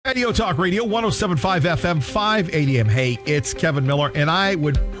Radio Talk Radio, 107.5 FM, 580 AM. Hey, it's Kevin Miller, and I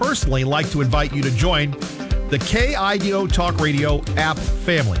would personally like to invite you to join the KIDO Talk Radio app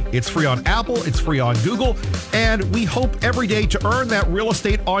family. It's free on Apple, it's free on Google, and we hope every day to earn that real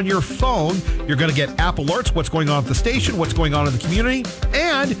estate on your phone. You're going to get app alerts, what's going on at the station, what's going on in the community,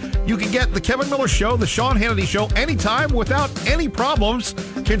 and you can get the Kevin Miller Show, the Sean Hannity Show, anytime without any problems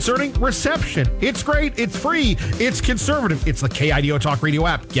concerning reception. It's great, it's free, it's conservative. It's the KIDO Talk Radio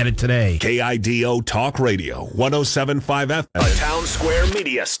app. Get it today. KIDO Talk Radio, 107.5 FM, a Town Square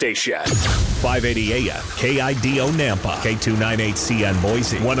media station. 580 AM, KIDO Nampa, K298CN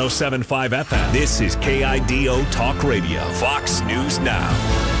Boise, 107.5 FM. This is KIDO Talk Radio, Fox News Now.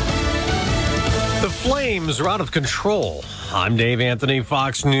 The flames are out of control. I'm Dave Anthony,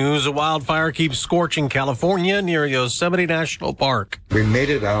 Fox News. A wildfire keeps scorching California near Yosemite National Park. We made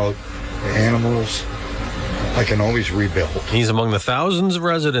it out. The animals, I can always rebuild. He's among the thousands of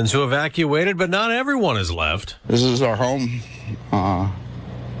residents who evacuated, but not everyone is left. This is our home.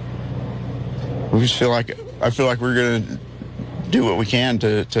 We just feel like we're going to do what we can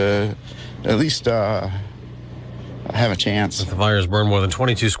to at least have a chance. The fires burned more than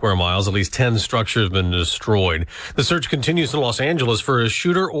 22 square miles. At least 10 structures have been destroyed. The search continues in Los Angeles for a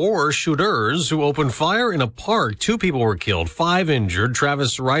shooter or shooters who opened fire in a park. 2 people were killed, 5 injured.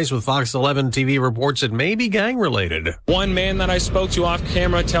 Travis Rice with Fox 11 TV reports it may be gang-related. One man that I spoke to off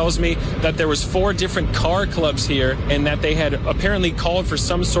camera tells me that there was 4 different car clubs here and that they had apparently called for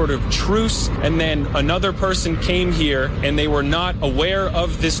some sort of truce, and then another person came here and they were not aware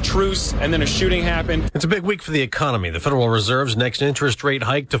of this truce, and then a shooting happened. It's a big week for the economy. The Federal Reserve's next interest rate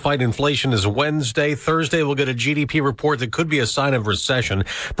hike to fight inflation is Wednesday. Thursday, we'll get a GDP report that could be a sign of recession.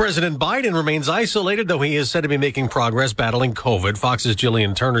 President Biden remains isolated, though he is said to be making progress battling COVID. Fox's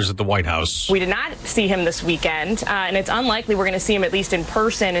Jillian Turner's at the White House. We did not see him this weekend, and it's unlikely we're going to see him at least in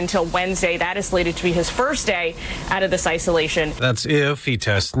person until Wednesday. That is slated to be his first day out of this isolation. That's if he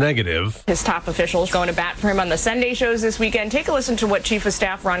tests negative. His top officials going to bat for him on the Sunday shows this weekend. Take a listen to what Chief of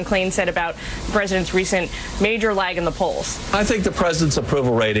Staff Ron Klain said about the president's recent major lag in the polls. I think the president's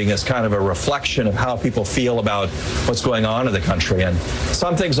approval rating is kind of a reflection of how people feel about what's going on in the country. And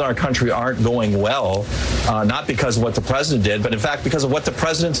some things in our country aren't going well, not because of what the president did, but in fact because of what the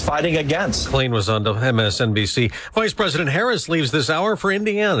president's fighting against. Klain was on MSNBC. Vice President Harris leaves this hour for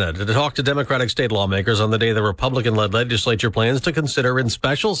Indiana to talk to Democratic state lawmakers on the day the Republican-led legislature plans to consider in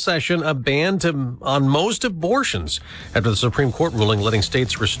special session a ban on most abortions after the Supreme Court ruling letting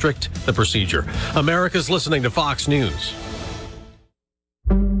states restrict the procedure. America's listening to Fox News.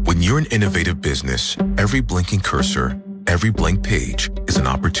 When you're an innovative business, every blinking cursor, every blank page is an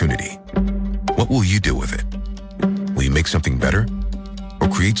opportunity. What will you do with it? Will you make something better or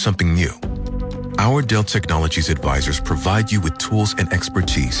create something new? Our Dell Technologies advisors provide you with tools and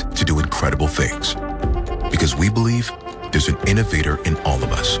expertise to do incredible things. Because we believe there's an innovator in all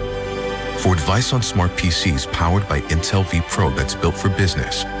of us. For advice on smart PCs powered by Intel V Pro that's built for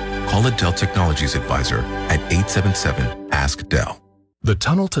business, call a Dell Technologies advisor at 877-ASK-DELL. The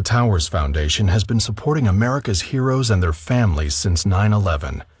Tunnel to Towers Foundation has been supporting America's heroes and their families since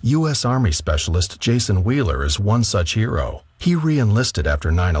 9/11. U.S. Army Specialist Jason Wheeler is one such hero. He re-enlisted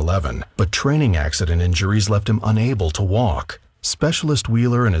after 9/11, but training accident injuries left him unable to walk. Specialist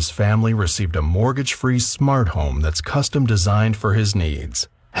Wheeler and his family received a mortgage-free smart home that's custom designed for his needs.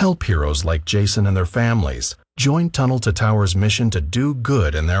 Help heroes like Jason and their families. Join Tunnel to Towers' mission to do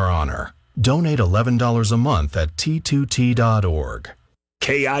good in their honor. Donate $11 a month at T2T.org.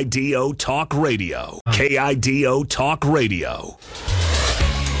 KIDO Talk Radio. KIDO Talk Radio.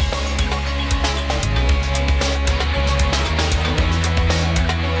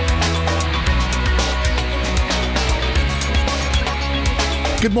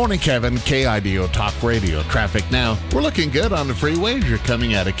 Good morning, Kevin. KIDO Talk Radio. Traffic now. We're looking good on the freeways. You're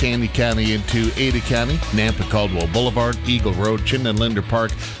coming out of Candy County into Ada County, Nampa Caldwell Boulevard, Eagle Road, Chinden Linder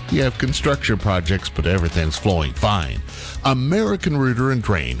Park. You have construction projects, but everything's flowing fine. American Rooter and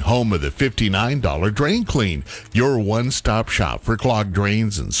Drain, home of the $59 Drain Clean. Your one-stop shop for clogged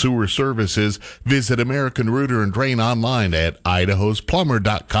drains and sewer services. Visit American Rooter and Drain online at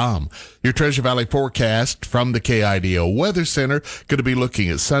idahosplumber.com. Your Treasure Valley forecast from the KIDO Weather Center. Going to be looking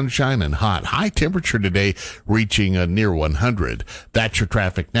at sunshine and hot. High temperature today reaching near 100. That's your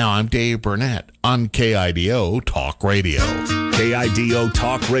traffic now. I'm Dave Burnett on KIDO Talk Radio. KIDO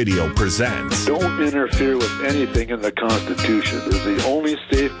Talk Radio presents Don't interfere with anything in the Constitution. It is the only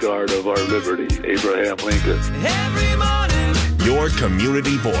safeguard of our liberty. Abraham Lincoln. Every morning. Your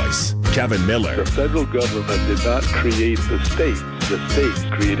community voice, Kevin Miller. The federal government did not create the states. The states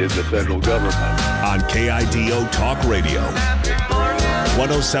created the federal government. On KIDO Talk Radio.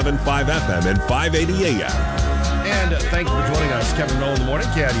 107.5 FM and 580 AM. And thank you for joining us. Kevin Miller in the morning,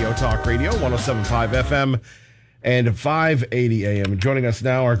 KIDO Talk Radio, 107.5 FM and 580 AM. Joining us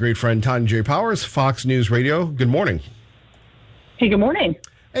now, our great friend Tanya J. Powers, Fox News Radio. Good morning. Hey, good morning.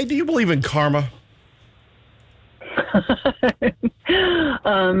 Hey, do you believe in karma?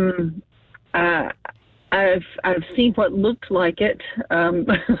 I've seen what looked like it.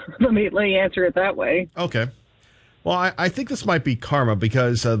 Let me answer it that way. Okay. Well, I think this might be karma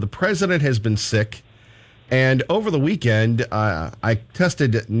because the president has been sick. And over the weekend, I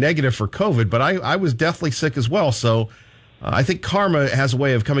tested negative for COVID, but I was deathly sick as well. So I think karma has a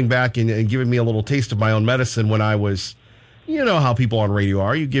way of coming back and giving me a little taste of my own medicine when I was, you know how people on radio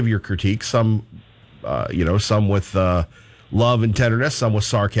are. You give your critiques, some with love and tenderness, some with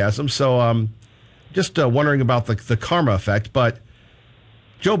sarcasm. So just wondering about the karma effect. But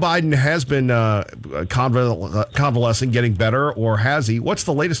Joe Biden has been convalescing, getting better, or has he? What's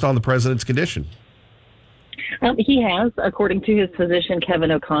the latest on the president's condition? He has, according to his physician,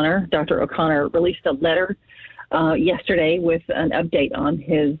 Kevin O'Connor. Dr. O'Connor released a letter yesterday with an update on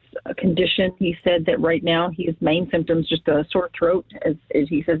his condition. He said that right now his main symptoms just a sore throat, as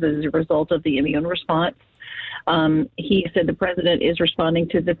he says, as a result of the immune response. He said the president is responding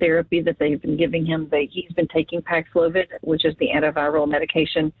to the therapy that they've been giving him. He's been taking Paxlovid, which is the antiviral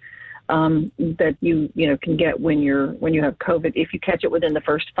medication that you can get when you have COVID. If you catch it within the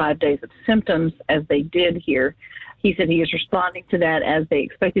first 5 days of symptoms, as they did here, he said he is responding to that as they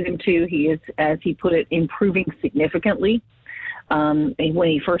expected him to. He is, as he put it, improving significantly. And when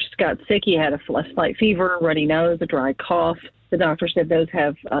he first got sick, he had a slight fever, runny nose, a dry cough. The doctor said those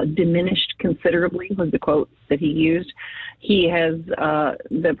have diminished considerably, was the quote that he used.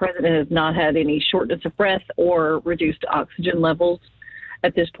 The president has not had any shortness of breath or reduced oxygen levels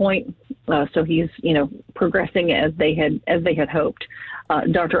at this point. So he's, progressing as they had hoped.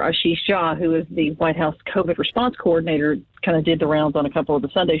 Dr. Ashish Jha, who is the White House COVID response coordinator, kind of did the rounds on a couple of the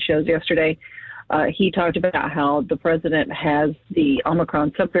Sunday shows yesterday. He talked about how the president has the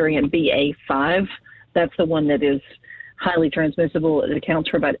Omicron subvariant BA.5. That's the one that is highly transmissible. It accounts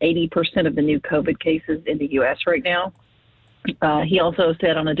for about 80% of the new COVID cases in the U.S. right now. He also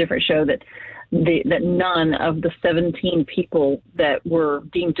said on a different show that none of the 17 people that were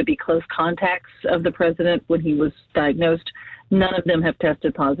deemed to be close contacts of the president when he was diagnosed, none of them have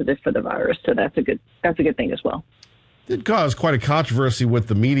tested positive for the virus. So that's a good thing as well. It did cause quite a controversy with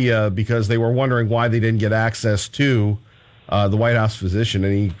the media because they were wondering why they didn't get access to the White House physician.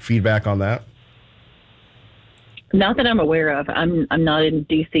 Any feedback on that? Not that I'm aware of. I'm not in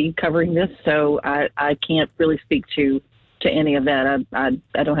D.C. covering this, so I can't really speak to any of that.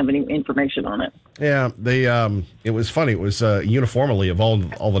 I don't have any information on it. Yeah, it was funny. It was uniformly of all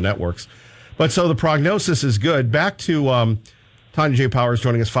the networks. But so the prognosis is good. Back to Tanya J. Powers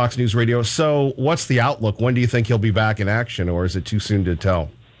joining us, Fox News Radio. So what's the outlook? When do you think he'll be back in action, or is it too soon to tell?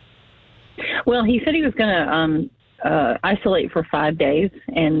 Well, he said he was going to isolate for 5 days,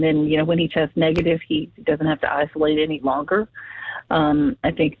 and then when he tests negative, he doesn't have to isolate any longer.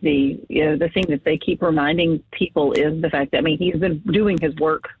 I think the thing that they keep reminding people is the fact that he's been doing his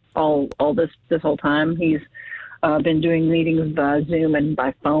work all this whole time. He's been doing meetings by Zoom and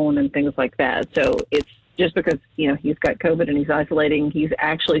by phone and things like that. So it's just because he's got COVID and he's isolating, he's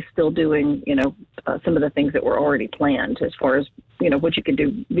actually still doing some of the things that were already planned as far as what you can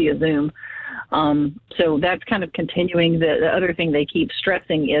do via Zoom. So that's kind of continuing. The other thing they keep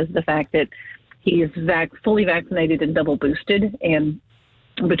stressing is the fact that he is fully vaccinated and double boosted, and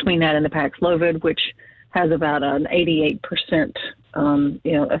between that and the Paxlovid, which has about an 88%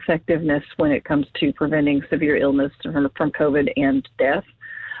 effectiveness when it comes to preventing severe illness from COVID and death.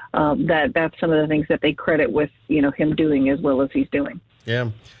 That's some of the things that they credit with him doing as well as he's doing. Yeah.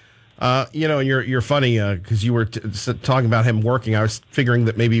 You're funny because you were talking about him working. I was figuring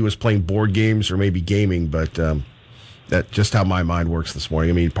that maybe he was playing board games or maybe gaming, but that's just how my mind works this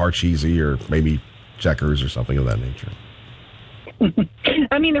morning. Parcheesi or maybe checkers or something of that nature.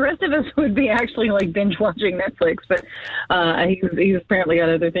 The rest of us would be actually like binge watching Netflix, but he's apparently got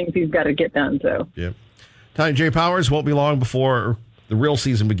other things he's got to get done. So yeah, Tanya J. Powers, won't be long before the real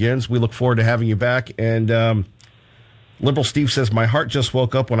season begins. We look forward to having you back. And Liberal Steve says, my heart just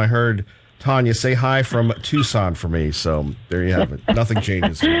woke up when I heard Tanya say hi from Tucson for me. So there you have it. Nothing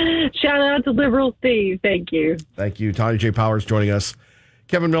changes. Shout out to Liberal Steve. Thank you. Thank you. Tanya J. Powers joining us.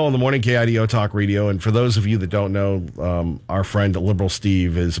 Kevin Miller in the morning, KIDO Talk Radio. And for those of you that don't know, our friend Liberal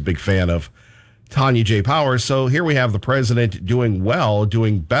Steve is a big fan of Tanya J. Powers. So here we have the president doing well,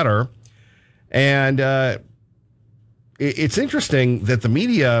 doing better. And it's interesting that the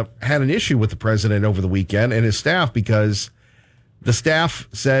media had an issue with the president over the weekend and his staff because The staff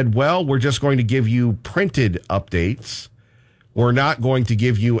said, well, we're just going to give you printed updates. We're not going to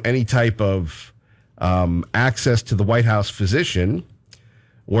give you any type of access to the White House physician.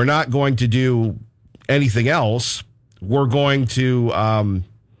 We're not going to do anything else. We're going to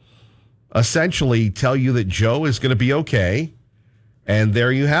essentially tell you that Joe is going to be okay. And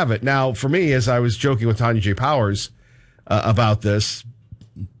there you have it. Now, for me, as I was joking with Tanya J. Powers about this,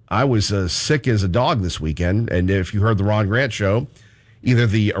 I was sick as a dog this weekend. And if you heard the Ron Grant show, either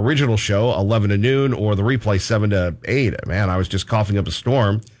the original show, 11 to noon, or the replay, 7 to 8, man, I was just coughing up a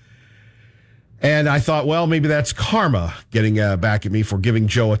storm. And I thought, well, maybe that's karma getting back at me for giving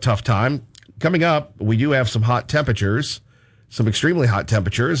Joe a tough time. Coming up, we do have some hot temperatures, some extremely hot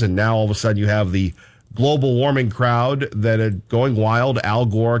temperatures. And now all of a sudden you have the global warming crowd that are going wild. Al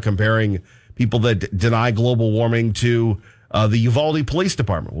Gore comparing people that deny global warming to the Uvalde Police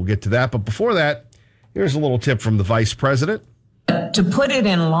Department. We'll get to that. But before that, here's a little tip from the vice president. To put it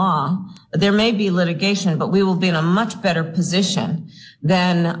in law, there may be litigation, but we will be in a much better position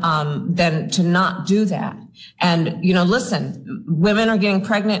than to not do that. And, listen, women are getting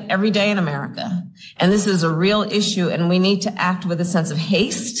pregnant every day in America. And this is a real issue. And we need to act with a sense of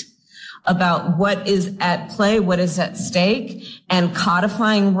haste about what is at play, what is at stake. And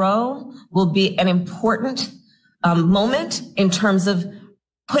codifying Roe will be an important moment in terms of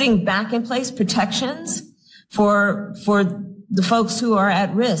putting back in place protections for the folks who are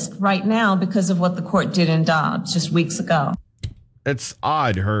at risk right now because of what the court did in Dobbs just weeks ago. It's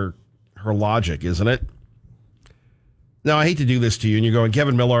odd, her logic, isn't it? Now, I hate to do this to you, and you're going,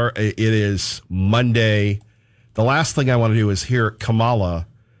 Kevin Miller, it is Monday. The last thing I want to do is hear Kamala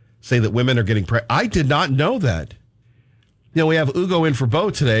say that women are getting pregnant. I did not know that. We have Ugo in for Bo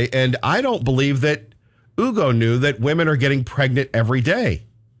today, and I don't believe that Ugo knew that women are getting pregnant every day.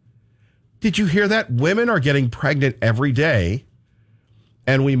 Did you hear that? Women are getting pregnant every day,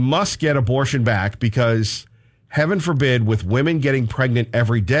 and we must get abortion back because, heaven forbid, with women getting pregnant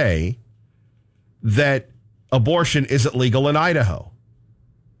every day, that abortion isn't legal in Idaho.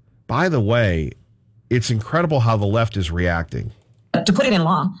 By the way, it's incredible how the left is reacting. To put it in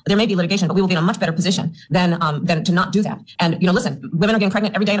law, there may be litigation, but we will be in a much better position than to not do that. And, listen, women are getting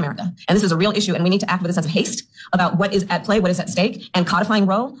pregnant every day in America. And this is a real issue. And we need to act with a sense of haste about what is at play, what is at stake. And codifying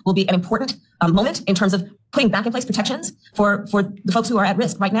Roe will be an important moment in terms of putting back in place protections for the folks who are at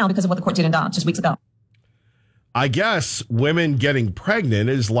risk right now because of what the court did in Dobbs just weeks ago. I guess women getting pregnant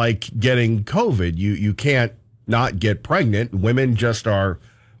is like getting COVID. You can't not get pregnant. Women just are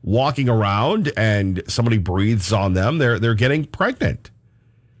walking around and somebody breathes on them, they're getting pregnant.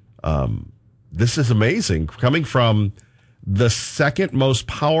 This is amazing. Coming from the second most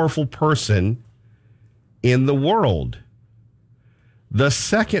powerful person in the world. The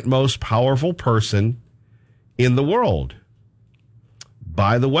second most powerful person in the world.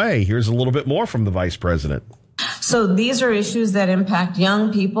 By the way, here's a little bit more from the vice president. So these are issues that impact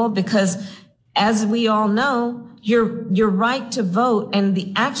young people because, as we all know, your right to vote and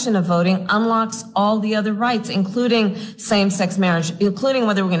the action of voting unlocks all the other rights, including same-sex marriage, including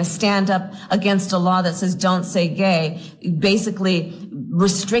whether we're going to stand up against a law that says don't say gay, basically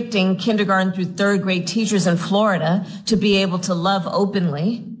restricting kindergarten through third grade teachers in Florida to be able to love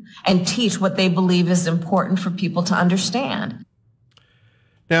openly and teach what they believe is important for people to understand.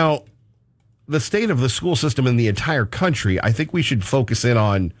 Now, the state of the school system in the entire country, I think we should focus in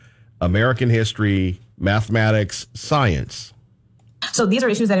on American history, mathematics, science. So these are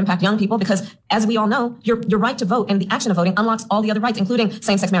issues that impact young people because, as we all know, your right to vote and the action of voting unlocks all the other rights, including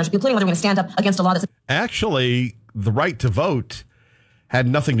same-sex marriage, including whether we're going to stand up against a law that's... Actually, the right to vote had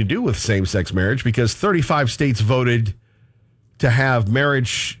nothing to do with same-sex marriage because 35 states voted to have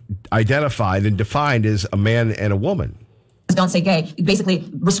marriage identified and defined as a man and a woman. Don't say gay, basically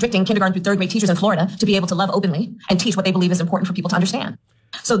restricting kindergarten through third grade teachers in Florida to be able to love openly and teach what they believe is important for people to understand.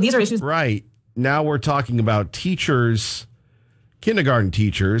 So these are issues. Right. Now we're talking about teachers, kindergarten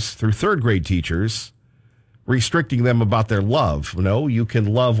teachers through third grade teachers, restricting them about their love. No, you can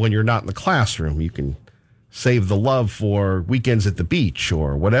love when you're not in the classroom. You can save the love for weekends at the beach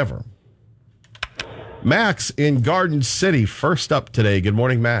or whatever. Max in Garden City, first up today. Good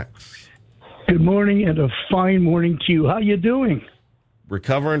morning, Max. Good morning and a fine morning to you. How you doing?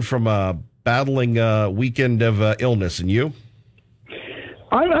 Recovering from a battling weekend of illness. And you?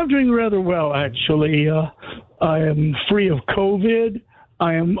 I'm doing rather well, actually. I am free of COVID.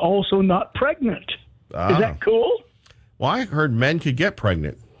 I am also not pregnant. Is that cool? Well, I heard men could get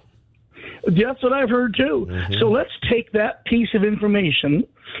pregnant. That's what I've heard, too. Mm-hmm. So let's take that piece of information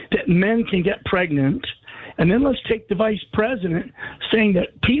that men can get pregnant, and then let's take the vice president saying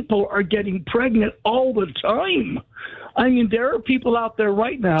that people are getting pregnant all the time. I mean, there are people out there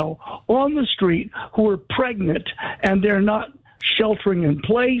right now on the street who are pregnant, and they're not sheltering in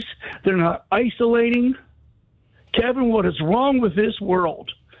place. They're not isolating. Kevin, what is wrong with this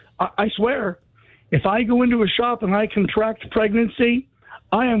world? I swear, if I go into a shop and I contract pregnancy,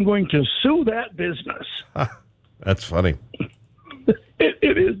 I am going to sue that business. That's funny.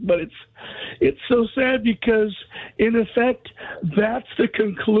 It is, but it's so sad because, in effect, that's the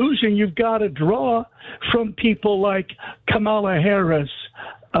conclusion you've got to draw from people like Kamala Harris,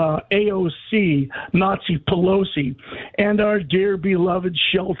 AOC, Nazi Pelosi, and our dear beloved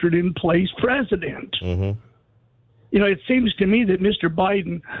sheltered-in-place president. Mm-hmm. You know, it seems to me that Mr.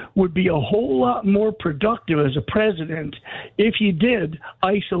 Biden would be a whole lot more productive as a president if he did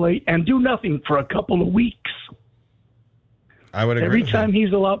isolate and do nothing for a couple of weeks. I would agree. Every time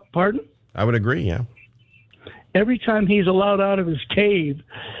he's allowed, pardon? I would agree, yeah. Every time he's allowed out of his cave,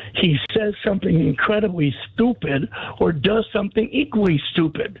 he says something incredibly stupid or does something equally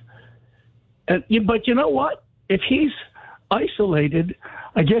stupid. But you know what? If he's isolated,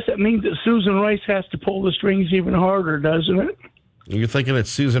 I guess that means that Susan Rice has to pull the strings even harder, doesn't it? You're thinking it's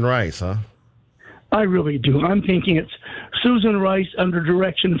Susan Rice, huh? I really do. I'm thinking it's Susan Rice under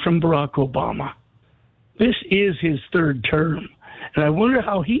direction from Barack Obama. This is his third term, and I wonder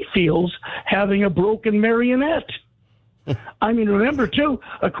how he feels having a broken marionette. I mean, remember, too,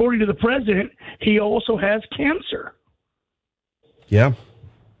 according to the president, he also has cancer. Yeah.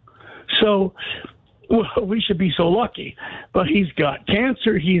 So, well, we should be so lucky. But he's got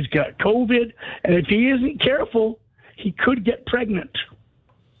cancer, he's got COVID, and if he isn't careful, he could get pregnant.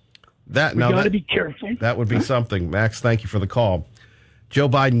 We got to be careful. That would be something. Max, thank you for the call. Joe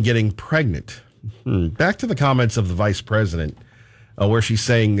Biden getting pregnant. Back to the comments of the vice president, where she's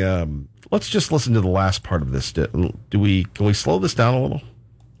saying, let's just listen to the last part of this. Can we slow this down a little?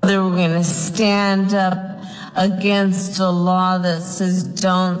 They were going to stand up against a law that says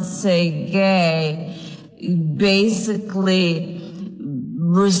don't say gay, basically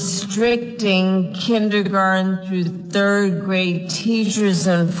restricting kindergarten through third grade teachers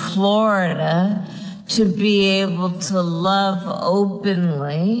in Florida to be able to love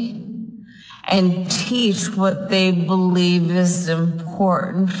openly and teach what they believe is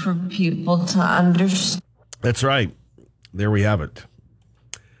important for people to understand. That's right. There we have it.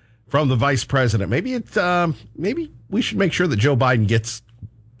 From the vice president. Maybe we should make sure that Joe Biden gets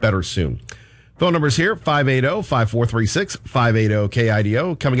better soon. Phone numbers here, 580-5436,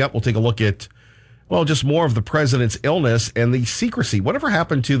 580-KIDO. Coming up, we'll take a look at, just more of the president's illness and the secrecy. Whatever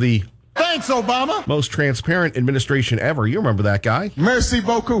happened to the Thanks, Obama. most transparent administration ever? You remember that guy? Merci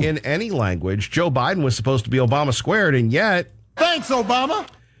beaucoup. In any language, Joe Biden was supposed to be Obama squared, and yet... Thanks, Obama.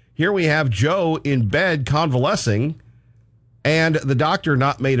 Here we have Joe in bed convalescing, and the doctor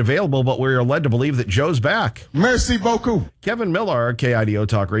not made available, but we are led to believe that Joe's back. Merci beaucoup. Kevin Miller, KIDO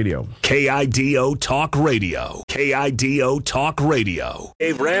Talk Radio. KIDO Talk Radio. KIDO Talk Radio.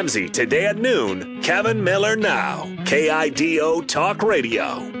 Dave Ramsey today at noon. Kevin Miller now. KIDO Talk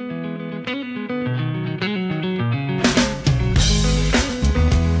Radio.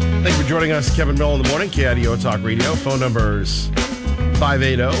 Thank you for joining us, Kevin Miller in the morning, KIDO Talk Radio. Phone numbers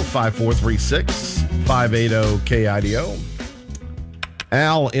 580-5436, 580-KIDO.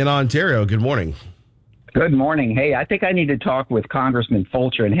 Al in Ontario, good morning. Good morning. Hey, I think I need to talk with Congressman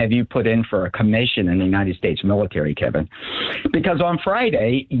Fulcher and have you put in for a commission in the United States military, Kevin. Because on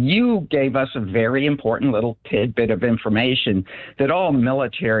Friday, you gave us a very important little tidbit of information that all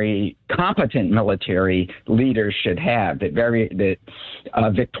competent military leaders should have, that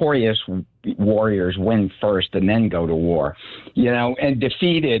victorious warriors win first and then go to war, and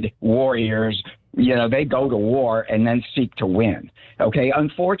defeated warriors, they go to war and then seek to win. Okay,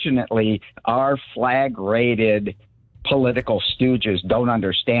 unfortunately, our flag-rated political stooges don't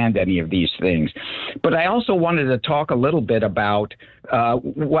understand any of these things. But I also wanted to talk a little bit about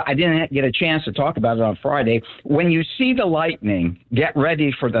what I didn't get a chance to talk about it on Friday. When you see the lightning, get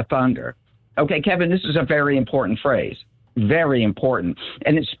ready for the thunder. Okay, Kevin, this is a very important phrase. Very important.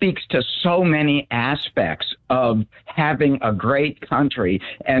 And it speaks to so many aspects of having a great country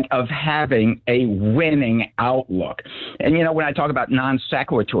and of having a winning outlook. And, when I talk about non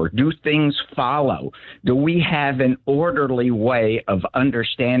sequitur, do things follow? Do we have an orderly way of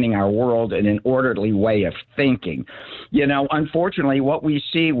understanding our world and an orderly way of thinking? Unfortunately, what we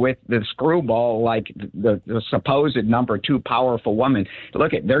see with the screwball, like the supposed number two powerful woman,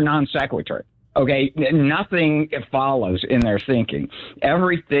 look, they're non sequitur. Okay, nothing follows in their thinking.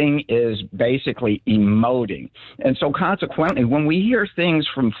 Everything is basically emoting. And so consequently, when we hear things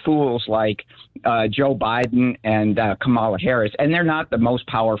from fools like Joe Biden and Kamala Harris, and they're not the most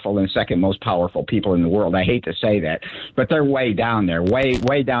powerful and second most powerful people in the world, I hate to say that, but they're way down there,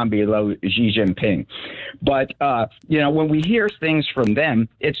 way down below Xi Jinping. But, when we hear things from them,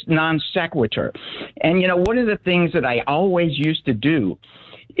 it's non sequitur. And, one of the things that I always used to do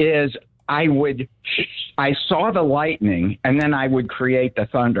is I saw the lightning and then I would create the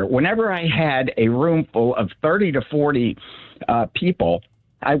thunder. Whenever I had a room full of 30 to 40 people,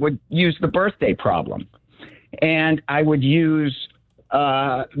 I would use the birthday problem. And I would use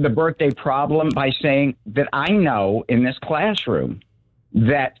the birthday problem by saying that I know in this classroom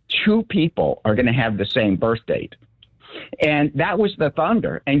that 2 people are going to have the same birth date. And that was the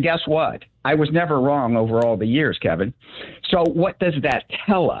thunder. And guess what? I was never wrong over all the years, Kevin. So what does that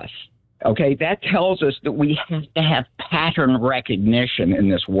tell us? Okay, that tells us that we have to have pattern recognition in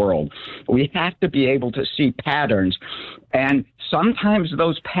this world. We have to be able to see patterns. And sometimes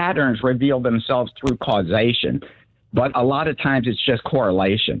those patterns reveal themselves through causation, but a lot of times it's just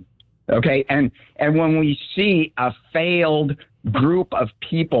correlation. Okay, and when we see a failed group of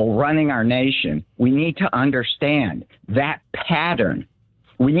people running our nation, we need to understand that pattern.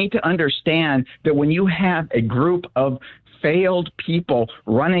 We need to understand that when you have a group of failed people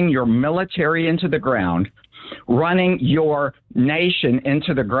running your military into the ground, running your nation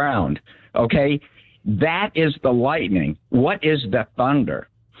into the ground, okay, that is the lightning. What is the thunder?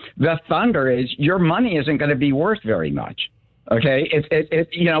 The thunder is your money isn't going to be worth very much. Okay,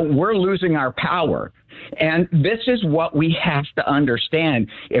 we're losing our power. And this is what we have to understand.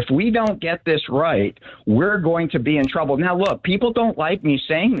 If we don't get this right, we're going to be in trouble. Now, look, people don't like me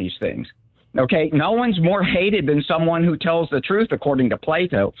saying these things. Okay, no one's more hated than someone who tells the truth, according to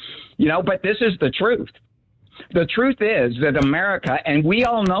Plato. But this is the truth. The truth is that America, and we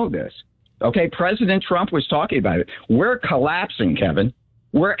all know this, okay, President Trump was talking about it. We're collapsing, Kevin.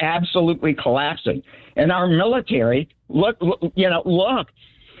 We're absolutely collapsing. And our military, look,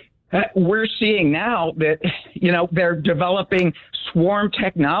 we're seeing now that, they're developing swarm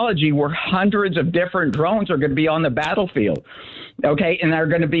technology where hundreds of different drones are going to be on the battlefield. Okay, and they're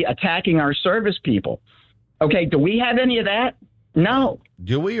going to be attacking our service people. Okay, do we have any of that? No.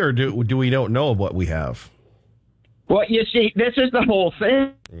 Do we, or do we don't know what we have? Well, you see, this is the whole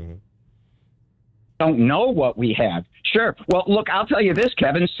thing. Mm-hmm. Don't know what we have. Sure. Well, look, I'll tell you this,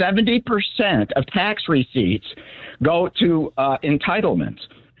 Kevin, 70% of tax receipts go to entitlements.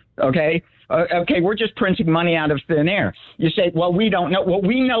 Okay? Okay, we're just printing money out of thin air. You say, well, we don't know. Well,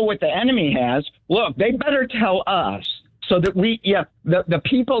 we know what the enemy has. Look, they better tell us. So that the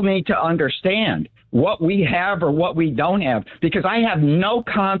people need to understand what we have or what we don't have, because I have no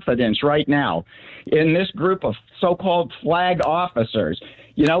confidence right now in this group of so-called flag officers.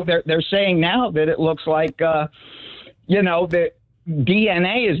 They're saying now that it looks like, that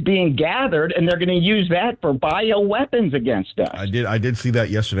DNA is being gathered and they're going to use that for bioweapons against us. I did see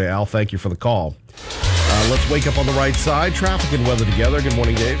that yesterday, Al. Thank you for the call. Let's wake up on the right side. Traffic and weather together. Good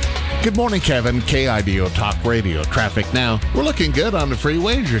morning, Dave. Good morning, Kevin. KIDO Talk Radio. Traffic now. We're looking good on the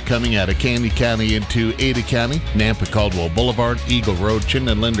freeways. You're coming out of Candy County into Ada County, Nampa Caldwell Boulevard, Eagle Road,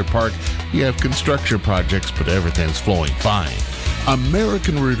 Chinden Linder Park. You have construction projects, but everything's flowing fine.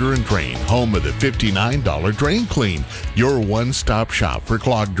 American Rooter and Drain, home of the $59 Drain Clean. Your one-stop shop for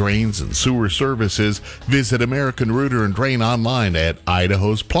clogged drains and sewer services. Visit American Rooter and Drain online at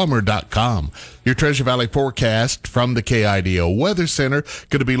idahosplumber.com. Your Treasure Valley forecast from the KIDO Weather Center.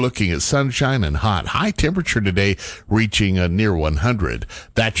 Going to be looking at sunshine and hot. High temperature today reaching near 100.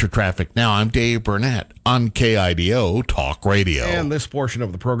 That's your traffic now. I'm Dave Burnett on KIDO Talk Radio. And this portion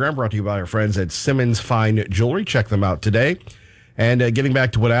of the program brought to you by our friends at Simmons Fine Jewelry. Check them out today. And getting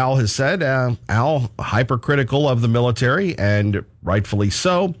back to what Al has said, Al, hypercritical of the military, and rightfully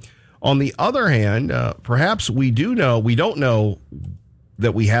so. On the other hand, perhaps we don't know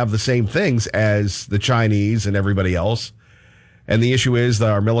that we have the same things as the Chinese and everybody else. And the issue is that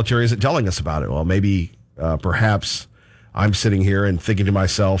our military isn't telling us about it. Well, maybe, perhaps I'm sitting here and thinking to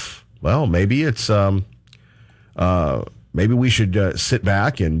myself, well, maybe it's, maybe we should sit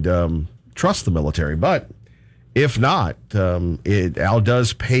back and trust the military. But if not, Al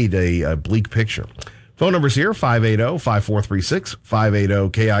does paint a bleak picture. Phone number's here, 580-5436,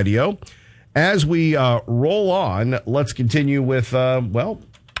 580-KIDO. As we roll on, let's continue with,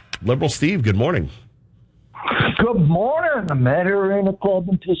 Liberal Steve. Good morning. Good morning. I met her in a club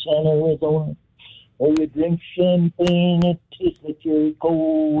in Tucson, Arizona, where you drink champagne, it tastes like cherry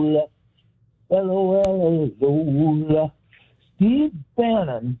cola. LOL, Arizona. Steve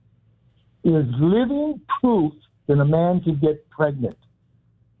Bannon is living proof that a man can get pregnant.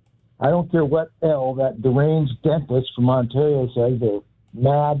 I don't care what that deranged dentist from Ontario says, they're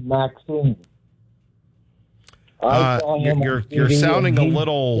Mad Maxine. You're sounding a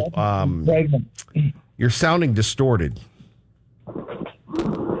little, you're sounding distorted.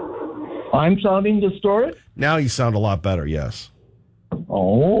 I'm sounding distorted? Now you sound a lot better, yes.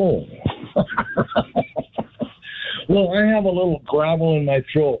 Oh. Well, I have a little gravel in my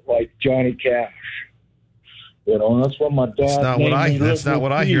throat like Johnny Cash. You know, that's what my dad. That's not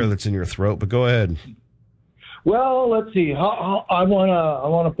what I hear. That's in your throat. But go ahead. Well, let's see. I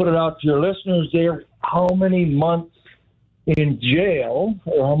wanna put it out to your listeners there. How many months in jail,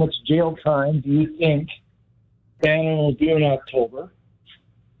 or how much jail time do you think Bannon will do in October?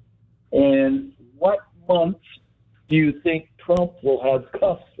 And what month do you think Trump will have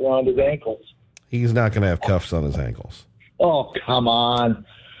cuffs around his ankles? He's not going to have cuffs on his ankles. Oh, come on.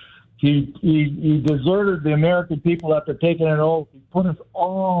 He deserted the American people after taking an oath. He put us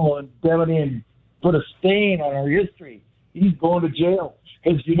all in indemnity and put a stain on our history. He's going to jail.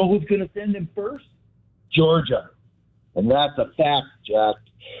 Because you know who's going to send him first? Georgia. And that's a fact, Jack.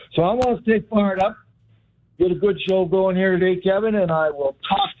 So I want to stay fired up. Get a good show going here today, Kevin, and I will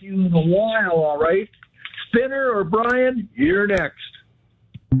talk to you in a while, all right? Spinner or Brian, you're next.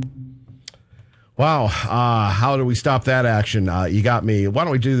 Wow. How do we stop that action? You got me. Why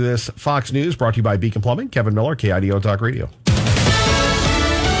don't we do this? Fox News brought to you by Beacon Plumbing. Kevin Miller, KIDO Talk Radio.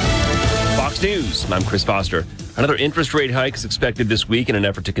 Fox News. I'm Chris Foster. Another interest rate hike is expected this week in an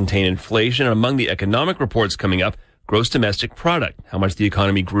effort to contain inflation. And among the economic reports coming up, gross domestic product, how much the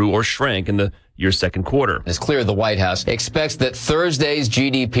economy grew or shrank in the year's second quarter. It's clear the White House expects that Thursday's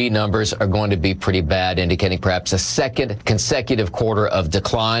GDP numbers are going to be pretty bad, indicating perhaps a second consecutive quarter of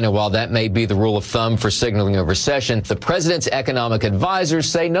decline. And while that may be the rule of thumb for signaling a recession, the president's economic advisors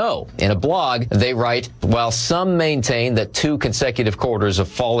say no. In a blog, they write, while some maintain that 2 consecutive quarters of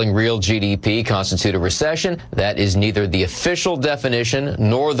falling real GDP constitute a recession, that is neither the official definition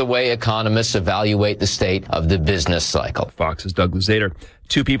nor the way economists evaluate the state of the business cycle. Fox's Doug Luzader.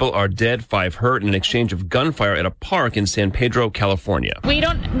 2 people are dead, 5 hurt in an exchange of gunfire at a park in San Pedro, California. We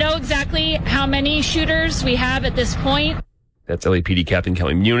don't know exactly how many shooters we have at this point. That's LAPD Captain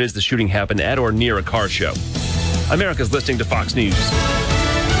Kelly Muniz. The shooting happened at or near a car show. America's listening to Fox News.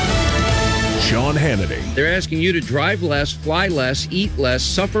 Sean Hannity. They're asking you to drive less, fly less, eat less,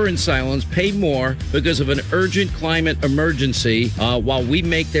 suffer in silence, pay more because of an urgent climate emergency while we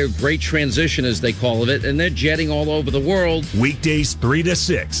make their great transition, as they call it, and they're jetting all over the world. Weekdays 3 to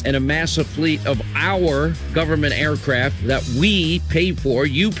 6. And a massive fleet of our government aircraft that we pay for,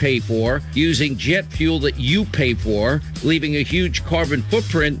 you pay for, using jet fuel that you pay for, leaving a huge carbon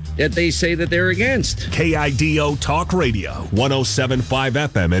footprint that they say that they're against. KIDO Talk Radio, 107.5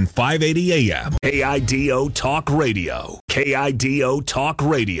 FM and 580 AM. KIDO Talk Radio. KIDO Talk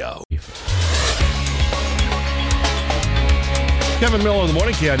Radio. Kevin Miller in the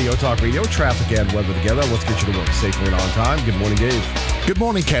morning, KIDO Talk Radio. Traffic and weather together. Let's get you to work safely and on time. Good morning, Dave. Good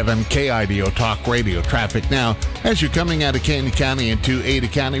morning, Kevin. KIDO Talk Radio traffic now. As you're coming out of Candy County into Ada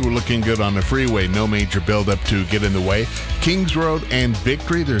County, we're looking good on the freeway. No major buildup to get in the way. Kings Road and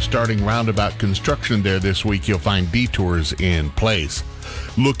Victory, they're starting roundabout construction there this week. You'll find detours in place.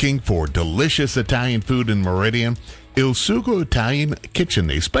 Looking for delicious Italian food in Meridian? Il Sugo Italian Kitchen.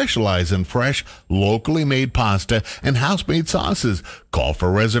 They specialize in fresh, locally made pasta and house-made sauces. Call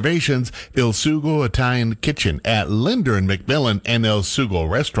for reservations. Il Sugo Italian Kitchen at Linder and McMillan and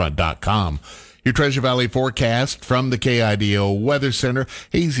IlSugoRestaurant.com. Your Treasure Valley forecast from the KIDO Weather Center.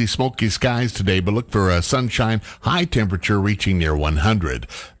 Hazy, smoky skies today, but look for sunshine, high temperature reaching near 100.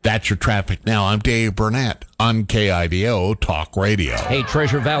 That's your traffic now. I'm Dave Burnett on KIDO Talk Radio. Hey,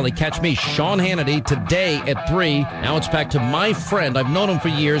 Treasure Valley, catch me, Sean Hannity, today at 3. Now it's back to my friend. I've known him for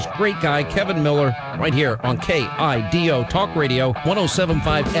years. Great guy, Kevin Miller, right here on KIDO Talk Radio,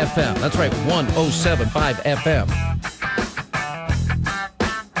 107.5 FM. That's right, 107.5 FM.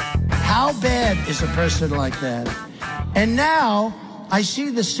 How bad is a person like that? And now I see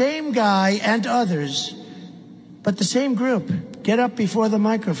the same guy and others, but the same group, get up before the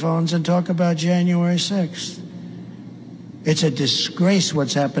microphones and talk about January 6th. It's a disgrace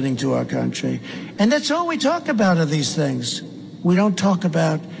what's happening to our country. And that's all we talk about are these things. We don't talk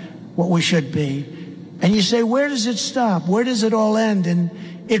about what we should be. And you say, where does it stop? Where does it all end? And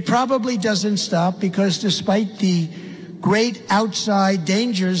it probably doesn't stop because despite the great outside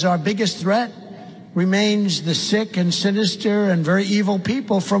dangers, our biggest threat remains the sick and sinister and very evil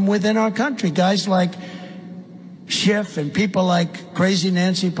people from within our country. Guys like Schiff and people like crazy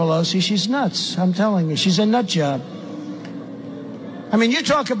Nancy Pelosi. She's nuts. I'm telling you, she's a nut job. I mean, you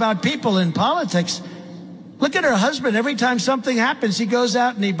talk about people in politics. Look at her husband. Every time something happens, he goes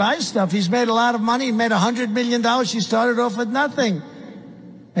out and he buys stuff. He's made a lot of money. He made $100 million. She started off with nothing.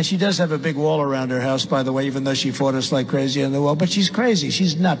 And she does have a big wall around her house, by the way, even though she fought us like crazy on the wall. But she's crazy.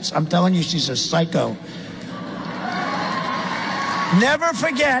 She's nuts. I'm telling you, she's a psycho. Never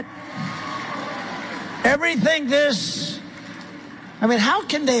forget everything this. I mean, how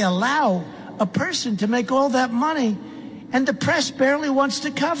can they allow a person to make all that money and the press barely wants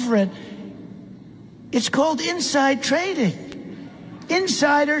to cover it? It's called inside trading.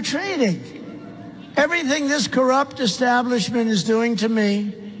 Insider trading. Everything this corrupt establishment is doing to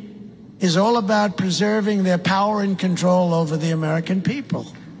me is all about preserving their power and control over the American people.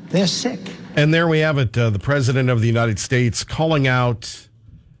 They're sick. And there we have it, the President of the United States calling out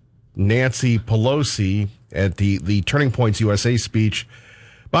Nancy Pelosi at the Turning Points USA speech.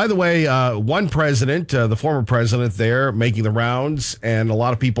 By the way, one president, the former president there, making the rounds, and a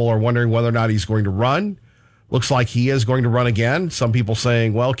lot of people are wondering whether or not he's going to run. Looks like he is going to run again. Some people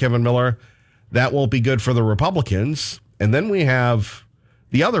saying, well, Kevin Miller, that won't be good for the Republicans. And then we have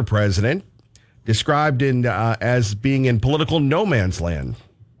the other president described as being in political no man's land.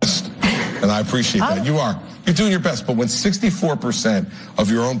 And I appreciate that. You're doing your best. But when 64%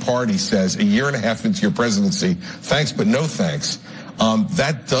 of your own party says a year and a half into your presidency, thanks, but no thanks,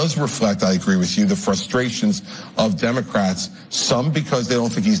 that does reflect, I agree with you, the frustrations of Democrats, some because they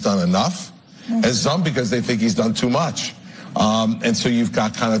don't think he's done enough, and some because they think he's done too much. And so you've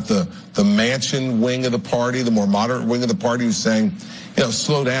got kind of the Manchin wing of the party, the more moderate wing of the party who's saying,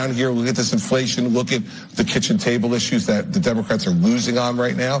 slow down here, look at this inflation, look at the kitchen table issues that the Democrats are losing on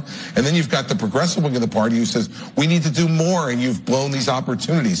right now. And then you've got the progressive wing of the party who says, we need to do more, and you've blown these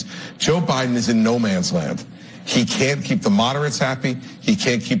opportunities. Joe Biden is in no man's land. He can't keep the moderates happy. He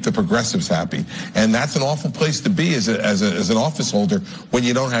can't keep the progressives happy. And that's an awful place to be as an office holder when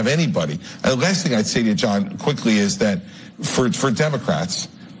you don't have anybody. And the last thing I'd say to you, John, quickly, is that for Democrats,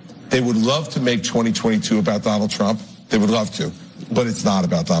 they would love to make 2022 about Donald Trump. They would love to. But it's not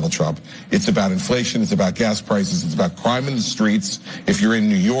about Donald Trump. It's about inflation. It's about gas prices. It's about crime in the streets. If you're in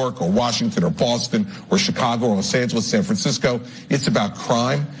New York or Washington or Boston or Chicago or Los Angeles, San Francisco, it's about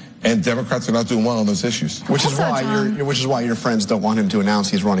crime. And Democrats are not doing well on those issues. Which is why your friends don't want him to announce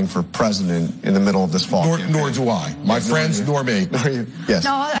he's running for president in the middle of this fall. Nor do I. My friends, nor me. Yes.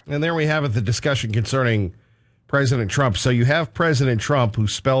 And there we have it, the discussion concerning President Trump. So you have President Trump who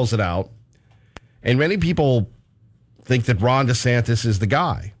spells it out. And many people think that Ron DeSantis is the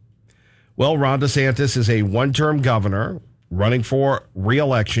guy. Well, Ron DeSantis is a one-term governor running for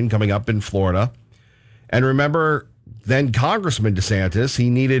re-election coming up in Florida. And remember, then Congressman DeSantis, he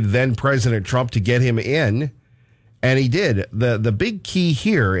needed then President Trump to get him in, and he did. The big key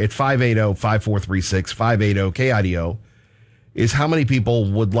here at 580-5436, 580-KIDO, is how many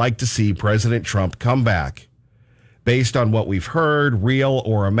people would like to see President Trump come back based on what we've heard, real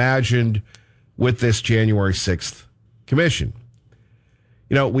or imagined, with this January 6th commission.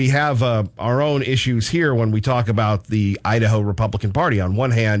 We have our own issues here when we talk about the Idaho Republican Party. On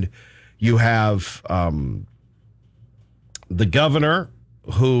one hand, you have the governor,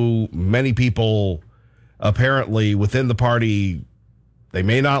 who many people apparently within the party, they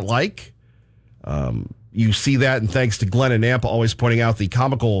may not like. You see that, and thanks to Glenn and Nampa always pointing out the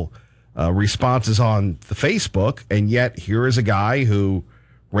comical responses on the Facebook, and yet here is a guy who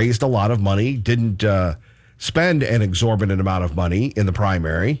raised a lot of money, didn't spend an exorbitant amount of money in the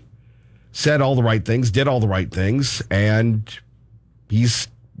primary, said all the right things, did all the right things, and he's,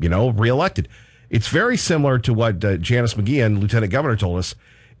 reelected. It's very similar to what Janice McGeehan, Lieutenant Governor, told us.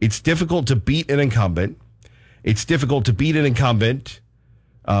 It's difficult to beat an incumbent. It's difficult to beat an incumbent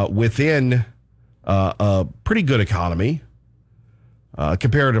within a pretty good economy,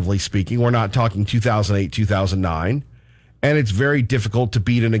 comparatively speaking. We're not talking 2008, 2009. And it's very difficult to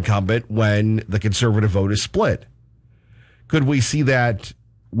beat an incumbent when the conservative vote is split. Could we see that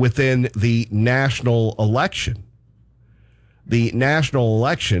within the national election? The national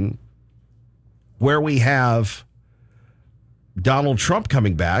election, where we have Donald Trump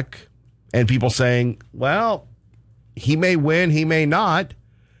coming back and people saying, well, he may win, he may not,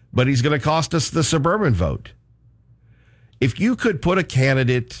 but he's going to cost us the suburban vote. If you could put a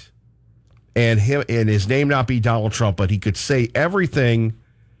candidate and his name not be Donald Trump, but he could say everything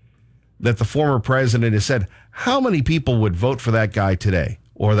that the former president has said, how many people would vote for that guy today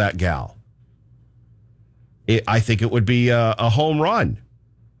or that gal? I think it would be a home run.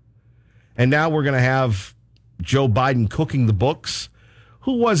 And now we're going to have Joe Biden cooking the books.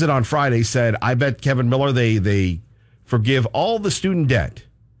 Who was it on Friday said, I bet Kevin Miller, they forgive all the student debt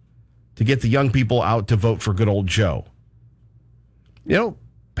to get the young people out to vote for good old Joe.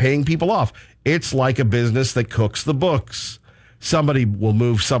 paying people off. It's like a business that cooks the books. Somebody will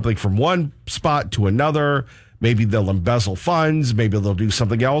move something from one spot to another. Maybe they'll embezzle funds. Maybe they'll do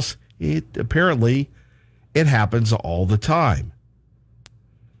something else. Apparently, it happens all the time.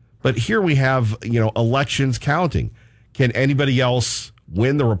 But here we have, elections counting. Can anybody else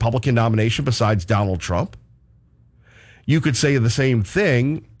win the Republican nomination besides Donald Trump? You could say the same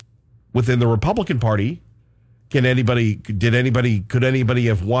thing within the Republican Party. Could anybody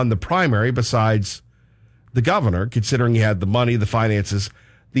have won the primary besides the governor, considering he had the money, the finances,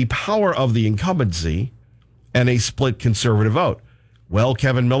 the power of the incumbency, and a split conservative vote? Well,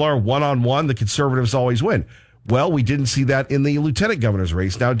 Kevin Miller, one-on-one, the conservatives always win. Well, we didn't see that in the lieutenant governor's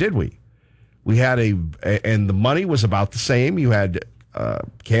race, now did we? We had and the money was about the same. You had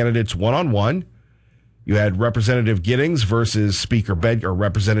candidates one-on-one. You had Representative Giddings versus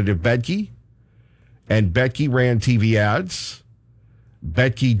Representative Bedke. And Bedke ran TV ads.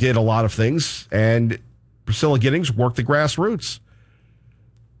 Bedke did a lot of things. And Priscilla Giddings worked the grassroots.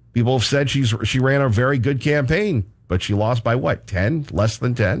 People have said she ran a very good campaign, but she lost by what, 10? Less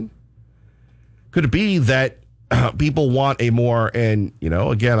than 10? Could it be that people want a more, and,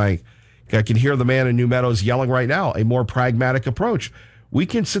 again, I can hear the man in New Meadows yelling right now, a more pragmatic approach. We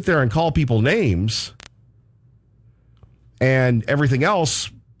can sit there and call people names and everything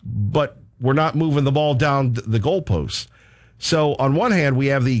else, but we're not moving the ball down the goalposts. So on one hand, we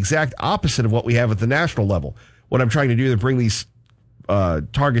have the exact opposite of what we have at the national level. What I'm trying to do to bring these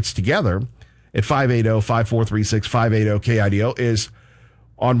targets together at 580-5436-580-KIDO is,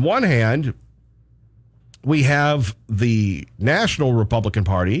 on one hand, we have the National Republican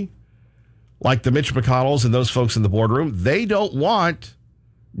Party, like the Mitch McConnells and those folks in the boardroom. They don't want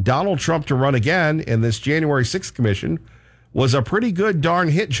Donald Trump to run again, and this January 6th commission was a pretty good darn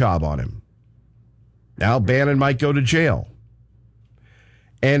hit job on him. Now Bannon might go to jail.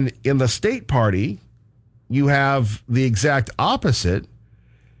 And in the state party, you have the exact opposite,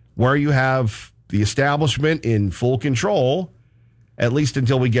 where you have the establishment in full control, at least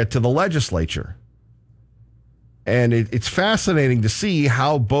until we get to the legislature. And it's fascinating to see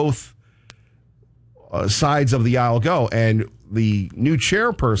how both sides of the aisle go. And the new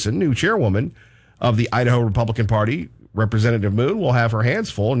chairwoman of the Idaho Republican Party, Representative Moon, will have her hands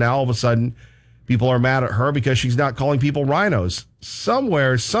full. Now, all of a sudden, people are mad at her because she's not calling people rhinos.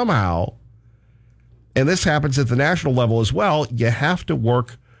 Somewhere, somehow, and this happens at the national level as well, you have to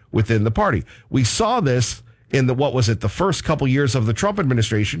work within the party. We saw this in the first couple years of the Trump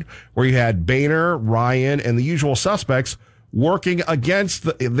administration, where you had Boehner, Ryan, and the usual suspects working against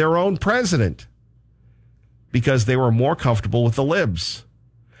their own president because they were more comfortable with the libs.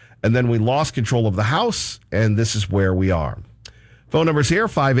 And then we lost control of the House, and this is where we are. Phone numbers here,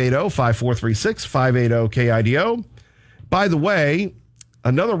 580-5436-580-KIDO. By the way,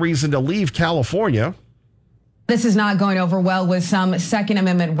 another reason to leave California. This is not going over well with some Second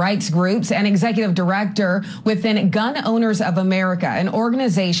Amendment rights groups. An executive director within Gun Owners of America, an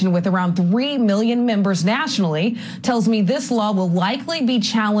organization with around 3 million members nationally, tells me this law will likely be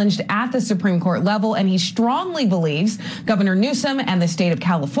challenged at the Supreme Court level, and he strongly believes Governor Newsom and the state of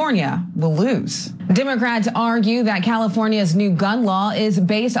California will lose. Democrats argue that California's new gun law is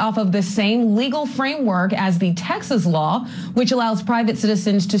based off of the same legal framework as the Texas law, which allows private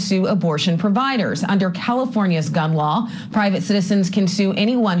citizens to sue abortion providers. Under California's gun law, private citizens can sue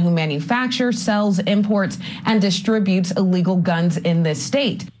anyone who manufactures, sells, imports, and distributes illegal guns in this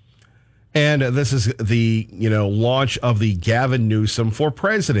state. And this is the, launch of the Gavin Newsom for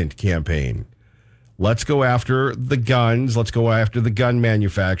President campaign. Let's go after the guns. Let's go after the gun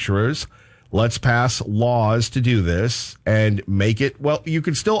manufacturers. Let's pass laws to do this and make it, well, you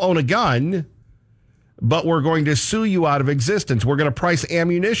can still own a gun, but we're going to sue you out of existence. We're going to price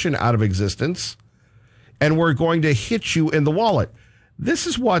ammunition out of existence, and we're going to hit you in the wallet. This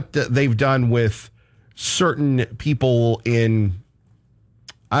is what they've done with certain people in,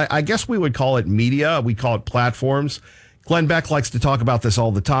 I guess we would call it media. We call it platforms. Glenn Beck likes to talk about this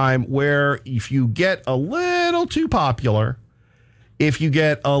all the time, where if you get a little too popular, if you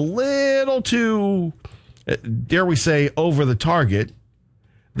get a little too, dare we say, over the target,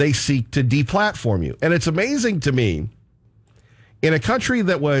 they seek to deplatform you. And it's amazing to me, in a country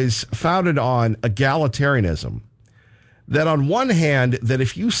that was founded on egalitarianism, that on one hand, that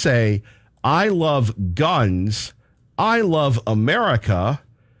if you say, I love guns, I love America,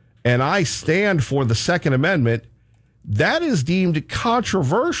 and I stand for the Second Amendment, that is deemed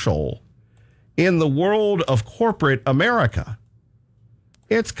controversial in the world of corporate America.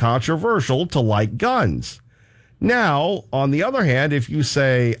 It's controversial to like guns. Now, on the other hand, if you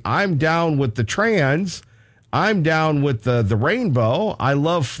say, I'm down with the trans, I'm down with the rainbow. I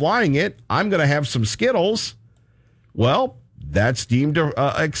love flying it. I'm going to have some Skittles. Well, that's deemed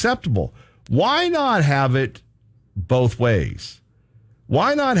acceptable. Why not have it both ways?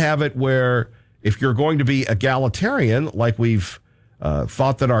 Why not have it where if you're going to be egalitarian, like we've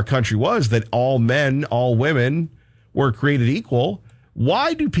thought that our country was, that all men, all women were created equal,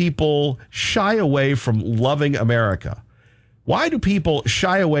 why do people shy away from loving America? Why do people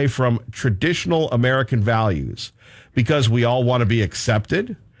shy away from traditional American values? Because we all want to be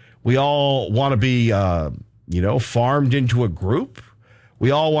accepted. We all want to be, farmed into a group.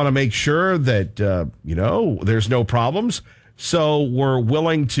 We all want to make sure that, there's no problems. So we're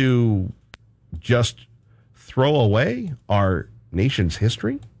willing to just throw away our nation's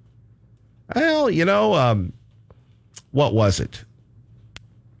history? Well, what was it?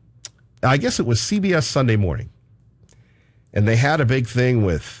 I guess it was CBS Sunday Morning. And they had a big thing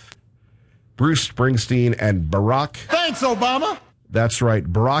with Bruce Springsteen and Barack. Thanks, Obama. That's right.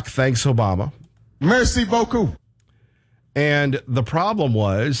 Barack thanks Obama. Merci beaucoup. And the problem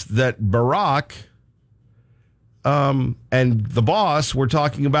was that Barack and the boss were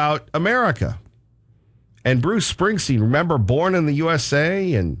talking about America. And Bruce Springsteen, remember Born in the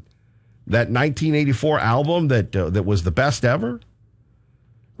USA and that 1984 album that was the best ever?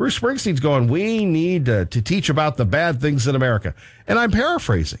 Bruce Springsteen's going, we need to teach about the bad things in America. And I'm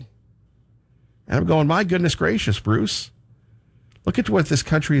paraphrasing. And I'm going, my goodness gracious, Bruce, look at what this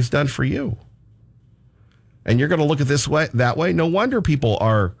country has done for you. And you're going to look at this way, that way? No wonder people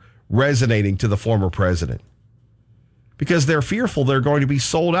are resonating to the former president. Because they're fearful they're going to be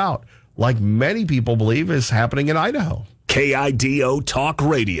sold out, like many people believe is happening in Idaho. KIDO Talk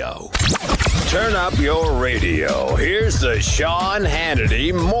Radio. Turn up your radio. Here's the Sean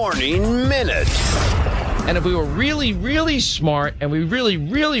Hannity Morning Minute. And if we were really, really smart and we really,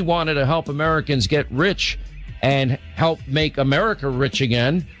 really wanted to help Americans get rich and help make America rich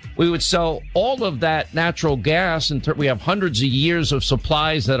again, we would sell all of that natural gas. And we have hundreds of years of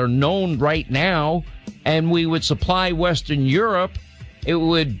supplies that are known right now. And we would supply Western Europe. It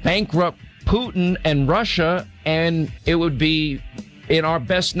would bankrupt Putin and Russia. And it would be in our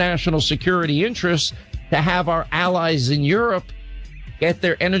best national security interests to have our allies in Europe get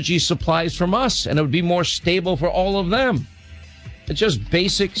their energy supplies from us, and it would be more stable for all of them. It's just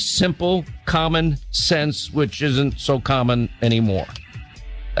basic, simple, common sense, which isn't so common anymore.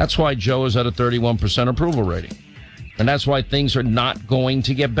 That's why Joe is at a 31% approval rating, and that's why things are not going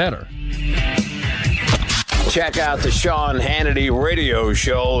to get better. Check out the Sean Hannity radio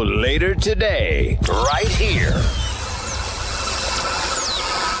show later today, right here.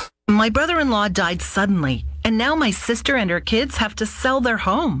 My brother-in-law died suddenly, and now my sister and her kids have to sell their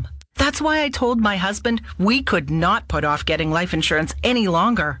home. That's why I told my husband we could not put off getting life insurance any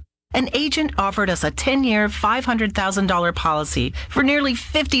longer. An agent offered us a 10-year, $500,000 policy for nearly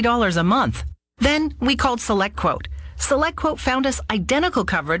 $50 a month. Then we called SelectQuote. SelectQuote found us identical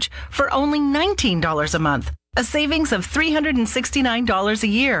coverage for only $19 a month, a savings of $369 a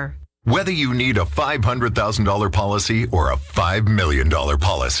year. Whether you need a $500,000 policy or a $5 million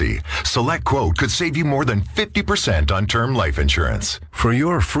policy, SelectQuote could save you more than 50% on term life insurance. For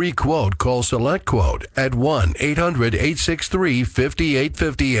your free quote, call SelectQuote at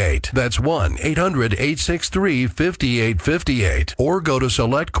 1-800-863-5858. That's 1-800-863-5858. Or go to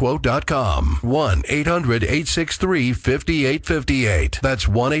SelectQuote.com. 1-800-863-5858. That's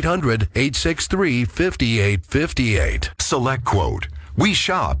 1-800-863-5858. SelectQuote. We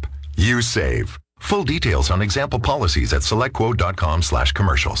shop. You save. Full details on example policies at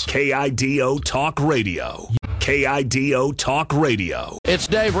selectquote.com/commercials. KIDO Talk Radio. KIDO Talk Radio. It's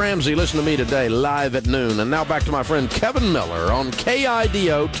Dave Ramsey. Listen to me today, live at noon. And now back to my friend Kevin Miller on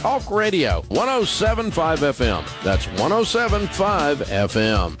KIDO Talk Radio, 107.5 FM. That's 107.5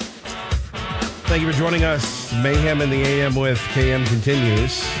 FM. Thank you for joining us. Mayhem in the AM with KM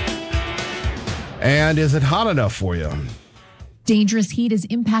continues. And is it hot enough for you? Dangerous heat is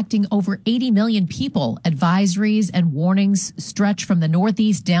impacting over 80 million people. Advisories and warnings stretch from the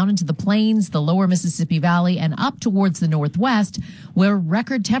Northeast down into the plains, the lower Mississippi Valley, and up towards the Northwest, where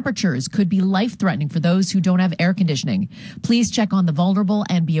record temperatures could be life-threatening for those who don't have air conditioning. Please check on the vulnerable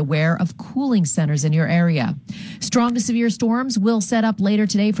and be aware of cooling centers in your area. Strong to severe storms will set up later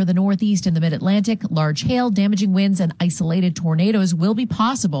today for the Northeast and the Mid-Atlantic. Large hail, damaging winds, and isolated tornadoes will be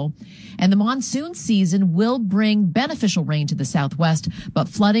possible. And the monsoon season will bring beneficial rain to the Southwest, but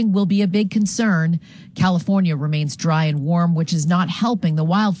flooding will be a big concern. California remains dry and warm, which is not helping the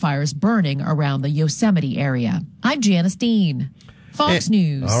wildfires burning around the Yosemite area. I'm Janice Dean, Fox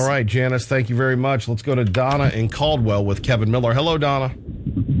News. All right, Janice, thank you very much. Let's go to Donna in Caldwell with Kevin Miller. Hello, Donna.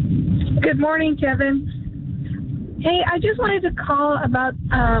 Good morning, Kevin. Hey, I just wanted to call about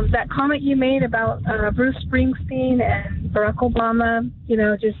that comment you made about Bruce Springsteen and Barack Obama,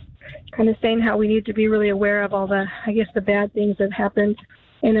 just kind of saying how we need to be really aware of all the, I guess, the bad things that happened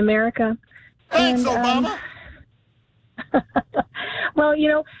in America. Thanks, Obama. Well,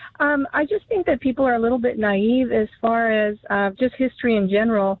 I just think that people are a little bit naive as far as just history in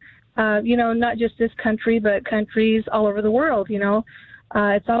general, not just this country, but countries all over the world,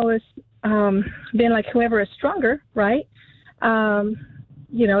 It's always been like whoever is stronger, right? They're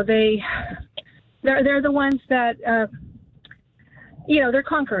the ones that, they're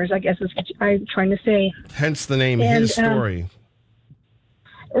conquerors, I guess is what I'm trying to say. Hence the name, His Story.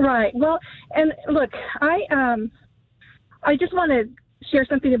 Right. Well, and look, I just want to share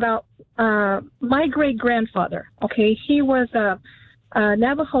something about my great-grandfather, okay? He was a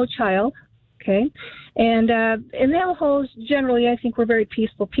Navajo child, okay? And Navajos generally, I think, were very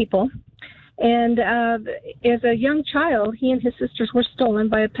peaceful people. And as a young child, he and his sisters were stolen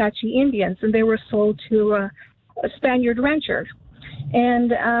by Apache Indians, and they were sold to a Spaniard rancher.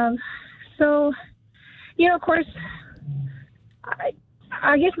 And so, of course,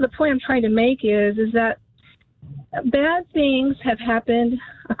 I guess the point I'm trying to make is that bad things have happened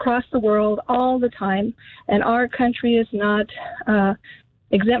across the world all the time, and our country is not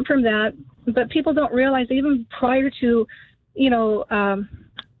exempt from that. But people don't realize that even prior to,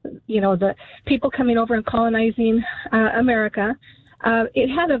 the people coming over and colonizing America, it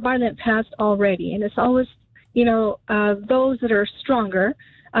had a violent past already, and it's always, those that are stronger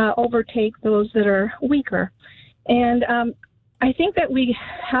overtake those that are weaker. And I think that we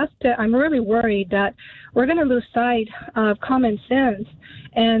have to, I'm really worried that we're going to lose sight of common sense.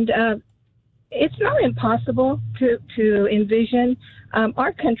 And it's not impossible to envision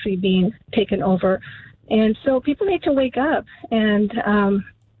our country being taken over. And so people need to wake up and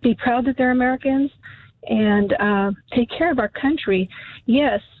be proud that they're Americans and take care of our country.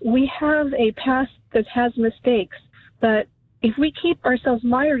 Yes, we have a past that has mistakes, but if we keep ourselves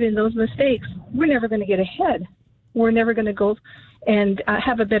mired in those mistakes, we're never going to get ahead. We're never going to go and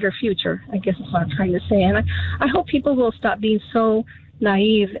have a better future, I guess is what I'm trying to say. And I hope people will stop being so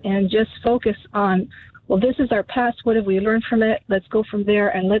naive and just focus on, well, this is our past. What have we learned from it? Let's go from there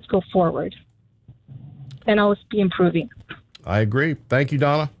and let's go forward and always be improving. I agree. Thank you,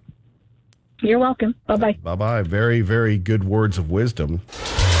 Donna. You're welcome. Bye-bye. Bye-bye. Very, very good words of wisdom.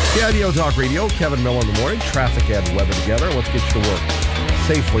 KIDO Talk Radio, Kevin Miller in the morning. Traffic and weather together. Let's get you to work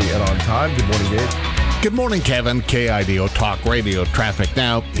safely and on time. Good morning, Dave. Good morning, Kevin. KIDO Talk Radio traffic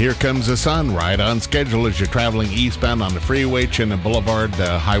now. Here comes the sun, right on schedule as you're traveling eastbound on the freeway, Chinnan Boulevard,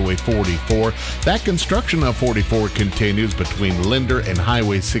 Highway 44. That construction on 44 continues between Linder and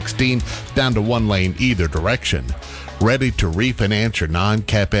Highway 16, down to one lane either direction. Ready to refinance your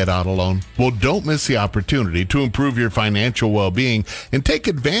non-cap-ed auto loan? Well, don't miss the opportunity to improve your financial well-being and take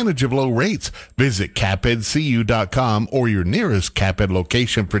advantage of low rates. Visit capedcu.com or your nearest CapEd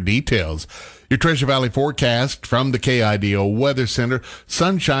location for details. Your Treasure Valley forecast from the KIDO Weather Center.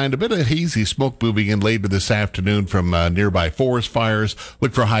 Sunshine, a bit of hazy smoke moving in later this afternoon from nearby forest fires.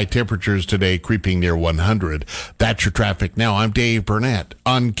 Look for high temperatures today creeping near 100. That's your traffic now. I'm Dave Burnett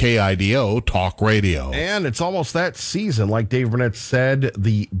on KIDO Talk Radio. And it's almost that season, like Dave Burnett said,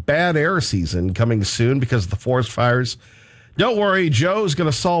 the bad air season coming soon because of the forest fires. Don't worry, Joe's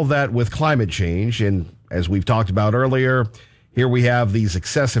going to solve that with climate change. And as we've talked about earlier, here we have these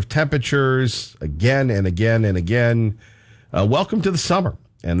excessive temperatures again and again and again. Welcome to the summer.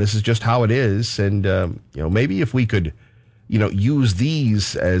 And this is just how it is. And, maybe if we could, use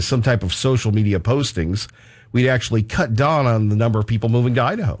these as some type of social media postings, we'd actually cut down on the number of people moving to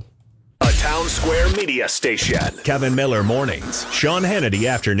Idaho. A Town Square media station. Kevin Miller mornings. Sean Hannity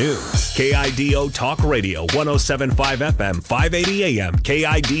afternoons. KIDO Talk Radio 107.5 FM, 580 AM.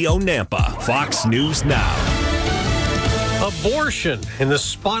 KIDO Nampa. Fox News Now. Abortion in the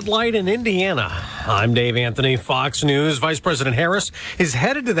spotlight in Indiana. I'm Dave Anthony, Fox News. Vice President Harris is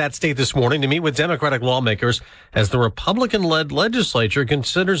headed to that state this morning to meet with Democratic lawmakers as the Republican-led legislature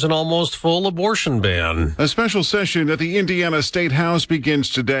considers an almost full abortion ban. A special session at the Indiana State House begins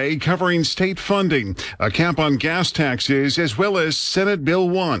today covering state funding, a cap on gas taxes, as well as Senate Bill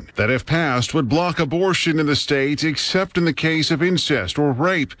 1 that, if passed, would block abortion in the state except in the case of incest or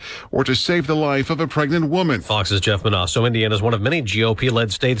rape or to save the life of a pregnant woman. Fox's Jeff Manasso Indiana is one of many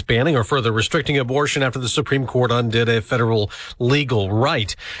GOP-led states banning or further restricting abortion after the Supreme Court undid a federal legal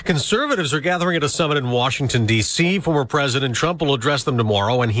right. Conservatives are gathering at a summit in Washington, D.C. Former President Trump will address them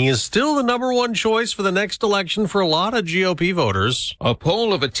tomorrow, and he is still the number one choice for the next election for a lot of GOP voters. A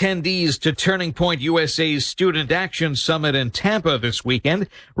poll of attendees to Turning Point USA's Student Action Summit in Tampa this weekend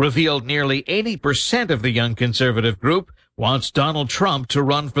revealed nearly 80% of the young conservative group wants Donald Trump to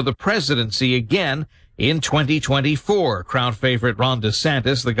run for the presidency again in 2024. Crowd favorite Ron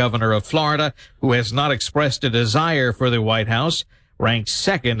DeSantis, the governor of Florida, who has not expressed a desire for the White House, ranked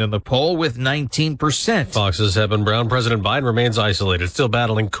second in the poll with 19%. Fox's Eben Brown. President Biden remains isolated, still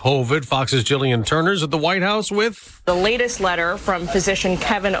battling COVID. Fox's Jillian Turner's at the White House with the latest letter from physician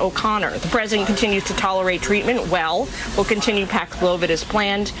Kevin O'Connor. The president continues to tolerate treatment well, will continue Paxlovid as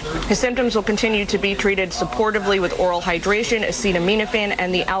planned. His symptoms will continue to be treated supportively with oral hydration, acetaminophen,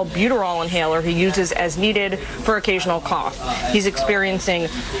 and the albuterol inhaler he uses as needed for occasional cough. He's experiencing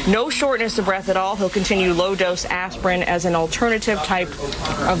no shortness of breath at all. He'll continue low-dose aspirin as an alternative type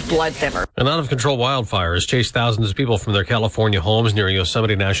of blood thinner. And out-of-control wildfires chased thousands of people from their California homes near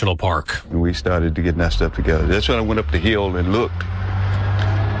Yosemite National Park. We started to get that stuff together. That's when I went up the hill and looked.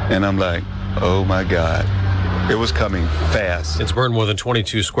 And I'm like, oh my God. It was coming fast. It's burned more than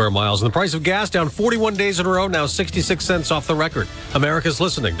 22 square miles. And the price of gas down 41 days in a row, now 66 cents off the record. America's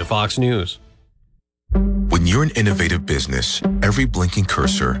listening to Fox News. When you're an innovative business, every blinking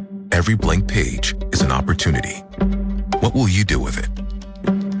cursor, every blank page is an opportunity. What will you do with it?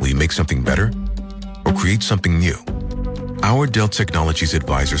 Will you make something better or create something new? Our Dell Technologies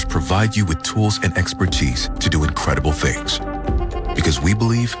advisors provide you with tools and expertise to do incredible things. Because we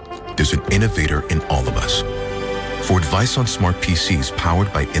believe there's an innovator in all of us. For advice on smart PCs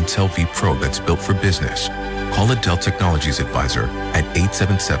powered by Intel vPro that's built for business, call a Dell Technologies advisor at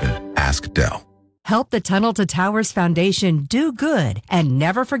 877-ASK-DELL. Help the Tunnel to Towers Foundation do good and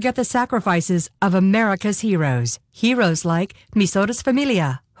never forget the sacrifices of America's heroes. Heroes like Misota's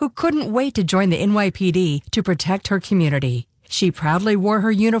Familia, who couldn't wait to join the NYPD to protect her community. She proudly wore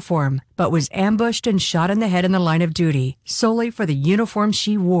her uniform, but was ambushed and shot in the head in the line of duty, solely for the uniform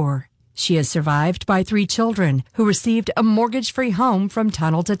she wore. She is survived by 3 children who received a mortgage-free home from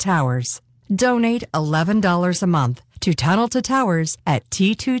Tunnel to Towers. Donate $11 a month to Tunnel to Towers at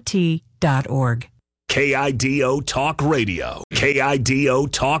T2T.org. KIDO Talk Radio. KIDO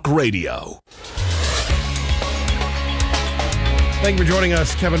Talk Radio. Thank you for joining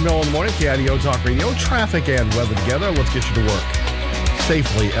us. Kevin Miller in the morning, KIDO Talk Radio. Traffic and weather together. Let's get you to work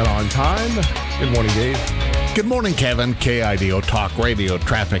safely and on time. Good morning, Dave. Good morning, Kevin. KIDO Talk Radio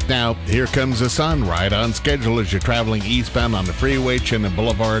traffic now. Here comes the sun, right on schedule as you're traveling eastbound on the freeway, Chinnan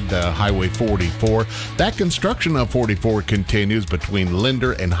Boulevard, Highway 44. That construction on 44 continues between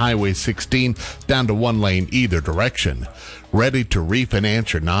Linder and Highway 16, down to 1 lane either direction. Ready to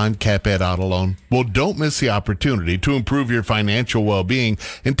refinance your non-cap-ed auto loan? Well, don't miss the opportunity to improve your financial well-being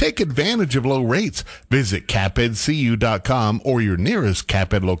and take advantage of low rates. Visit capedcu.com or your nearest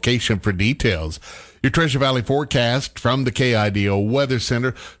CapEd location for details. Your Treasure Valley forecast from the KIDO Weather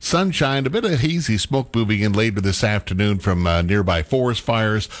Center. Sunshine, a bit of hazy smoke moving in later this afternoon from nearby forest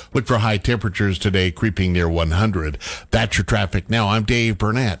fires. Look for high temperatures today creeping near 100. That's your traffic now. I'm Dave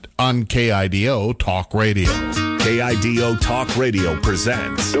Burnett on KIDO Talk Radio. KIDO Talk Radio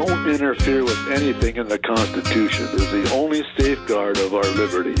presents Don't interfere with anything in the Constitution is the only safeguard of our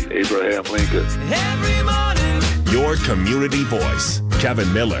liberty. Abraham Lincoln. Every morning. Your community voice,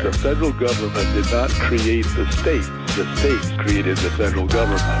 Kevin Miller. The federal government did not create the states. The states created the federal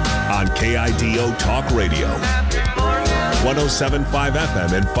government. On KIDO Talk Radio. 107.5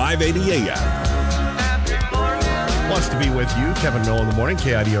 FM and 580 AM. Wants to be with you, Kevin Miller in the morning,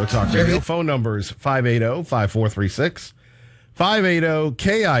 KIDO Talk Radio. Phone numbers 580-5436,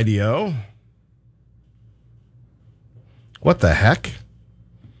 580-KIDO. What the heck?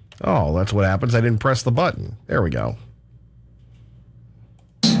 Oh, that's what happens. I didn't press the button. There we go.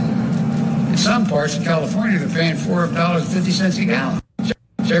 In some parts of California, they're paying $4.50 a gallon.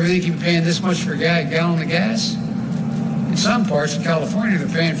 So everything you're paying this much for a gallon of gas? In some parts of California, they're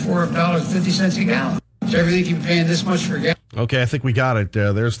paying $4.50 a gallon. So everything you're paying this much for gas. Okay, I think we got it.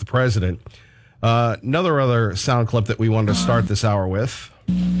 There's the president. Other sound clip that we wanted to start this hour with.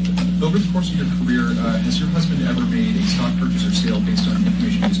 Over the course of your career, has your husband ever made a stock purchase or sale based on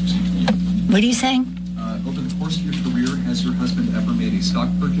information he's received from you? What are you saying? Over the course of your career, has your husband ever made a stock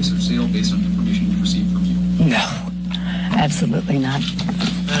purchase or sale based on information he's received from you? No, absolutely not.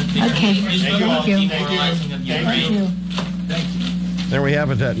 Okay. Thank you. There we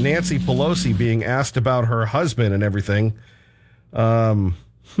have it. Nancy Pelosi being asked about her husband and everything.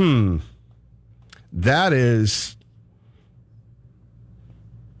 That is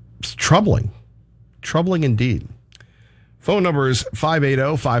It's troubling. Troubling indeed. Phone number is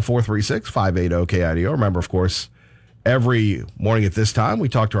 580-5436, 580-KIDO. Remember, of course, every morning at this time, we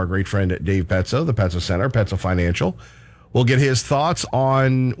talk to our great friend Dave Petso, the Petso Center, Petso Financial. We'll get his thoughts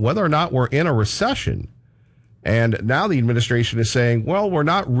on whether or not we're in a recession. And now the administration is saying, well, we're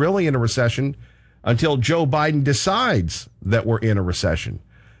not really in a recession until Joe Biden decides that we're in a recession.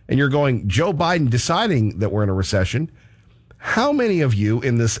 And you're going, Joe Biden deciding that we're in a recession? How many of you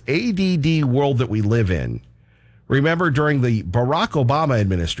in this ADD world that we live in remember during the Barack Obama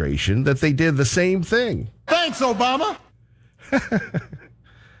administration that they did the same thing? Thanks, Obama.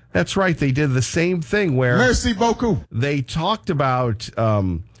 That's right. They did the same thing where Merci beaucoup. They talked about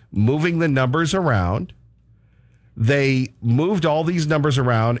moving the numbers around. They moved all these numbers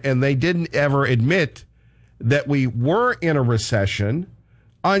around, and they didn't ever admit that we were in a recession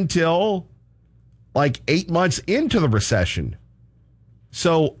until like 8 months into the recession.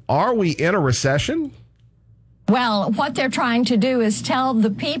 So are we in a recession? Well, what they're trying to do is tell the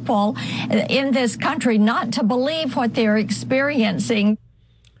people in this country not to believe what they're experiencing.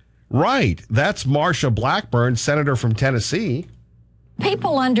 Right. That's Marsha Blackburn, senator from Tennessee.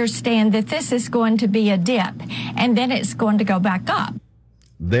 People understand that this is going to be a dip, and then it's going to go back up.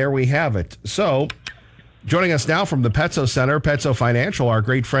 There we have it. So, joining us now from the Petso Center, Petso Financial, our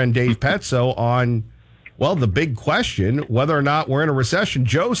great friend Dave Petso on, well, the big question, whether or not we're in a recession.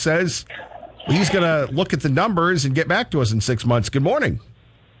 Joe says he's going to look at the numbers and get back to us in 6 months. Good morning.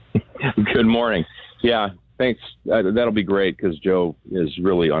 Good morning. Yeah, thanks. That'll be great because Joe is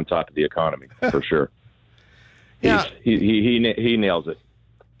really on top of the economy for sure. Yeah, he nails it.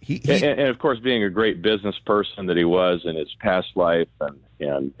 And of course, being a great business person that he was in his past life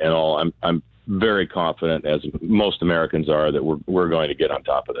and all, I'm very confident, as most Americans are, that we're going to get on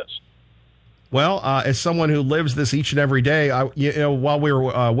top of this. Well, as someone who lives this each and every day, while we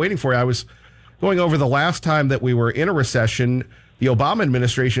were waiting for you, I was going over the last time that we were in a recession. The Obama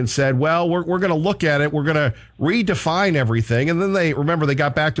administration said, well, we're going to look at it. We're going to redefine everything. And then they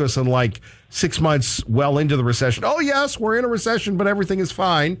got back to us in like 6 months well into the recession. Oh, yes, we're in a recession, but everything is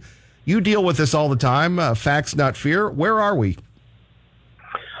fine. You deal with this all the time. Facts, not fear. Where are we?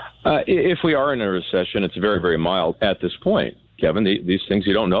 If we are in a recession, it's very, very mild at this point, Kevin. These things,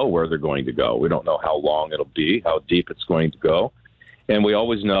 you don't know where they're going to go. We don't know how long it'll be, how deep it's going to go. And we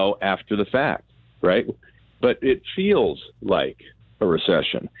always know after the fact, right? But it feels like a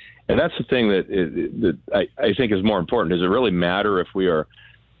recession. And that's the thing that I think is more important. Does it really matter if we are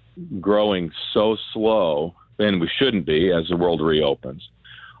growing so slow, and we shouldn't be as the world reopens,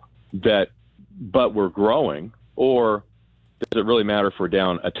 but we're growing, or does it really matter if we're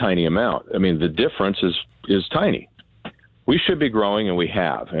down a tiny amount? I mean, the difference is tiny. We should be growing, and we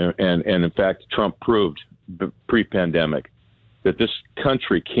have. And in fact, Trump proved pre-pandemic that this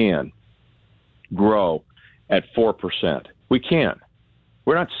country can grow at 4%. We can.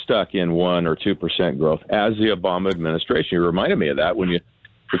 We're not stuck in 1 or 2% growth as the Obama administration. You reminded me of that when you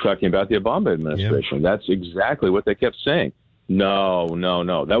were talking about the Obama administration. Yeah. That's exactly what they kept saying. No.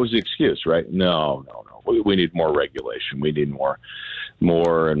 That was the excuse, right? No. We need more regulation. We need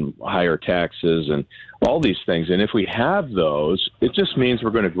more and higher taxes and all these things. And if we have those, it just means we're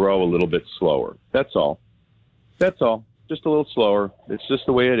going to grow a little bit slower. That's all. Just a little slower. It's just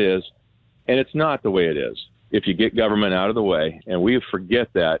the way it is. And it's not the way it is if you get government out of the way. And we forget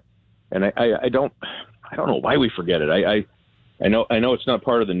that. And I don't know why we forget it. I know it's not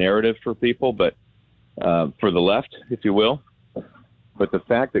part of the narrative for people, but for the left, if you will. But the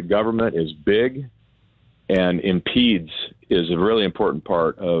fact that government is big and impedes is a really important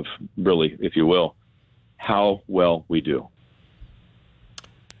part of, really, if you will, how well we do.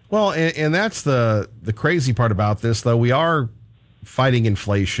 Well, and that's the crazy part about this, though. We are fighting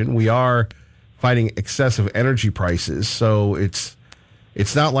inflation. We are fighting excessive energy prices. So it's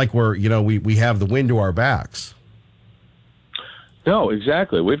not like we have the wind to our backs. No,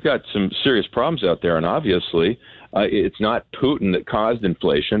 exactly. We've got some serious problems out there, and obviously it's not Putin that caused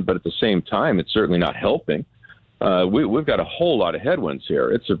inflation, but at the same time, it's certainly not helping. We've got a whole lot of headwinds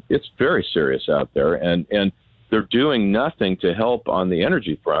here. It's very serious out there, and they're doing nothing to help on the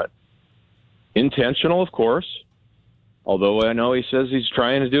energy front. Intentional, of course, although I know he says he's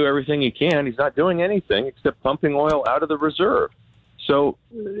trying to do everything he can. He's not doing anything except pumping oil out of the reserve. So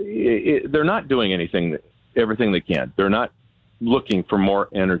they're not doing everything they can. They're not looking for more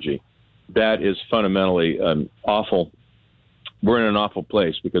energy. That is fundamentally awful. We're in an awful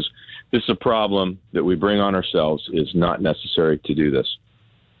place because this is a problem that we bring on ourselves. Is not necessary to do this.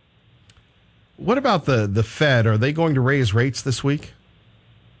 What about the Fed? Are they going to raise rates this week?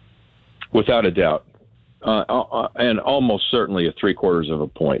 Without a doubt. and almost certainly a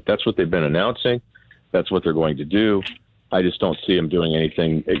 0.75 point. That's what they've been announcing. That's what they're going to do. I just don't see them doing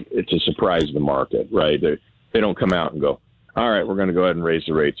anything to surprise the market, right? They don't come out and go, all right, we're going to go ahead and raise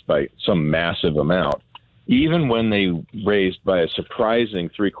the rates by some massive amount. Even when they raised by a surprising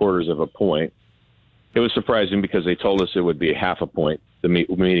 0.75 point, it was surprising because they told us it would be 0.5 point the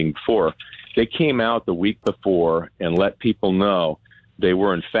meeting before. They came out the week before and let people know they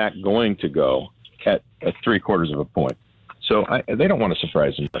were, in fact, going to go at 0.75 point. So they don't want to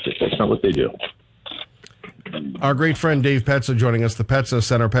surprise the market. That's not what they do. Our great friend Dave Petso joining us, the Petso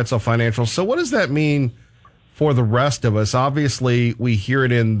Center, Petso Financial. So what does that mean for the rest of us? Obviously, we hear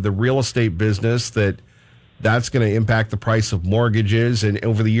it in the real estate business that's going to impact the price of mortgages. And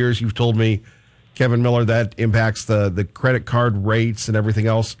over the years, you've told me, Kevin Miller, that impacts the credit card rates and everything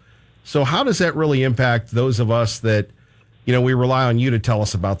else. So how does that really impact those of us that, we rely on you to tell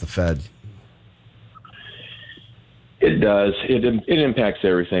us about the Fed? It does. It impacts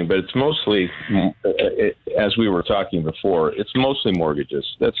everything, but it's mostly, as we were talking before, it's mostly mortgages.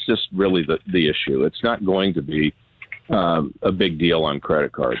 That's just really the issue. It's not going to be a big deal on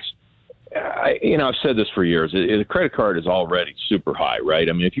credit cards. I've said this for years. The credit card is already super high, right?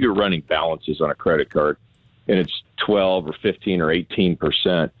 I mean, if you're running balances on a credit card and it's 12 or 15 or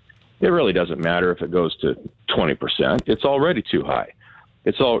 18%, it really doesn't matter if it goes to 20%. It's already too high.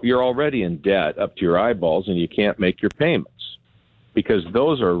 You're already in debt up to your eyeballs, and you can't make your payments because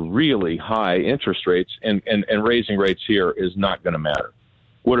those are really high interest rates, and raising rates here is not going to matter.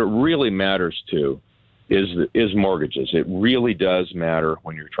 What it really matters to is mortgages. It really does matter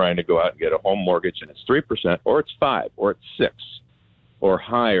when you're trying to go out and get a home mortgage, and it's 3% or it's 5% or it's 6% or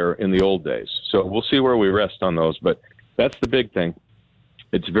higher in the old days. So we'll see where we rest on those, but that's the big thing.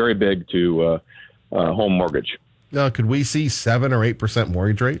 It's very big to home mortgage. Could we see 7 or 8%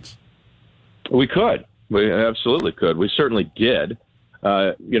 mortgage rates? We could. We absolutely could. We certainly did.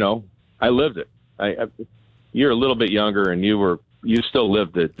 I lived it. You're a little bit younger, and you still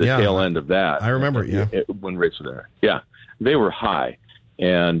lived the tail end of that. I remember it, when rates were there. Yeah, they were high,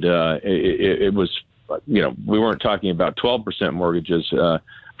 and it was. We weren't talking about 12% mortgages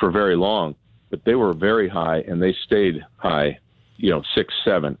for very long, but they were very high, and they stayed high. 6,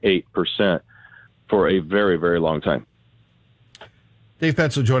 7, 8% for a very, very long time. Dave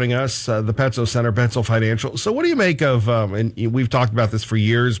Petso joining us, the Petso Center, Petso Financial. So what do you make of, and we've talked about this for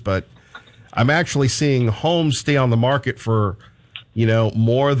years, but I'm actually seeing homes stay on the market for,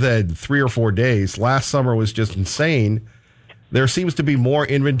 more than 3 or 4 days. Last summer was just insane. There seems to be more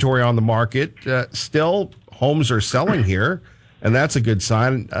inventory on the market. Still, homes are selling here, and that's a good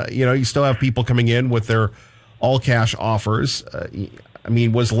sign. You still have people coming in with their all-cash offers.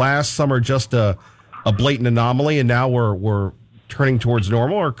 Was last summer just a blatant anomaly, and now we're turning towards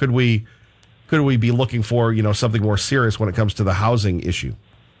normal, or could we be looking for something more serious when it comes to the housing issue?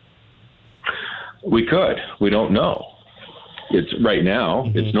 We could. We don't know. It's right now.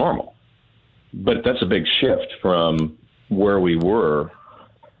 Mm-hmm. It's normal, but that's a big shift from where we were.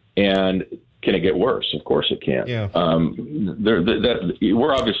 And can it get worse? Of course it can. Yeah.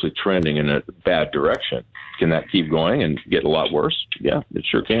 We're obviously trending in a bad direction. Can that keep going and get a lot worse? Yeah, it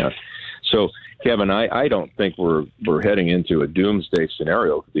sure can. So, Kevin, I don't think we're heading into a doomsday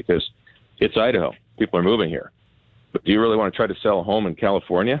scenario because it's Idaho. People are moving here. But do you really want to try to sell a home in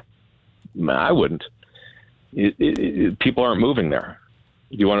California? I wouldn't. People aren't moving there.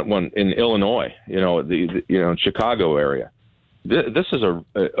 You want one in Illinois, in Chicago area. This is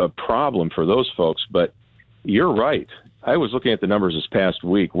a problem for those folks, but you're right. I was looking at the numbers this past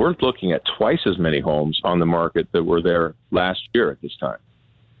week. We're looking at twice as many homes on the market that were there last year at this time.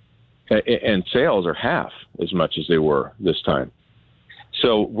 And sales are half as much as they were this time.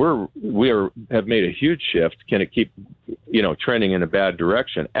 So we have made a huge shift. Can it keep, trending in a bad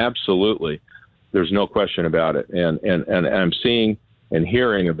direction? Absolutely. There's no question about it. And I'm seeing and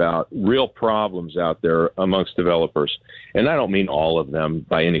hearing about real problems out there amongst developers. And I don't mean all of them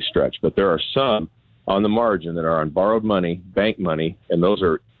by any stretch, but there are some on the margin that are on borrowed money, bank money, and those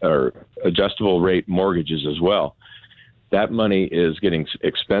are adjustable rate mortgages as well. That money is getting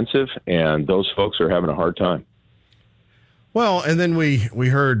expensive, and those folks are having a hard time. Well, and then we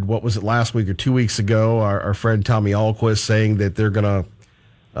heard, what was it, last week or 2 weeks ago, our friend Tommy Alquist saying that they're going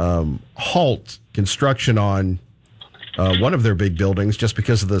to halt construction on one of their big buildings just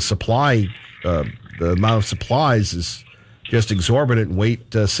because of the supply. The amount of supplies is just exorbitant, and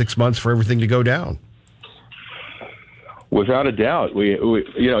wait 6 months for everything to go down. Without a doubt,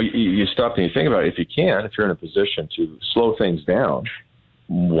 you stop and you think about it. If you can, if you're in a position to slow things down,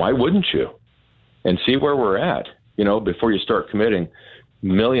 why wouldn't you? And see where we're at, before you start committing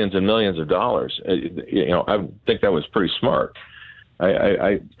millions and millions of dollars. I think that was pretty smart.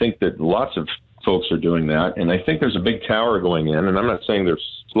 I think that lots of folks are doing that, and I think there's a big tower going in, and I'm not saying they're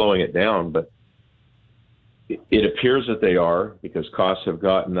slowing it down, but it appears that they are, because costs have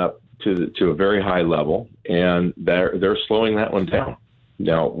gotten up to a very high level, and they're slowing that one down.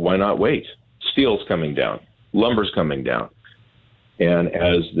 Now, why not wait? Steel's coming down, lumber's coming down, and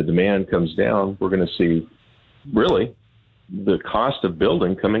as the demand comes down, we're going to see really the cost of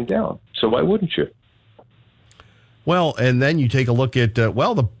building coming down. So why wouldn't you? Well, and then you take a look at,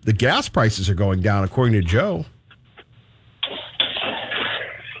 the gas prices are going down, according to Joe.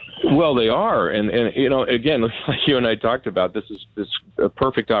 Well, they are. And again, like you and I talked about, this is a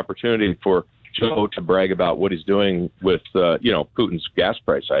perfect opportunity for Joe to brag about what he's doing with, Putin's gas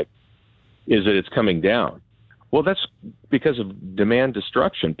price hike, is that it's coming down. Well, that's because of demand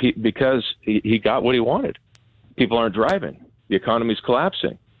destruction, because he got what he wanted. People aren't driving. The economy's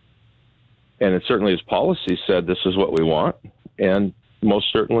collapsing. And it certainly his policy said this is what we want. And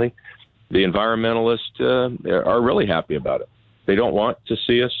most certainly the environmentalists are really happy about it. They don't want to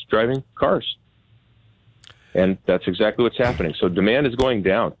see us driving cars. And that's exactly what's happening. So demand is going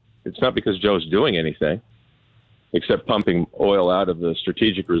down. It's not because Joe's doing anything except pumping oil out of the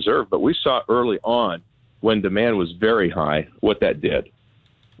strategic reserve. But we saw early on, when demand was very high, what that did.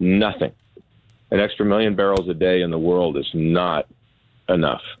 Nothing. An extra 1 million barrels a day in the world is not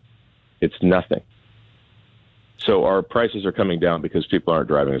enough. It's nothing. So our prices are coming down because people aren't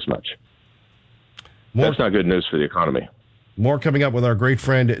driving as much. That's not good news for the economy. More coming up with our great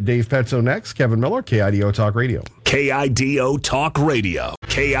friend Dave Petso next. Kevin Miller, KIDO Talk Radio. KIDO Talk Radio.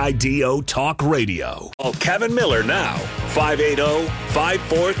 KIDO Talk Radio. Call Kevin Miller now.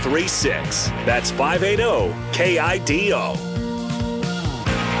 580-5436. That's 580-KIDO.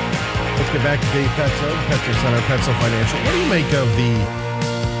 Let's get back to Dave Petso, Petso Center, Petso Financial. What do you make of the,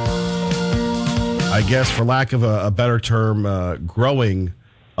 I guess, for lack of a better term, growing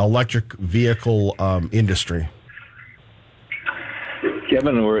electric vehicle industry?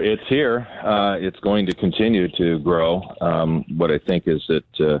 Kevin, it's here. It's going to continue to grow. What I think is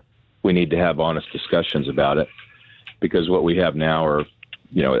that we need to have honest discussions about it, because what we have now are,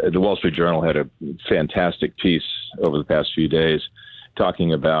 the Wall Street Journal had a fantastic piece over the past few days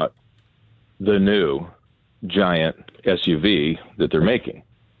talking about the new giant SUV that they're making.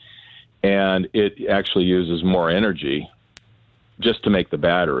 And it actually uses more energy just to make the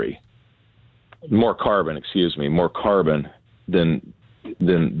battery, more carbon than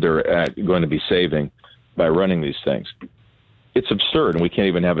they're going to be saving by running these things. It's absurd, and we can't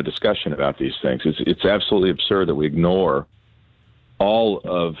even have a discussion about these things. It's absolutely absurd that we ignore all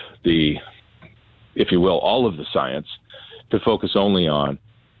of the, if you will, all of the science to focus only on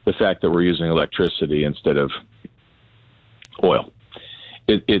the fact that we're using electricity instead of oil.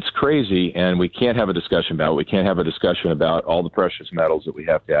 It's crazy, and we can't have a discussion about it. We can't have a discussion about all the precious metals that we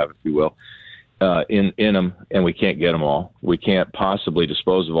have to have, if you will, in them, and we can't get them all. We can't possibly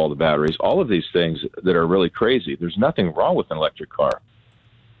dispose of all the batteries. All of these things that are really crazy. There's nothing wrong with an electric car.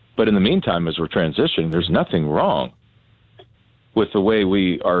 But in the meantime, as we're transitioning, there's nothing wrong with the way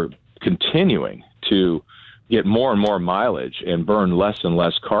we are continuing to get more and more mileage and burn less and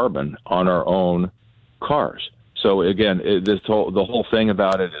less carbon on our own cars. So again, the whole thing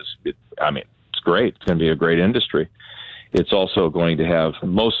about it is, it's great. It's going to be a great industry. It's also going to have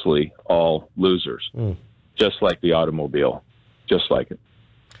mostly all losers, just like the automobile, just like it.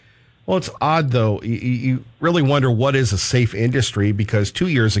 Well, it's odd, though. You really wonder what is a safe industry, because 2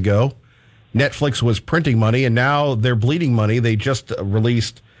 years ago, Netflix was printing money, and now they're bleeding money. They just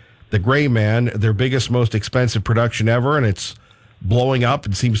released The Gray Man, their biggest, most expensive production ever, and it's blowing up.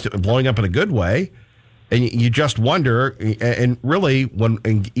 It seems to be blowing up in a good way. And you just wonder, and really,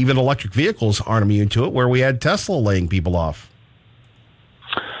 and even electric vehicles aren't immune to it, where we had Tesla laying people off.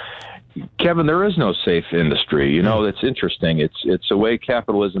 Kevin, there is no safe industry. It's interesting. It's the way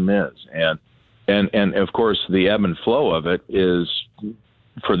capitalism is, and of course, the ebb and flow of it is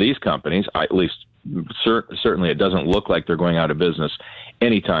for these companies. At least, certainly, it doesn't look like they're going out of business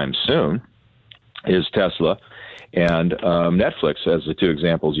anytime soon. Is Tesla and Netflix as the two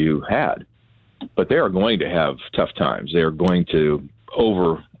examples you had. But they are going to have tough times. They are going to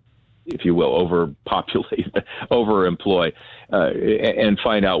overpopulate, overemploy, and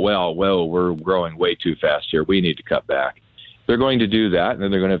find out, well, we're growing way too fast here. We need to cut back. They're going to do that, and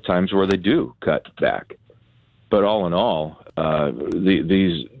then they're going to have times where they do cut back. But all in all,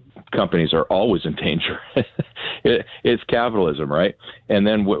 these companies are always in danger. It's capitalism, right? And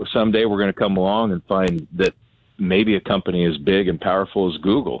then someday we're going to come along and find that maybe a company as big and powerful as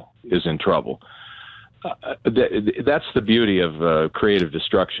Google is in trouble. That's the beauty of creative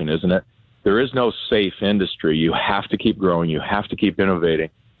destruction, isn't it? There is no safe industry. You have to keep growing. You have to keep innovating.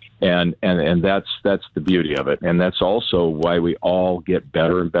 And that's the beauty of it. And that's also why we all get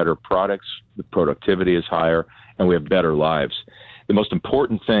better and better products. The productivity is higher, and we have better lives. The most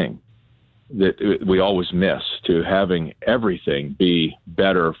important thing that we always miss to having everything be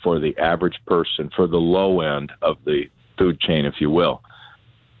better for the average person, for the low end of the food chain, if you will,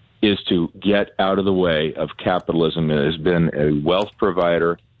 is to get out of the way of capitalism. It has been a wealth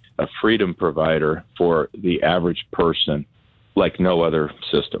provider, a freedom provider for the average person like no other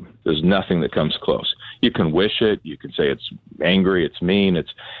system. There's nothing that comes close. You can wish it. You can say it's angry, it's mean,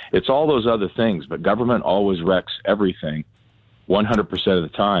 it's all those other things, but government always wrecks everything 100% of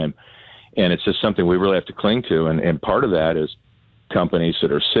the time. And it's just something we really have to cling to. And part of that is companies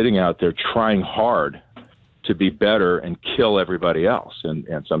that are sitting out there trying hard to be better and kill everybody else.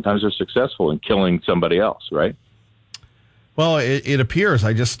 And sometimes they're successful in killing somebody else, right? Well, it appears.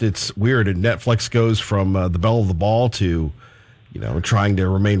 It's weird. And Netflix goes from the belle of the ball to, trying to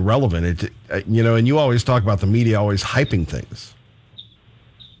remain relevant. And you always talk about the media always hyping things.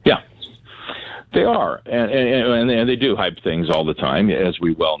 Yeah, they are. And they do hype things all the time, as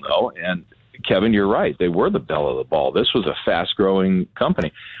we well know. And Kevin, you're right. They were the belle of the ball. This was a fast-growing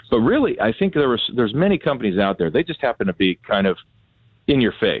company. But really, I think there's many companies out there. They just happen to be kind of in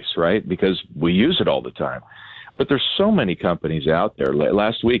your face, right? Because we use it all the time. But there's so many companies out there.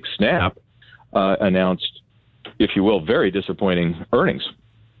 Last week, Snap announced, if you will, very disappointing earnings.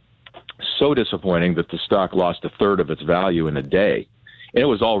 So disappointing that the stock lost a third of its value in a day. And it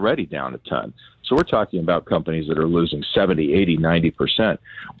was already down a ton. So we're talking about companies that are losing 70, 80, 90%.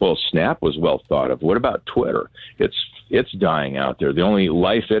 Well, Snap was well thought of. What about Twitter? It's dying out there. The only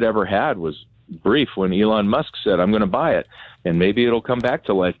life it ever had was brief when Elon Musk said, I'm going to buy it. And maybe it'll come back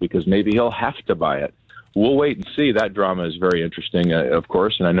to life because maybe he'll have to buy it. We'll wait and see. That drama is very interesting, of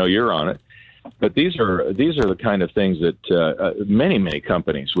course, and I know you're on it. But these are the kind of things that many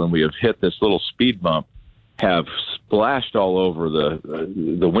companies, when we have hit this little speed bump, have splashed all over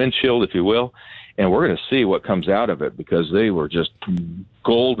the windshield, if you will, and we're going to see what comes out of it because they were just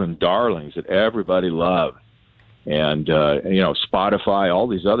golden darlings that everybody loved. And Spotify, all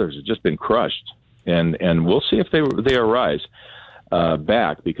these others have just been crushed, and we'll see if they arise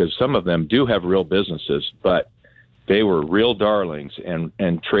back, because some of them do have real businesses, but they were real darlings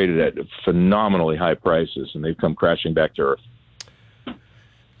and traded at phenomenally high prices, and they've come crashing back to earth.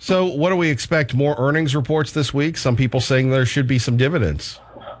 So what do we expect? More earnings reports this week? Some people saying there should be some dividends.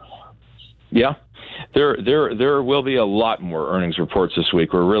 Yeah, there will be a lot more earnings reports this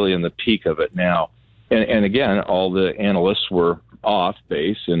week. We're really in the peak of it now. And again, all the analysts were off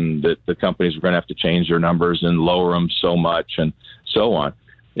base, and that the companies were going to have to change their numbers and lower them so much and so on.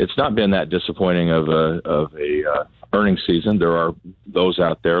 It's not been that disappointing of a earnings season. There are those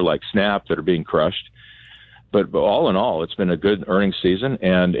out there like Snap that are being crushed. But all in all, it's been a good earnings season.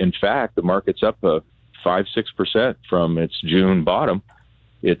 And in fact, the market's up 5-6% from its June bottom.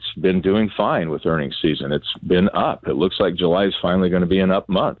 It's been doing fine with earnings season. It's been up. It looks like July is finally going to be an up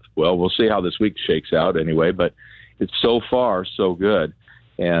month. Well, we'll see how this week shakes out anyway, but it's so far so good.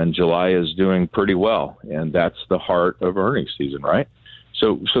 And July is doing pretty well. And that's the heart of earnings season, right?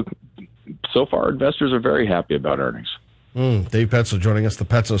 So far, investors are very happy about earnings. Dave Petso joining us, the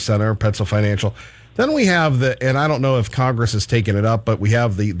Petso Center, Petso Financial. Then we have and I don't know if Congress has taken it up, but we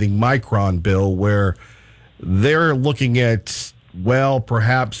have the Micron bill where they're looking at,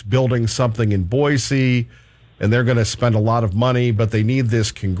 perhaps building something in Boise, and they're going to spend a lot of money, but they need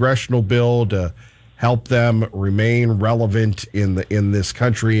this congressional bill to help them remain relevant in this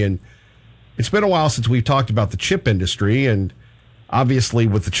country. And it's been a while since we've talked about the chip industry, and obviously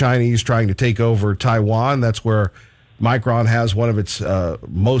with the Chinese trying to take over Taiwan, that's where Micron has one of its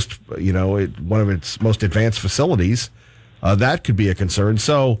most advanced facilities. That could be a concern.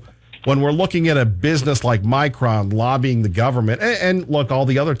 So when we're looking at a business like Micron lobbying the government, and look, all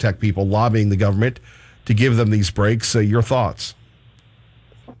the other tech people lobbying the government to give them these breaks, your thoughts?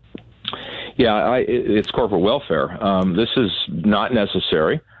 Yeah, it's corporate welfare. This is not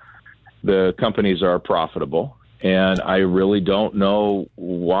necessary. The companies are profitable, and I really don't know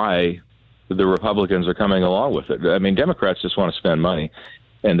why the Republicans are coming along with it. I mean, Democrats just want to spend money,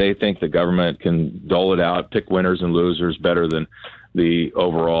 and they think the government can dole it out, pick winners and losers better than the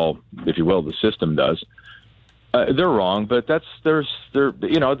overall, if you will, the system does. They're wrong, but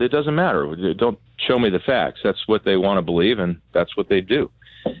it doesn't matter. Don't show me the facts. That's what they want to believe, and that's what they do.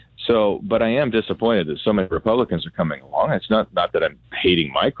 So, but I am disappointed that so many Republicans are coming along. It's not that I'm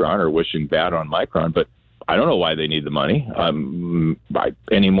hating Micron or wishing bad on Micron, but I don't know why they need the money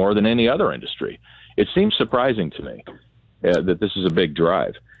any more than any other industry. it seems surprising to me that this is a big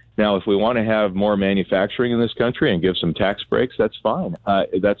drive. Now, if we want to have more manufacturing in this country and give some tax breaks, that's fine.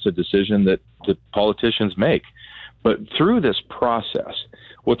 That's a decision that the politicians make. But through this process,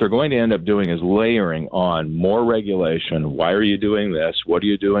 what they're going to end up doing is layering on more regulation. Why are you doing this? What are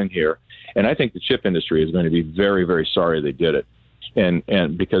you doing here? And I think the chip industry is going to be very, very sorry they did it.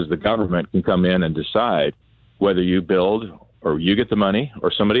 And because the government can come in and decide whether you build or you get the money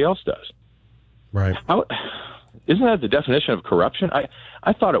or somebody else does. Right. Isn't that the definition of corruption?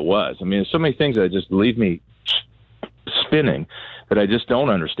 I thought it was. I mean, there's so many things that just leave me spinning that I just don't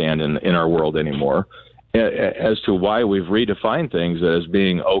understand in our world anymore as to why we've redefined things as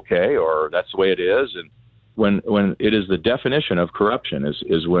being okay or that's the way it is. And when it is the definition of corruption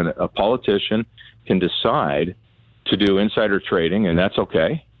is when a politician can decide to do insider trading, and that's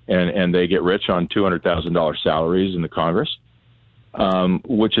okay, and they get rich on $200,000 salaries in the Congress,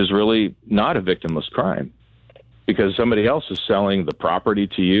 which is really not a victimless crime because somebody else is selling the property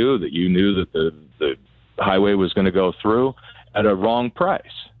to you that you knew that the highway was going to go through at a wrong price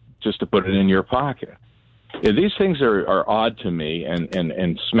just to put it in your pocket. Yeah, these things are odd to me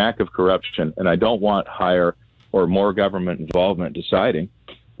and smack of corruption, and I don't want higher or more government involvement deciding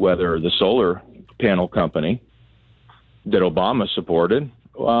whether the solar panel company that Obama supported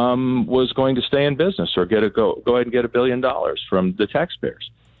was going to stay in business or go ahead and get $1 billion from the taxpayers.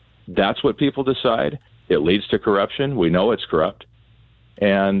 That's what people decide. It leads to corruption. We know it's corrupt.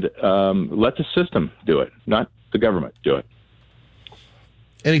 And let the system do it, not the government do it.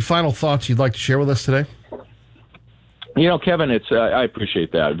 Any final thoughts you'd like to share with us today? You know, Kevin, I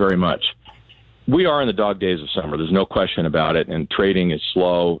appreciate that very much. We are in the dog days of summer. There's no question about it. And trading is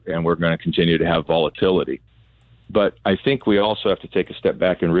slow, and we're going to continue to have volatility. But I think we also have to take a step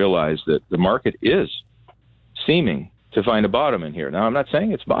back and realize that the market is seeming to find a bottom in here. Now, I'm not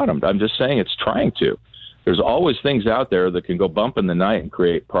saying it's bottomed. I'm just saying it's trying to. There's always things out there that can go bump in the night and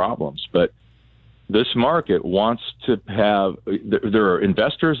create problems. But this market wants to have – there are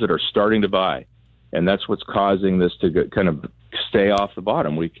investors that are starting to buy. And that's what's causing this to kind of stay off the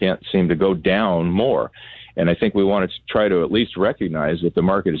bottom. We can't seem to go down more. And I think we want to try to at least recognize that the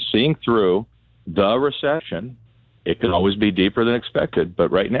market is seeing through the recession. It could always be deeper than expected,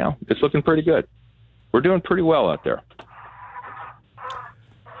 but right now it's looking pretty good. We're doing pretty well out there.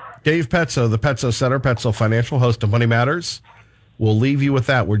 Dave Petso, the Petso Center, Petso Financial, host of Money Matters. We'll leave you with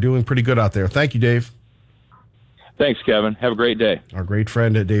that. We're doing pretty good out there. Thank you, Dave. Thanks, Kevin. Have a great day. Our great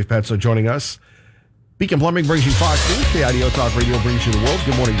friend Dave Petso joining us. Beacon Plumbing brings you Fox News. KIDO Talk Radio brings you the world.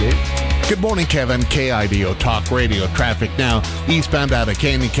 Good morning, Dave. Good morning, Kevin. KIDO Talk Radio. Traffic now eastbound out of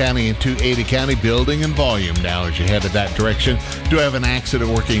Canyon County into Ada County, building in volume now as you head in that direction. Do have an accident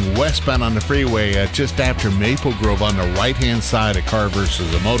working westbound on the freeway just after Maple Grove on the right-hand side. A car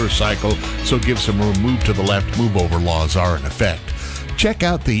versus a motorcycle, so give some room. Move to the left. Move over laws are in effect. Check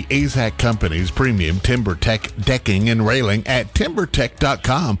out the AZAC Company's premium TimberTech decking and railing at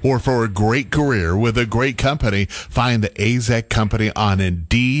TimberTech.com. Or for a great career with a great company, find the AZAC Company on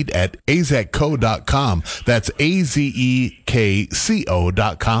Indeed at AZACCO.com. That's AZEKCO.com.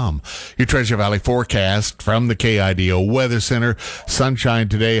 Your Treasure Valley forecast from the KIDO Weather Center. Sunshine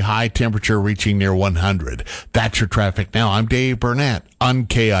today, high temperature reaching near 100. That's your traffic now. I'm Dave Burnett on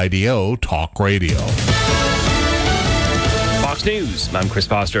KIDO Talk Radio. Fox News. I'm Chris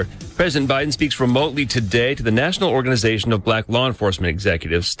Foster. President Biden speaks remotely today to the National Organization of Black Law Enforcement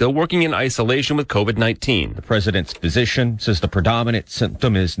Executives still working in isolation with COVID-19. The president's physician says the predominant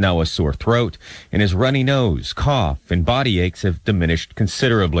symptom is now a sore throat, and his runny nose, cough, and body aches have diminished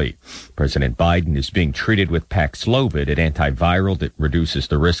considerably. President Biden is being treated with Paxlovid, an antiviral that reduces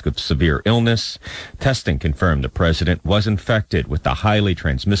the risk of severe illness. Testing confirmed the president was infected with the highly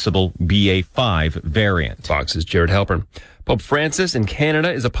transmissible BA.5 variant. Fox's Jared Halpern. Pope Francis in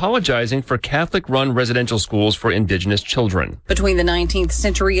Canada is apologizing for Catholic-run residential schools for Indigenous children. Between the 19th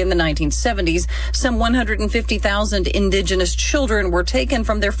century and the 1970s, some 150,000 Indigenous children were taken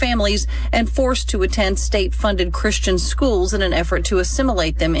from their families and forced to attend state-funded Christian schools in an effort to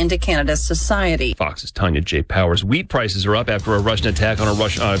assimilate them into Canada's society. Fox's Tanya J. Powers. Wheat prices are up after a Russian attack on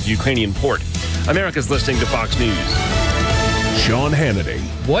a Ukrainian port. America's listening to Fox News. Sean Hannity.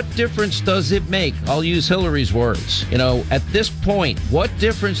 What difference does it make? I'll use Hillary's words. At this point, what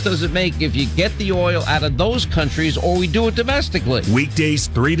difference does it make if you get the oil out of those countries or we do it domestically? Weekdays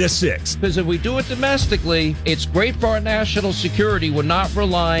 3 to 6. Because if we do it domestically, it's great for our national security. We're not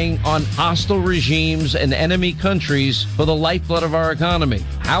relying on hostile regimes and enemy countries for the lifeblood of our economy.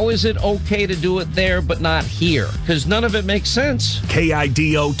 How is it okay to do it there but not here? Because none of it makes sense.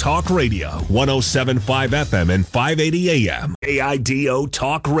 KIDO Talk Radio, 107.5 FM and 580 AM. KIDO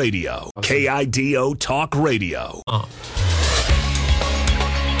Talk Radio. KIDO Talk Radio.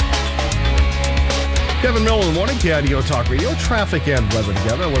 Kevin Miller in the morning, KIDO Talk Radio. Traffic and weather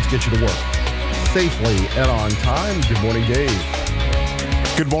together. Let's get you to work safely and on time. Good morning, Dave.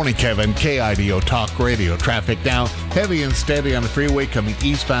 Good morning, Kevin. KIDO Talk Radio. Traffic now heavy and steady on the freeway coming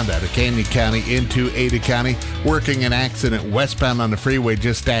eastbound out of Canyon County into Ada County. Working an accident westbound on the freeway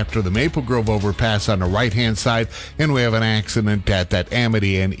just after the Maple Grove overpass on the right-hand side. And we have an accident at that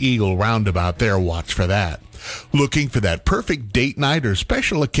Amity and Eagle roundabout there. Watch for that. Looking for that perfect date night or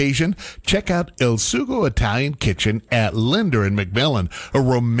special occasion? Check out Il Sugo Italian Kitchen at Linder and McMillan, a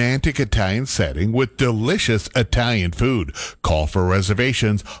romantic Italian setting with delicious Italian food. Call for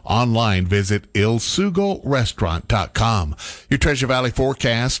reservations online. Visit ilsugorestaurant.com. Your Treasure Valley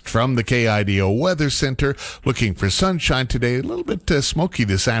forecast from the KIDO Weather Center. Looking for sunshine today, a little bit smoky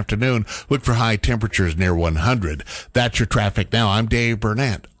this afternoon. Look for high temperatures near 100. That's your traffic now. I'm Dave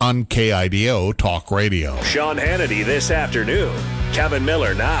Burnett on KIDO Talk Radio. Sean Hannity this afternoon. Kevin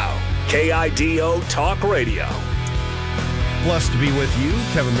Miller now. KIDO Talk Radio. Blessed to be with you.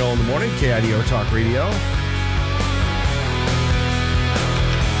 Kevin Miller in the morning. KIDO Talk Radio.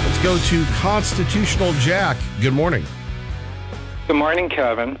 Let's go to Constitutional Jack. Good morning. Good morning,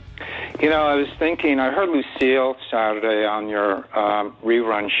 Kevin. You know, I was thinking, I heard Lucille Saturday on your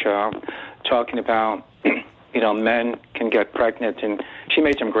rerun show talking about, men can get pregnant, and she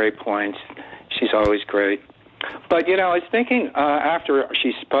made some great points. She's always great. But, I was thinking after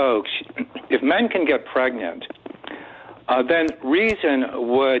she spoke, if men can get pregnant, then reason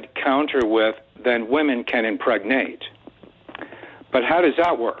would counter with, then women can impregnate. But how does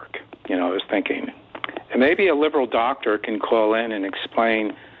that work? I was thinking. And maybe a liberal doctor can call in and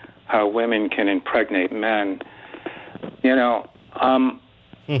explain how women can impregnate men.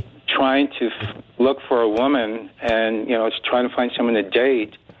 Trying to look for a woman and, it's trying to find someone to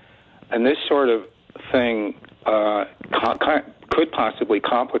date. And this sort of thing could possibly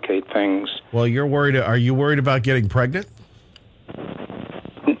complicate things. Well, you're worried. Are you worried about getting pregnant?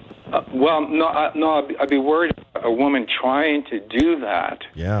 No, I'd be worried about a woman trying to do that.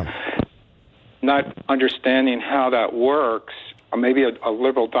 Yeah. Not understanding how that works. Or maybe a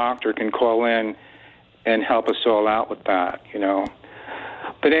liberal doctor can call in and help us all out with that,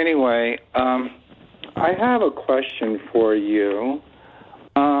 But anyway, I have a question for you.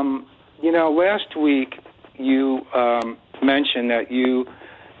 Last week you mentioned that you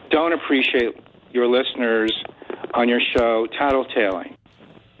don't appreciate your listeners on your show tattletaling.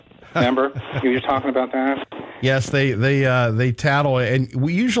 Remember, you were talking about that? Yes, they tattle, and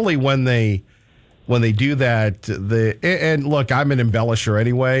usually when they do that, and look, I'm an embellisher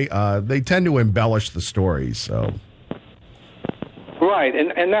anyway. They tend to embellish the stories, so. Right,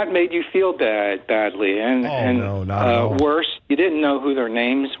 and that made you feel badly, and no, not at all. Worse, you didn't know who their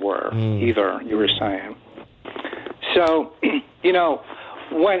names were either. You were saying. So,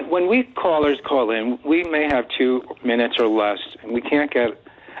 when we callers call in, we may have 2 minutes or less, and we can't get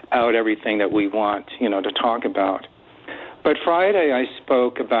out everything that we want, to talk about. But Friday, I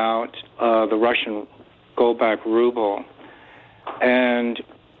spoke about the Russian gold-backed ruble, and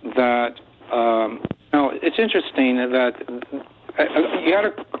that it's interesting that. You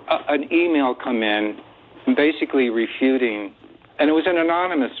had an email come in basically refuting, and it was an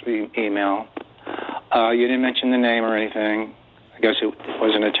anonymous email. You didn't mention the name or anything. I guess it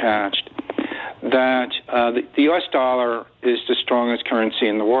wasn't attached. That the U.S. dollar is the strongest currency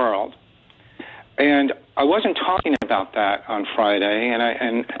in the world. And I wasn't talking about that on Friday,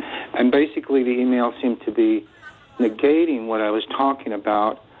 and basically the email seemed to be negating what I was talking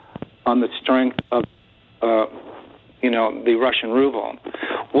about on the strength of the Russian ruble,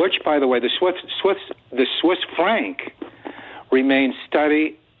 which, by the way, the Swiss franc remained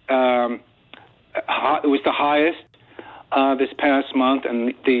steady. It was the highest this past month,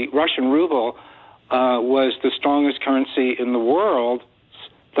 and the Russian ruble was the strongest currency in the world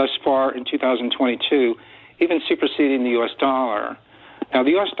thus far in 2022, even superseding the U.S. dollar. Now,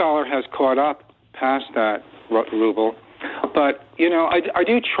 the U.S. dollar has caught up past that ruble, but, I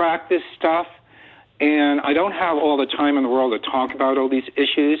do track this stuff. And I don't have all the time in the world to talk about all these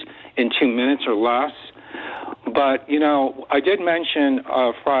issues in 2 minutes or less. But, I did mention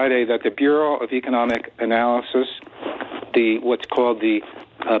Friday that the Bureau of Economic Analysis, what's called the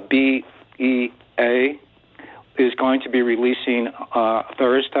BEA, is going to be releasing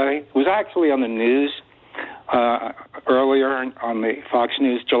Thursday. It was actually on the news earlier on the Fox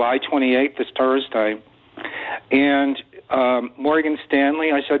News, July 28th, this Thursday. And Morgan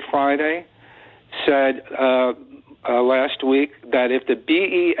Stanley, I said Friday, said last week that if the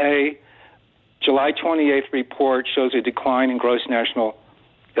BEA July 28th report shows a decline in gross national,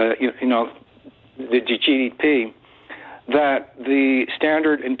 the GDP, that the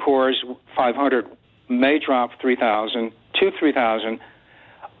Standard & Poor's 500 may drop 3,000 to 3,000,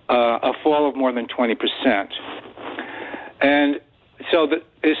 a fall of more than 20%. And so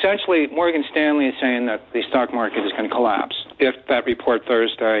essentially, Morgan Stanley is saying that the stock market is going to collapse if that report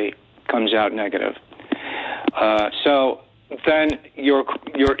Thursday comes out negative. So then your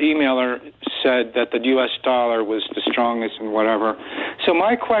emailer said that the U.S. dollar was the strongest and whatever. So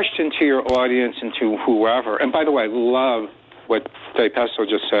my question to your audience and to whoever, and by the way, I love what Dave Petso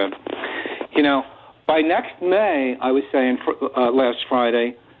just said. By next May, I was saying last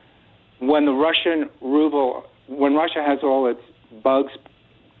Friday, when the Russian ruble, when Russia has all its bugs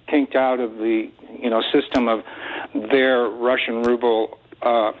kinked out of the system of their Russian ruble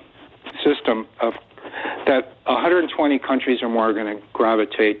system, of that 120 countries or more are going to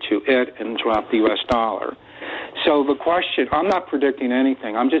gravitate to it and drop the U.S. dollar. So the question, I'm not predicting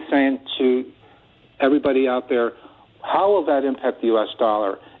anything. I'm just saying to everybody out there, how will that impact the U.S.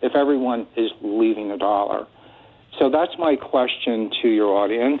 dollar if everyone is leaving the dollar? So that's my question to your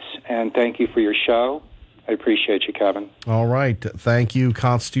audience, and thank you for your show. I appreciate you, Kevin. All right. Thank you,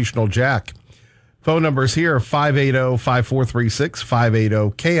 Constitutional Jack. Phone numbers here, 580-5436,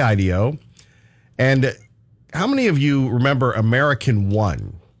 580-KIDO. And how many of you remember American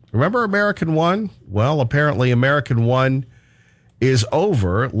One? Remember American One? Well, apparently American One is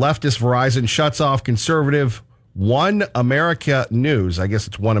over. Leftist Verizon shuts off conservative One America News. I guess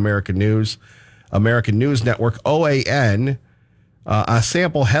it's One American News. American News Network, OAN. A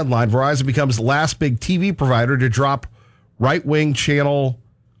sample headline, Verizon becomes the last big TV provider to drop right-wing channel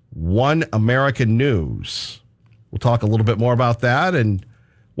One American News. We'll talk a little bit more about that. And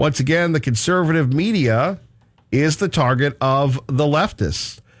once again, the conservative media is the target of the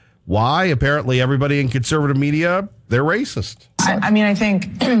leftists. Why? Apparently everybody in conservative media, they're racist. I think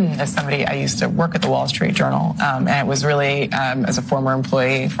as somebody, I used to work at the Wall Street Journal, and it was really, as a former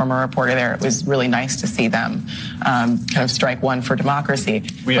employee, former reporter there, it was really nice to see them kind of strike one for democracy.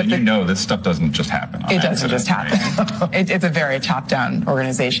 This stuff doesn't just happen. It doesn't just happen. It's a very top-down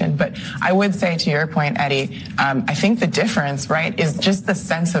organization. But I would say, to your point, Eddie, I think the difference, right, is just the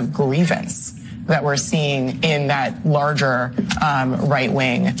sense of grievance that we're seeing in that larger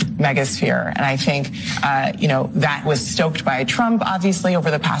right-wing megasphere. And I think, that was stoked by Trump, obviously, over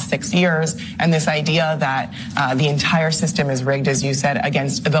the past 6 years. And this idea that the entire system is rigged, as you said,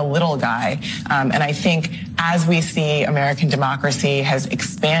 against the little guy. And I think as we see American democracy has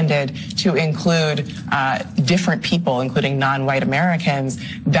expanded to include different people, including non-white Americans,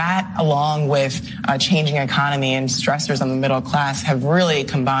 that along with a changing economy and stressors on the middle class have really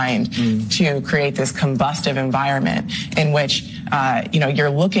combined to create this combustive environment in which, you're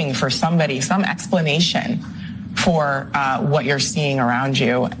looking for some explanation for what you're seeing around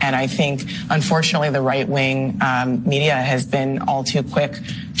you. And I think, unfortunately, the right-wing media has been all too quick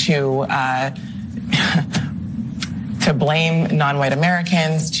to to blame non-white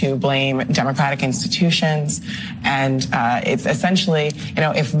Americans, to blame democratic institutions. And it's essentially,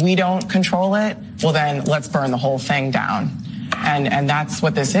 if we don't control it, well, then let's burn the whole thing down. And that's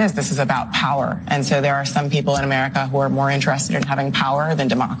what this is. This is about power. And so there are some people in America who are more interested in having power than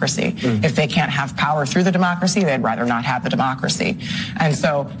democracy. If they can't have power through the democracy, they'd rather not have the democracy. And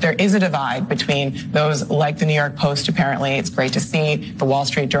so there is a divide between those like the New York Post, apparently. It's great to see the Wall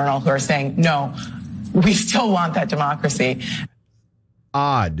Street Journal, who are saying, no, we still want that democracy.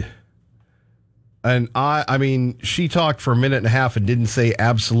 Odd. And I mean, she talked for a minute and a half and didn't say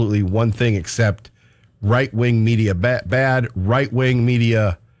absolutely one thing except right-wing media bad, right-wing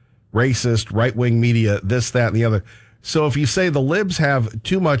media racist, right-wing media this, that, and the other. So if you say the libs have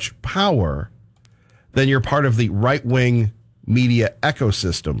too much power, then you're part of the right-wing media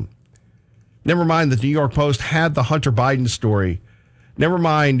ecosystem. Never mind the New York Post had the Hunter Biden story. Never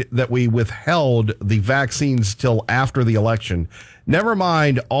mind that we withheld the vaccines till after the election. Never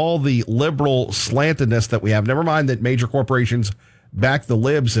mind all the liberal slantedness that we have. Never mind that major corporations back the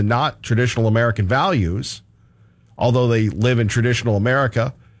libs and not traditional American values, although they live in traditional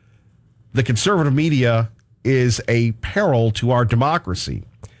America. The conservative media is a peril to our democracy.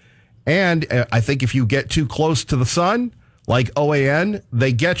 And I think if you get too close to the sun, like OAN,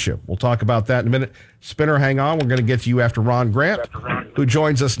 they get you. We'll talk about that in a minute. Spinner, hang on. We're going to get to you after Ron Grant, who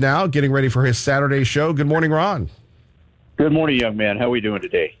joins us now, getting ready for his Saturday show. Good morning, Ron. Good morning, young man. How are we doing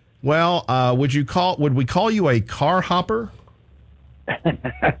today? Well, would we call you a car hopper?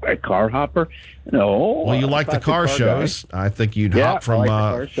 A car hopper? No. Well, you like the car shows. Guy. I think you'd hop from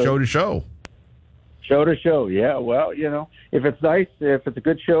show to show. Show to show, yeah. Well, if it's nice, if it's a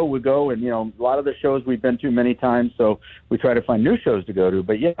good show, we go. And, a lot of the shows we've been to many times, so we try to find new shows to go to.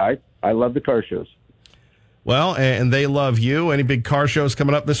 But, yeah, I love the car shows. Well, and they love you. Any big car shows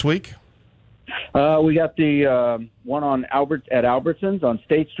coming up this week? We got the one at Albertsons on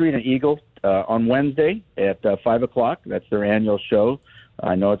State Street and Eagle on Wednesday at 5 o'clock. That's their annual show.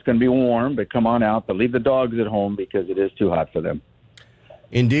 I know it's going to be warm, but come on out. But leave the dogs at home because it is too hot for them.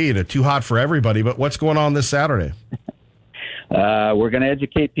 Indeed, too hot for everybody. But what's going on this Saturday? We're going to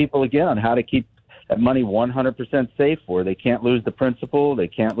educate people again on how to keep that money 100% safe, where they can't lose the principal, they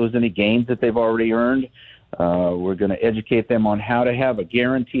can't lose any gains that they've already earned. We're going to educate them on how to have a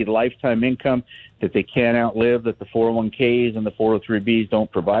guaranteed lifetime income that they can't outlive, that the 401ks and the 403bs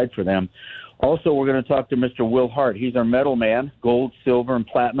don't provide for them. Also, we're going to talk to Mr. Will Hart. He's our metal man, gold, silver, and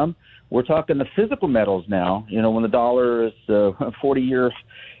platinum. We're talking the physical metals now. When the dollar is 40-year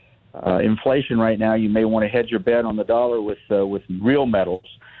inflation right now, you may want to hedge your bet on the dollar with real metals,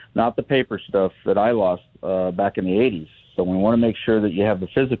 not the paper stuff that I lost back in the 80s. So we want to make sure that you have the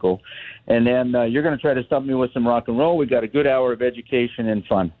physical. And then you're going to try to stump me with some rock and roll. We got a good hour of education and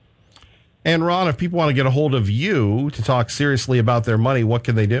fun. And Ron, if people want to get a hold of you to talk seriously about their money, what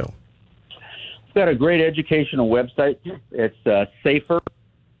can they do? We've got a great educational website. It's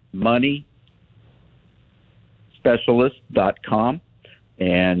safermoneyspecialist.com.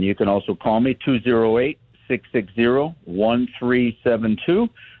 And you can also call me, 208-660-1372.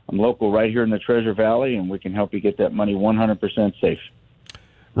 I'm local right here in the Treasure Valley, and we can help you get that money 100% safe.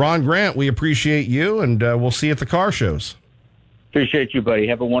 Ron Grant, we appreciate you, and we'll see you at the car shows. Appreciate you, buddy.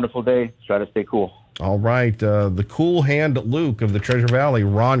 Have a wonderful day. Try to stay cool. All right. The cool hand Luke of the Treasure Valley,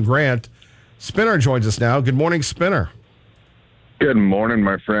 Ron Grant. Spinner joins us now. Good morning, Spinner. Good morning,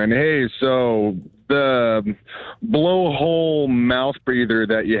 my friend. Hey, so the blowhole mouth breather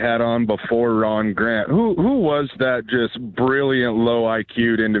that you had on before, Ron Grant, who was that just brilliant low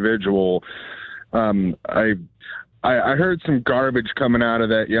IQ'd individual? I heard some garbage coming out of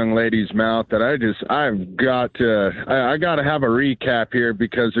that young lady's mouth that I got to have a recap here,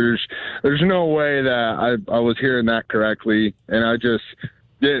 because there's no way that I was hearing that correctly. And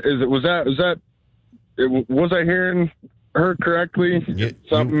was I hearing her correctly? Yeah,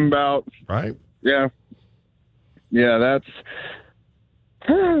 something about right. Yeah. That's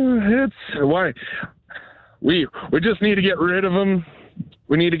it's why we just need to get rid of them.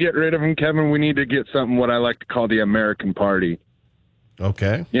 We need to get rid of them, Kevin. We need to get something what I like to call the American Party.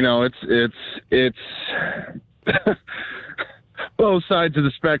 Okay. It's both sides of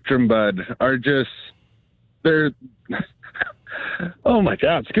the spectrum, bud, are just they're. Oh my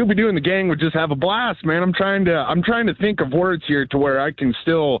God, Scooby-Doo and the gang would just have a blast, man. I'm trying to think of words here to where I can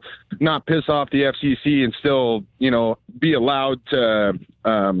still not piss off the FCC and still, be allowed to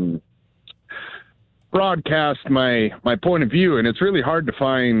broadcast my point of view. And it's really hard to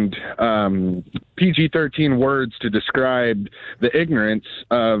find PG-13 words to describe the ignorance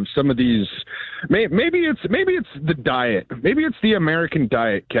of some of these. Maybe it's the diet. Maybe it's the American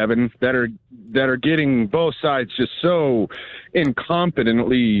diet, Kevin, that are getting both sides just so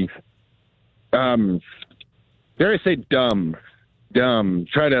incompetently, dare I say dumb,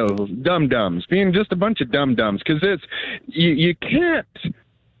 dum-dums, being just a bunch of dum-dums, because you can't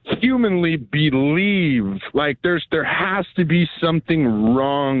humanly believe, like there has to be something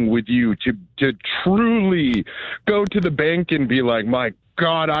wrong with you to truly go to the bank and be like, my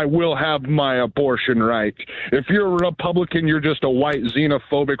God, I will have my abortion right. If you're a Republican, you're just a white,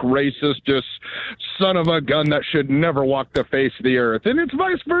 xenophobic, racist, just son of a gun that should never walk the face of the earth. And it's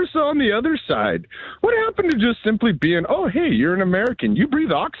vice versa on the other side. What happened to just simply being, oh, hey, you're an American. You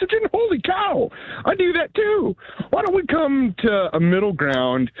breathe oxygen? Holy cow. I do that too. Why don't we come to a middle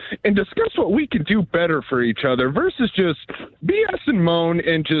ground and discuss what we can do better for each other versus just BS and moan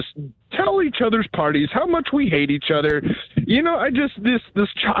and just tell each other's parties how much we hate each other. This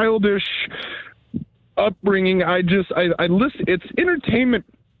childish upbringing, I listen. It's entertainment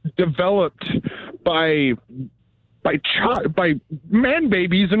developed by man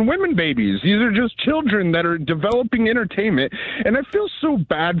babies and women babies. These are just children that are developing entertainment. And I feel so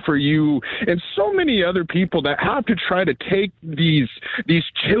bad for you and so many other people that have to try to take these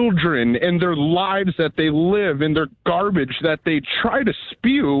children and their lives that they live and their garbage that they try to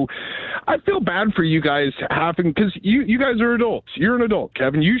spew. I feel bad for you guys because you guys are adults. You're an adult,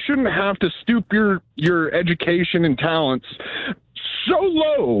 Kevin. You shouldn't have to stoop your education and talents so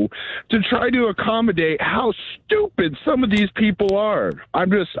low to try to accommodate how stupid some of these people are.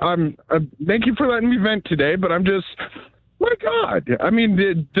 Thank you for letting me vent today, but My God. I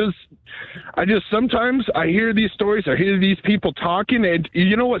mean, sometimes I hear these stories, I hear these people talking, and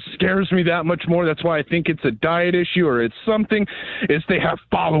you know what scares me that much more? That's why I think it's a diet issue or it's something, is they have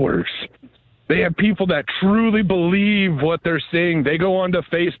followers. They have people that truly believe what they're saying. They go onto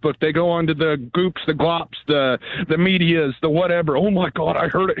Facebook, they go onto the Goops, the Glops, the medias, the whatever. Oh my God, I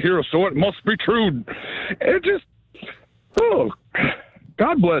heard it here, so it must be true. It just,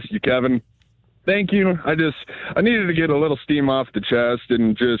 God bless you, Kevin. Thank you. I needed to get a little steam off the chest,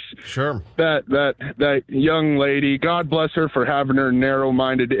 and just sure that young lady, God bless her for having her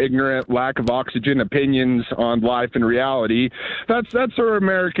narrow-minded, ignorant, lack of oxygen opinions on life and reality. That's her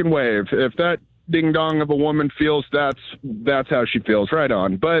American way. If that ding dong of a woman feels that's how she feels, right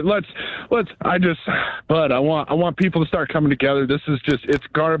on. But I want people to start coming together. This is it's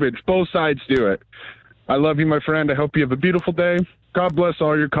garbage. Both sides do it. I love you, my friend. I hope you have a beautiful day. God bless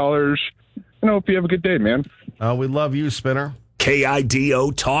all your callers. I hope you have a good day, man. We love you, Spinner.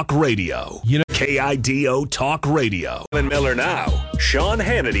 KIDO Talk Radio. KIDO Talk Radio. And Miller now. Sean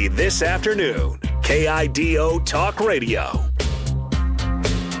Hannity this afternoon. KIDO Talk Radio.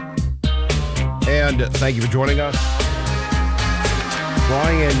 And thank you for joining us.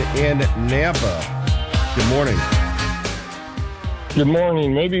 Brian in Nampa. Good morning. Good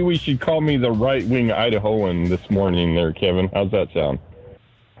morning. Maybe we should call me the right-wing Idahoan this morning there, Kevin. How's that sound?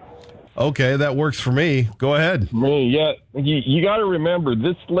 Okay, that works for me. Go ahead. Yeah, you got to remember,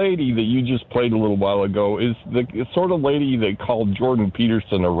 this lady that you just played a little while ago is the sort of lady that called Jordan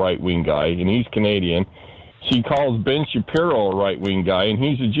Peterson a right-wing guy, and he's Canadian. She calls Ben Shapiro a right-wing guy, and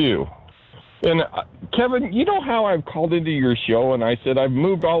he's a Jew. And, Kevin, you know how I've called into your show, and I said I've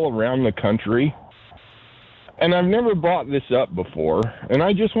moved all around the country? And I've never brought this up before, and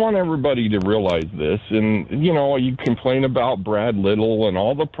I just want everybody to realize this. And, you know, you complain about Brad Little and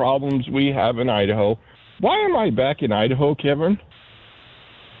all the problems we have in Idaho. Why am I back in Idaho, Kevin?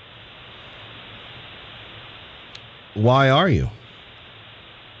 Why are you?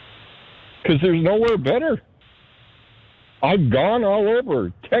 Because there's nowhere better. I've gone all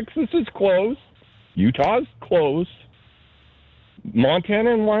over. Texas is closed. Utah's closed.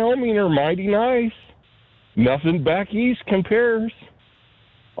 Montana and Wyoming are mighty nice. Nothing back east compares.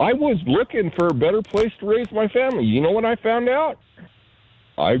 I was looking for a better place to raise my family. You know what I found out?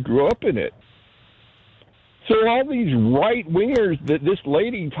 I grew up in it. So all these right-wingers that this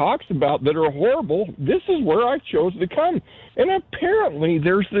lady talks about that are horrible, this is where I chose to come. And apparently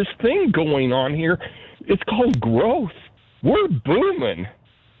there's this thing going on here. It's called growth. We're booming.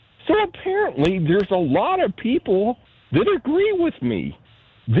 So apparently there's a lot of people that agree with me.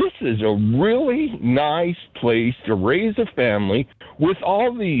 This is a really nice place to raise a family with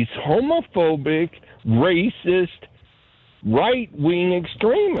all these homophobic, racist, right-wing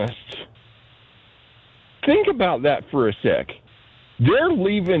extremists. Think about that for a sec. They're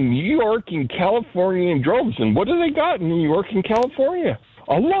leaving New York and California in droves. And what do they got in New York and California?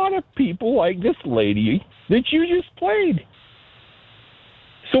 A lot of people like this lady that you just played.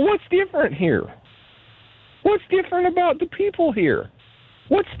 So what's different here? What's different about the people here?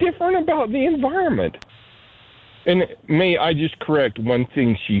 What's different about the environment? And may I just correct one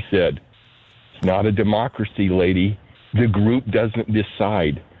thing she said. It's not a democracy, lady. The group doesn't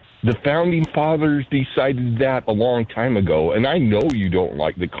decide. The founding fathers decided that a long time ago. And I know you don't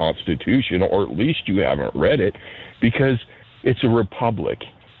like the Constitution, or at least you haven't read it, because it's a republic.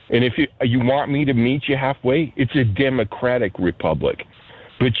 And if you want me to meet you halfway, it's a democratic republic.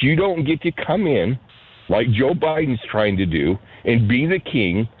 But you don't get to come in like Joe Biden's trying to do, and be the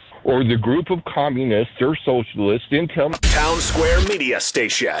king, or the group of communists or socialists, and tell me. Town Square Media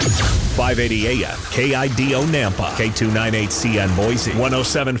Station. 580 AM, KIDO Nampa, K298CN Boise,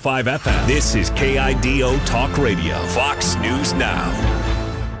 107.5 FM. This is KIDO Talk Radio, Fox News Now.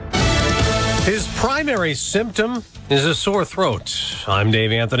 His primary symptom is a sore throat. I'm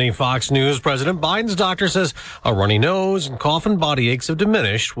Dave Anthony, Fox News. President Biden's doctor says a runny nose and cough and body aches have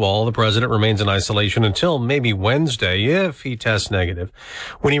diminished while the president remains in isolation until maybe Wednesday if he tests negative.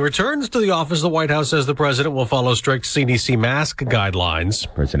 When he returns to the office, the White House says the president will follow strict CDC mask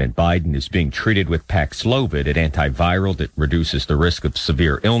guidelines. President Biden is being treated with Paxlovid, an antiviral that reduces the risk of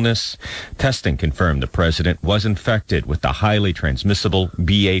severe illness. Testing confirmed the president was infected with the highly transmissible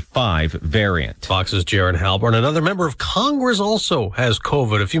BA.5 variant. Fox's Jared Halpern, another member of Congress, also has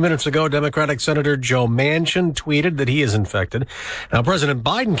COVID. A few minutes ago, Democratic Senator Joe Manchin tweeted that he is infected. Now, President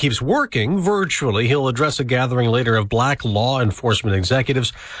Biden keeps working virtually. He'll address a gathering later of black law enforcement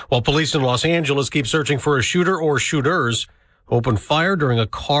executives, while police in Los Angeles keep searching for a shooter or shooters opened fire during a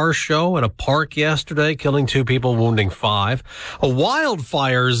car show at a park yesterday, killing 2 people, wounding 5. A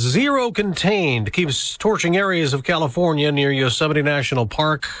wildfire, zero contained, keeps torching areas of California near Yosemite National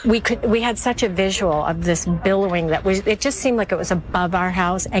Park. We had such a visual of this billowing it just seemed like it was above our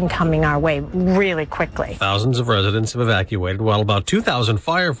house and coming our way really quickly. Thousands of residents have evacuated, while about 2,000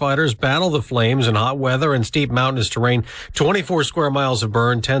 firefighters battle the flames in hot weather and steep mountainous terrain. 24 square miles of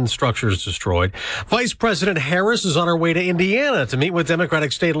burn, 10 structures destroyed. Vice President Harris is on her way to Indiana to meet with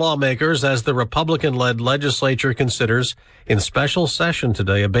Democratic state lawmakers as the Republican-led legislature considers in special session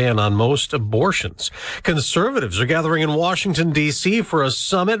today a ban on most abortions. Conservatives are gathering in Washington, D.C. for a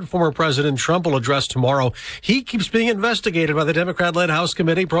summit former President Trump will address tomorrow. He keeps being investigated by the Democrat-led House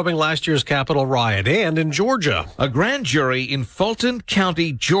committee probing last year's Capitol riot. And in Georgia, a grand jury in Fulton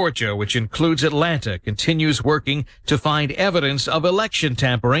County, Georgia, which includes Atlanta, continues working to find evidence of election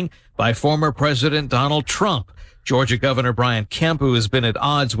tampering by former President Donald Trump. Georgia Governor Brian Kemp, who has been at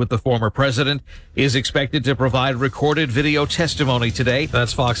odds with the former president, is expected to provide recorded video testimony today.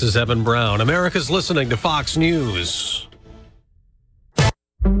 That's Fox's Evan Brown. America's listening to Fox News.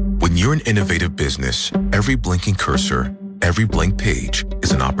 When you're an innovative business, every blinking cursor, every blank page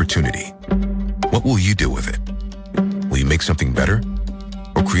is an opportunity. What will you do with it? Will you make something better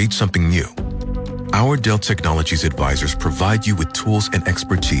or create something new? Our Dell Technologies advisors provide you with tools and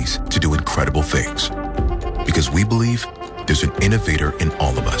expertise to do incredible things. Because we believe there's an innovator in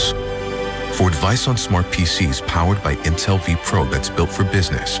all of us. For advice on smart PCs powered by Intel vPro that's built for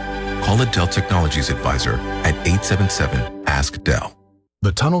business, call a Dell Technologies advisor at 877-ASK-DELL.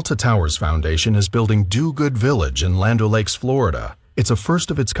 The Tunnel to Towers Foundation is building Do Good Village in Land O'Lakes, Florida. It's a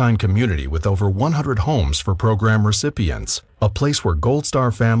first-of-its-kind community with over 100 homes for program recipients. A place where Gold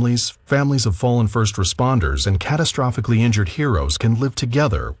Star families, families of fallen first responders, and catastrophically injured heroes can live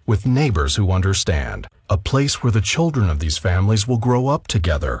together with neighbors who understand. A place where the children of these families will grow up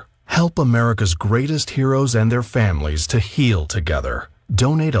together. Help America's greatest heroes and their families to heal together.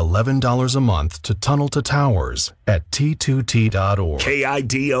 Donate $11 a month to Tunnel to Towers at T2T.org.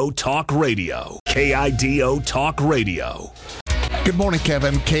 KIDO Talk Radio. KIDO Talk Radio. Good morning,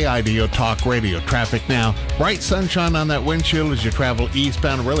 Kevin. KIDO Talk Radio. Traffic now. Bright sunshine on that windshield as you travel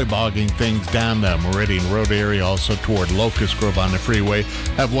eastbound, really bogging things down the Meridian Road area, also toward Locust Grove on the freeway.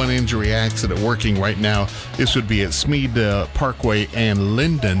 Have one injury accident working right now. This would be at Smead Parkway and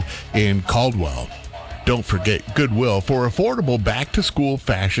Linden in Caldwell. Don't forget Goodwill for affordable back-to-school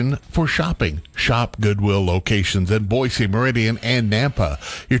fashion for shopping. Shop Goodwill locations in Boise, Meridian, and Nampa.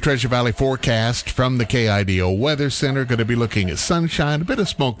 Your Treasure Valley forecast from the KIDO Weather Center. Going to be looking at sunshine, a bit of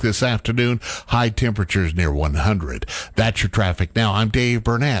smoke this afternoon. High temperatures near 100. That's your traffic now. I'm Dave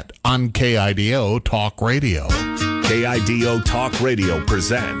Burnett on KIDO Talk Radio. KIDO Talk Radio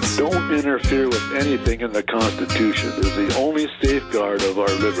presents Don't interfere with anything in the Constitution is the only safeguard of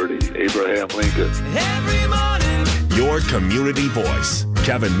our liberty. Abraham Lincoln. Every morning. Your community voice,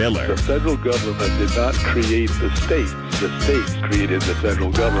 Kevin Miller. The federal government did not create the states. The states created the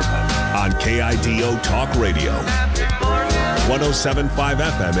federal government. On KIDO Talk Radio. 107.5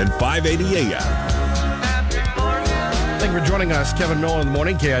 FM and 580 AM. Thank you for joining us. Kevin Miller in the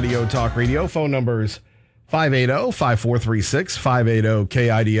morning, KIDO Talk Radio. Phone numbers 580-5436,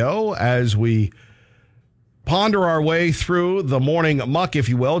 580-KIDO. As we ponder our way through the morning muck, if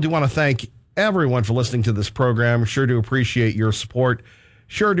you will, do want to thank everyone for listening to this program. Sure do appreciate your support.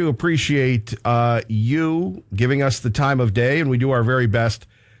 Sure do appreciate you giving us the time of day, and we do our very best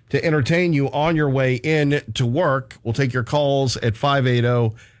to entertain you on your way in to work. We'll take your calls at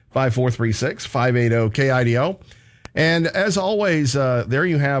 580-5436, 580-KIDO. And as always, there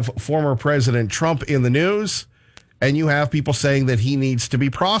you have former President Trump in the news, and you have people saying that he needs to be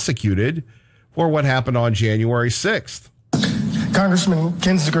prosecuted for what happened on January 6th. Congressman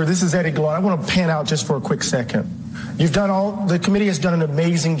Kinzinger, this is Eddie Glone. I want to pan out just for a quick second. The committee has done an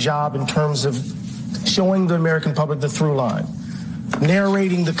amazing job in terms of showing the American public the through line,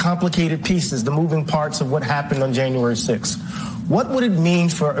 narrating the complicated pieces, the moving parts of what happened on January 6th. What would it mean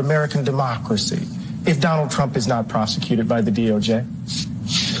for American democracy if Donald Trump is not prosecuted by the DOJ?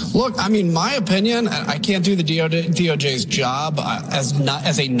 Look, I mean, my opinion, I can't do the DOJ's job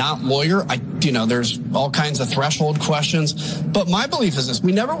as a not lawyer. There's all kinds of threshold questions. But my belief is this: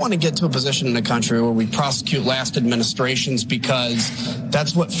 we never want to get to a position in a country where we prosecute last administrations, because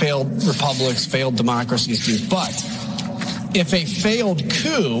that's what failed republics, failed democracies do. But if a failed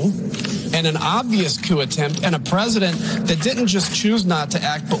coup and an obvious coup attempt, and a president that didn't just choose not to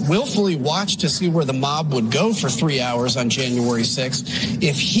act, but willfully watched to see where the mob would go for 3 hours on January 6th,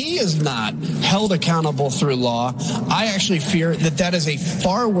 if he is not held accountable through law, I actually fear that that is a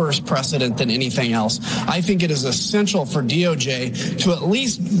far worse precedent than anything else. I think it is essential for DOJ to at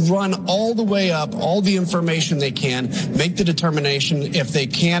least run all the way up all the information they can, make the determination if they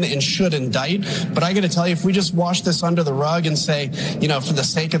can and should indict. But I got to tell you, if we just wash this under the rug and say, for the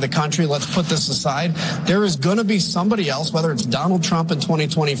sake of the country, let's put this aside, there is going to be somebody else, whether it's Donald Trump in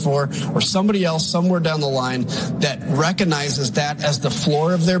 2024 or somebody else somewhere down the line, that recognizes that as the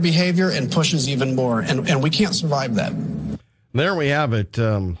floor of their behavior and pushes even more. And we can't survive that. There we have it.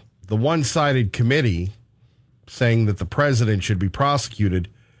 The one-sided committee saying that the president should be prosecuted.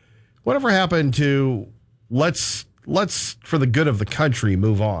 Whatever happened to let's for the good of the country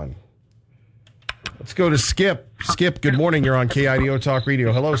move on? Let's go to Skip. Skip, good morning. You're on KIDO Talk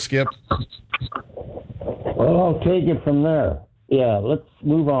Radio. Hello, Skip. Well, I'll take it from there. Yeah, let's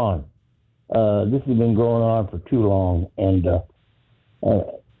move on. This has been going on for too long, and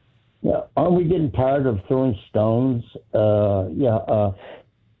aren't we getting tired of throwing stones?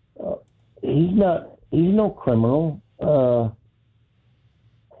 He's no criminal.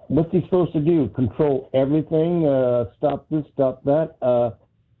 What's he supposed to do? Control everything? Stop this, stop that?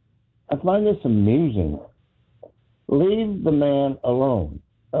 I find this amusing. Leave the man alone.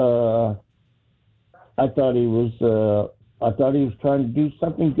 I thought he was trying to do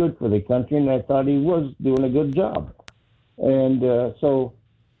something good for the country, and I thought he was doing a good job. And so,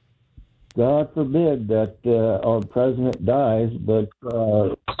 God forbid that our president dies, but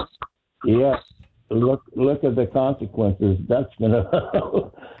look at the consequences that's going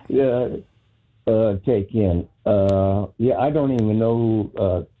to take in. I don't even know who.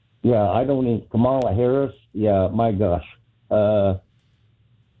 Kamala Harris. Yeah, my gosh.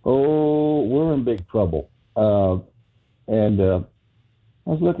 We're in big trouble. And I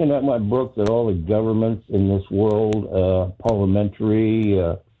was looking at my books at all the governments in this world,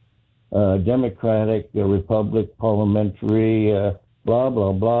 parliamentary, Democratic, Republic, parliamentary, blah,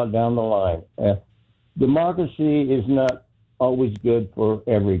 blah, blah, down the line. Democracy is not always good for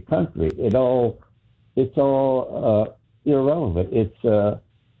every country. It's all irrelevant.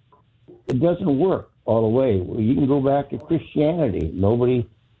 It doesn't work all the way. You can go back to Christianity.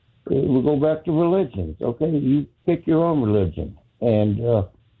 We'll go back to religions. Okay, you pick your own religion, and if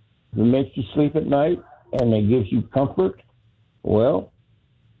it makes you sleep at night and it gives you comfort, well,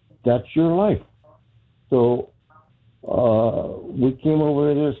 that's your life. So we came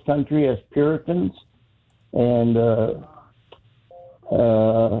over to this country as Puritans, and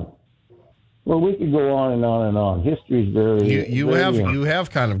we could go on and on and on. History is very you have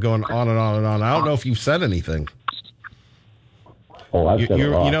kind of gone on and on and on. I don't know if you've said anything. Oh, I've said a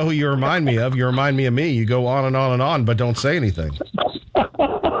lot. You know who you remind me of? You remind me of me. You go on and on and on, but don't say anything.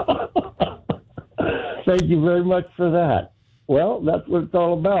 Thank you very much for that. Well, that's what it's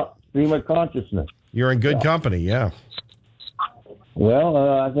all about. Stream of consciousness. You're in good company, yeah. Well,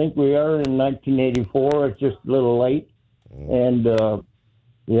 I think we are in 1984. It's just a little late. And, the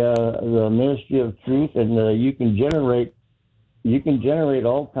Ministry of Truth, and you can generate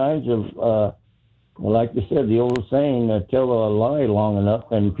all kinds of, like you said, the old saying, tell a lie long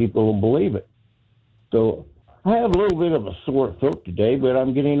enough and people will believe it. So I have a little bit of a sore throat today, but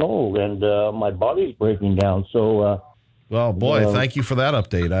I'm getting old and my body's breaking down. So, well, boy, thank you for that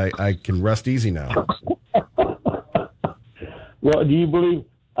update. I can rest easy now. Well, do you believe?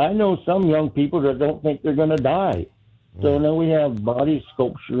 I know some young people that don't think they're going to die. So now we have body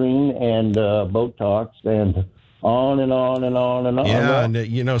sculpturing and Botox and on and on and on and on. Yeah,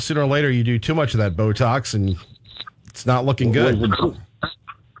 and sooner or later you do too much of that Botox and it's not looking good.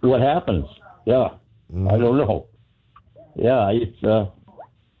 What happens? Yeah, I don't know. Yeah, it's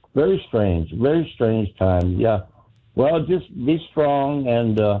very strange time. Yeah. Well, just be strong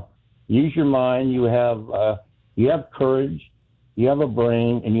and use your mind. You have courage, you have a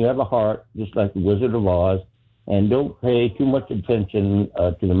brain, and you have a heart, just like the Wizard of Oz. And don't pay too much attention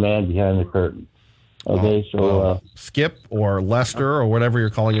to the man behind the curtain. Okay, Skip or Lester or whatever you're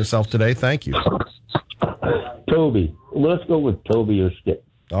calling yourself today, thank you. Toby. Let's go with Toby or Skip.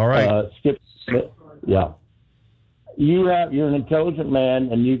 All right. Skip, yeah. You're an intelligent man,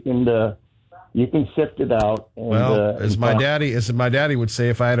 and you can sift it out. And, as my daddy would say,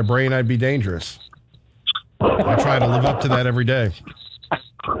 if I had a brain, I'd be dangerous. I try to live up to that every day.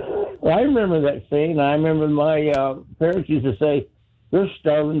 Well, I remember that saying. I remember my parents used to say, "There's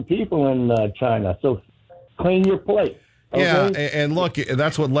starving people in China, so clean your plate." Okay? Yeah, and look,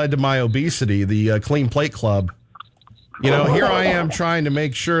 that's what led to my obesity. The Clean Plate Club Here I am trying to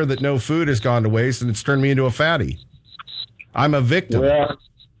make sure that no food has gone to waste, and it's turned me into a fatty. I'm a victim. Well,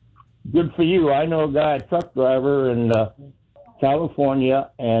 good for you. I know a guy, a truck driver in California,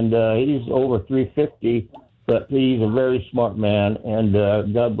 and he's over 350, but he's a very smart man, and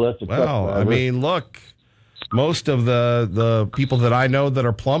God bless the truck driver. Well, I mean, look, most of the people that I know that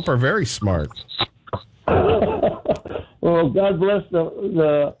are plump are very smart. Well, God bless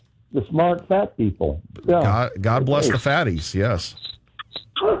the smart fat people. Yeah. God bless the fatties, yes.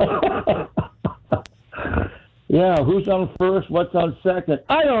 Yeah, who's on first? What's on second?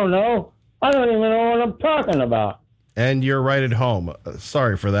 I don't know. I don't even know what I'm talking about. And you're right at home.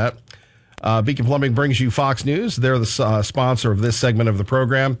 Sorry for that. Beacon Plumbing brings you Fox News. They're the sponsor of this segment of the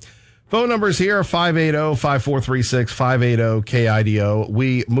program. Phone numbers here, 580-5436, 580-KIDO.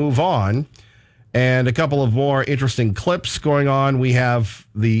 We move on. And a couple of more interesting clips going on. We have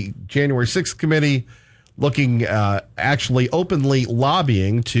the January 6th committee looking, actually openly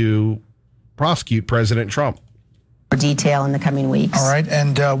lobbying to prosecute President Trump. Detail in the coming weeks. All right.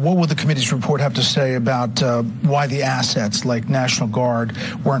 And what will the committee's report have to say about why the assets like National Guard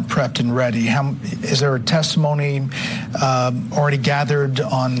weren't prepped and ready? Is there a testimony already gathered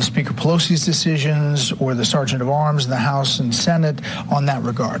on Speaker Pelosi's decisions or the Sergeant of Arms in the House and Senate on that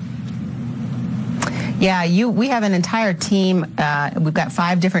regard? Yeah, we have an entire team. We've got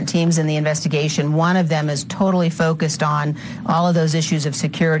 5 different teams in the investigation. One of them is totally focused on all of those issues of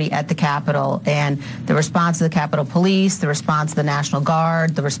security at the Capitol and the response of the Capitol Police, the response of the National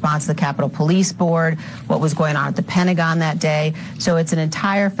Guard, the response of the Capitol Police Board, what was going on at the Pentagon that day. So it's an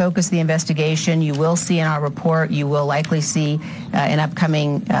entire focus of the investigation. You will see in our report, you will likely see in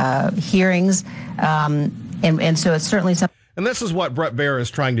upcoming hearings. And so it's certainly something. And this is what Brett Baer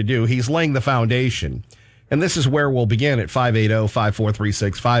is trying to do. He's laying the foundation. And this is where we'll begin at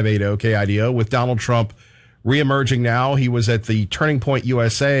 580-5436, 580-KIDO, with Donald Trump reemerging now. He was at the Turning Point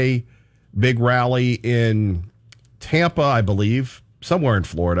USA big rally in Tampa, I believe, somewhere in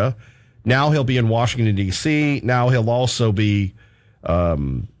Florida. Now he'll be in Washington, D.C. Now he'll also be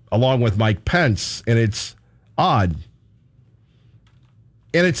along with Mike Pence. And it's odd.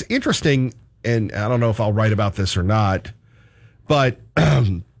 And it's interesting, and I don't know if I'll write about this or not, but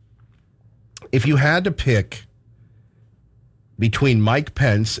if you had to pick between Mike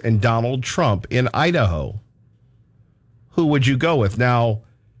Pence and Donald Trump in Idaho, who would you go with? Now,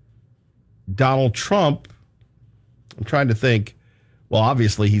 Donald Trump, I'm trying to think, well,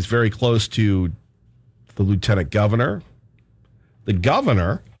 obviously he's very close to the lieutenant governor. The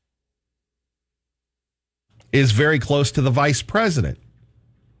governor is very close to the vice president.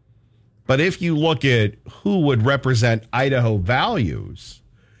 But if you look at who would represent Idaho values,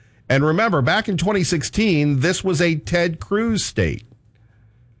 and remember, back in 2016, this was a Ted Cruz state.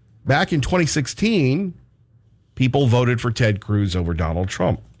 Back in 2016, people voted for Ted Cruz over Donald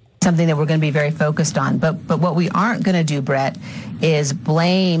Trump. Something that we're going to be very focused on. But what we aren't going to do, Brett, is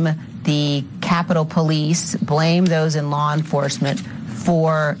blame the Capitol Police, blame those in law enforcement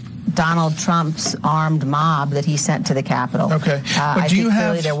for Donald Trump's armed mob that he sent to the Capitol. Okay. I think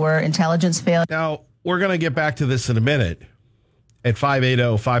clearly there were intelligence failures. Now, we're going to get back to this in a minute at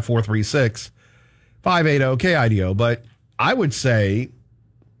 580-5436, 580-KIDO. But I would say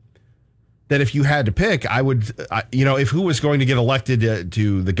that if you had to pick, I would, if who was going to get elected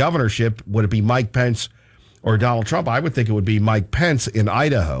to the governorship, would it be Mike Pence or Donald Trump? I would think it would be Mike Pence in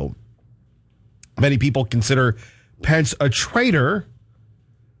Idaho. Many people consider Pence a traitor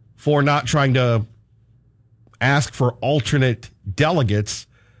for not trying to ask for alternate delegates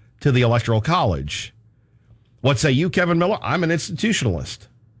to the Electoral College. What say you, Kevin Miller? I'm an institutionalist.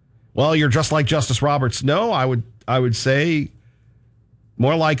 Well, you're just like Justice Roberts. No, I would say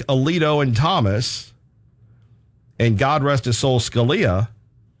more like Alito and Thomas, and God rest his soul, Scalia.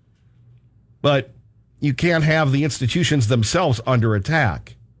 But you can't have the institutions themselves under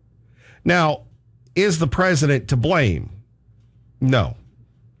attack. Now, is the president to blame? No.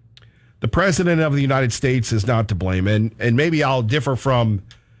 The president of the United States is not to blame. And maybe I'll differ from,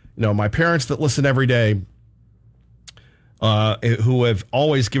 my parents that listen every day, who have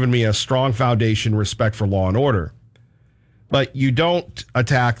always given me a strong foundation, respect for law and order. But you don't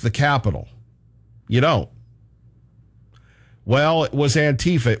attack the Capitol. You don't. Well, it was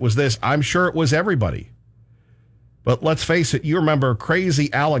Antifa. It was this. I'm sure it was everybody. But let's face it, you remember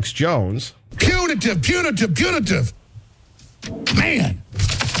crazy Alex Jones. Punitive, punitive, punitive. Man.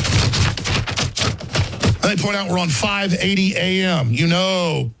 They point out we're on 580 AM.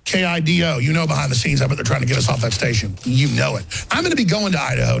 KIDO. Behind the scenes, I bet they're trying to get us off that station. You know it. I'm going to be going to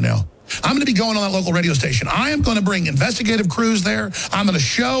Idaho now. I'm going to be going on that local radio station. I am going to bring investigative crews there. I'm going to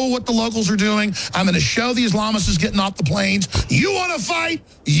show what the locals are doing. I'm going to show the Islamists getting off the planes. You want to fight?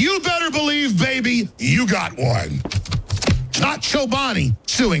 You better believe, baby, you got one. It's not Chobani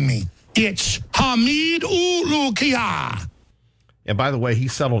suing me. It's Hamid Ulukia. And by the way, he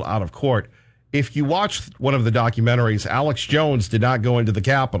settled out of court. If you watch one of the documentaries, Alex Jones did not go into the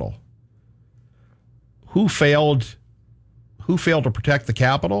Capitol. Who failed to protect the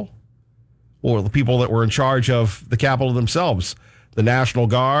Capitol? Or the people that were in charge of the Capitol themselves? The National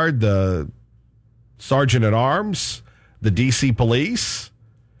Guard, the Sergeant at Arms, the D.C. Police,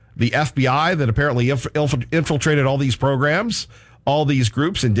 the FBI that apparently infiltrated all these programs, all these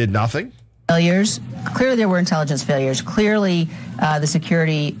groups, and did nothing? Failures. Clearly, there were intelligence failures. Clearly, the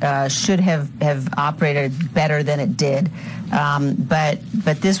security should have operated better than it did. But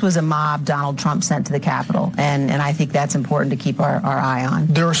this was a mob Donald Trump sent to the Capitol, and I think that's important to keep our eye on.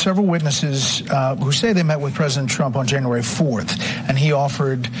 There are several witnesses who say they met with President Trump on January 4th, and he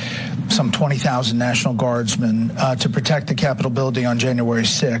offered some 20,000 National Guardsmen to protect the Capitol building on January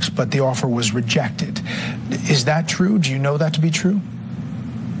 6th, but the offer was rejected. Is that true? Do you know that to be true?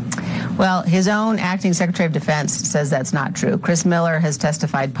 Well, his own acting Secretary of Defense says that's not true. Chris Miller has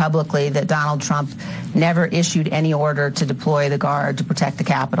testified publicly that Donald Trump never issued any order to deploy the Guard to protect the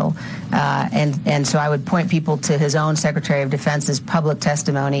Capitol. And so I would point people to his own Secretary of Defense's public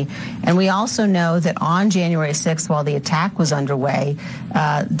testimony. And we also know that on January 6th, while the attack was underway,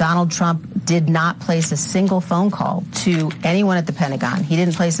 Donald Trump did not place a single phone call to anyone at the Pentagon. He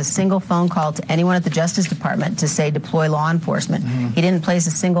didn't place a single phone call to anyone at the Justice Department to say deploy law enforcement. Mm-hmm. He didn't place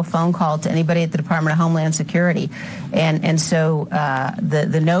a single phone call to anybody at the Department of Homeland Security. And so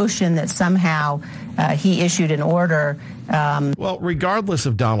the notion that somehow he issued an order. Well, regardless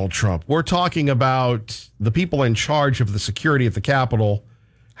of Donald Trump, we're talking about the people in charge of the security at the Capitol.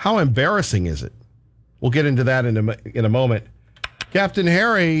 How embarrassing is it? We'll get into that in a moment. Captain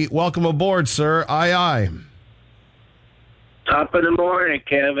Harry, welcome aboard, sir. Aye, aye. Top of the morning,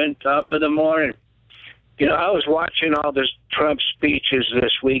 Kevin. Top of the morning. You know, I was watching all this Trump speeches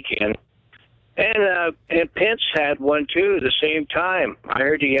this weekend, and Pence had one too at the same time. I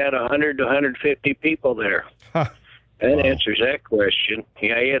heard he had 100 to 150 people there. Huh. That answers that question.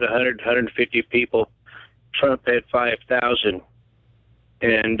 Yeah, he had 100 to 150 people. Trump had 5,000.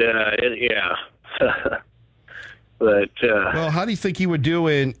 And, yeah. But well, how do you think he would do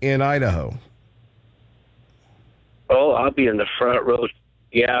in Idaho? Oh, I'll be in the front row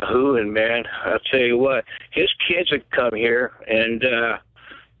yahooing, man. I'll tell you what, his kids would come here, and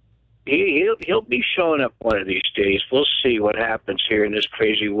he'll be showing up one of these days. We'll see what happens here in this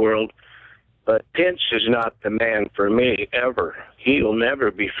crazy world. But Pence is not the man for me, ever. He'll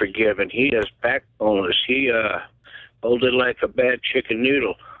never be forgiven. He is backboneless. He folded like a bad chicken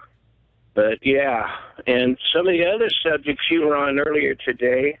noodle. But, yeah, and some of the other subjects you were on earlier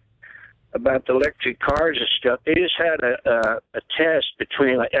today about the electric cars and stuff, they just had a test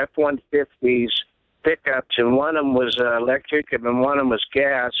between like F-150s, pickups, and one of them was electric and then one of them was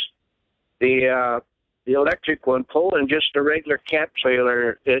gas. The electric one, pulling just a regular camp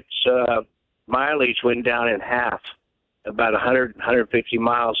trailer, its mileage went down in half, about 100, 150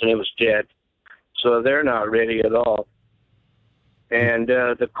 miles, and it was dead. So they're not ready at all. And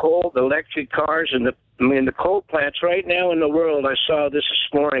the electric cars and the coal plants right now in the world, I saw this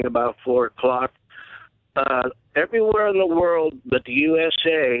morning about 4 o'clock. Everywhere in the world but the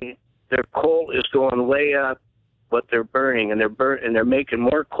USA, their coal is going way up what they're burning, and they're making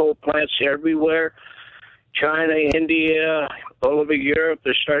more coal plants everywhere. China, India, all over Europe,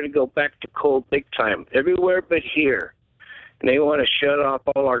 they're starting to go back to coal big time, everywhere but here. And they want to shut off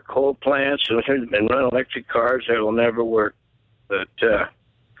all our coal plants and run electric cars. That will never work. But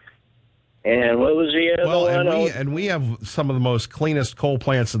and what was the other one? And we have some of the most cleanest coal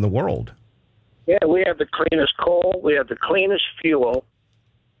plants in the world. Yeah, we have the cleanest coal. We have the cleanest fuel.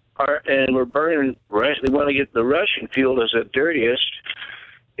 And we're burning. We want to get the Russian fuel is the dirtiest.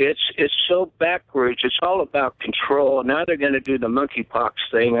 It's so backwards. It's all about control. Now they're going to do the monkeypox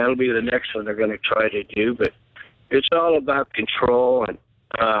thing. That'll be the next one they're going to try to do. But it's all about control and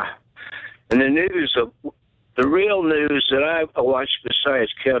the news of. The real news that I've watched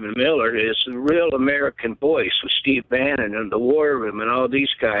besides Kevin Miller is the Real American Voice with Steve Bannon and the War Room and all these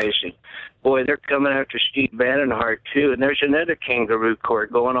guys. And boy, they're coming after Steve Bannon hard too. And there's another kangaroo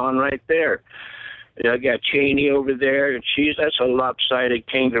court going on right there. I got Cheney over there, and that's a lopsided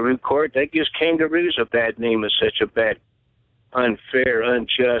kangaroo court. That gives kangaroos a bad name. It's such a bad, unfair,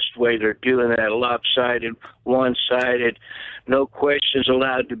 unjust way they're doing that. Lopsided, one-sided, no questions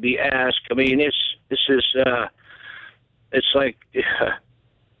allowed to be asked. I mean, it's like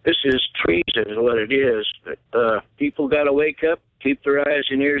This is treason is what it is. But people got to wake up, keep their eyes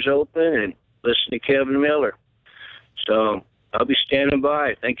and ears open, and listen to Kevin Miller. So I'll be standing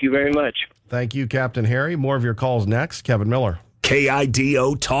by. Thank you very much. Thank you, Captain Harry. More of your calls next. Kevin Miller.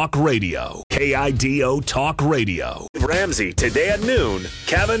 KIDO Talk Radio. KIDO Talk Radio. Ramsey today at noon.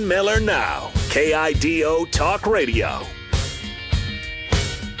 Kevin Miller now. KIDO Talk Radio.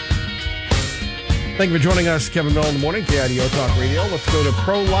 Thank you for joining us, Kevin Miller in the morning, KIDO Talk Radio. Let's go to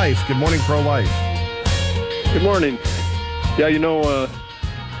Pro-Life. Good morning, Pro-Life. Good morning. Yeah,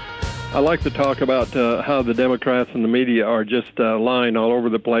 I like to talk about how the Democrats and the media are just lying all over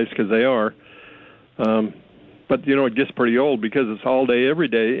the place, because they are. But, it gets pretty old because it's all day, every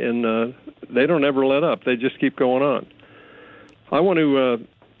day, and they don't ever let up. They just keep going on. I want to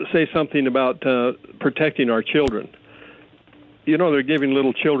say something about protecting our children. They're giving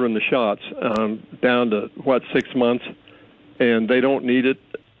little children the shots down to, 6 months, and they don't need it.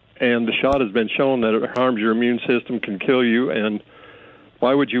 And the shot has been shown that it harms your immune system, can kill you, and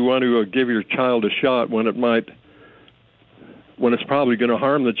why would you want to give your child a shot when it's probably going to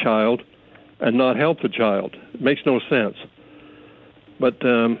harm the child and not help the child? It makes no sense. But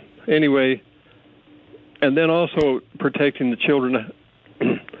anyway, and then also protecting the children.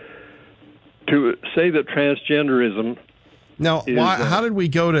 To say that transgenderism. Now, how did we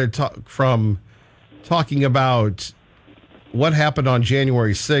go to from talking about what happened on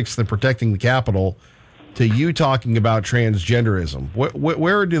January 6th and protecting the Capitol to you talking about transgenderism?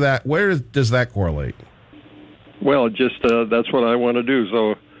 Where does that correlate? Well, just that's what I want to do.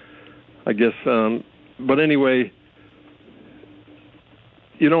 So I guess, but anyway,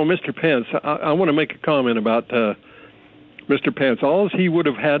 Mr. Pence, I want to make a comment about Mr. Pence. All he would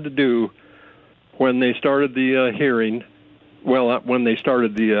have had to do when they started the hearing, when they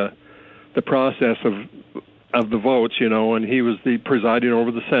started the process of the votes, and he was the presiding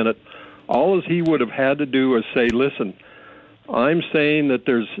over the Senate, all he would have had to do is say, listen, I'm saying that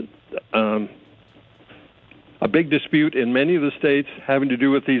there's a big dispute in many of the states having to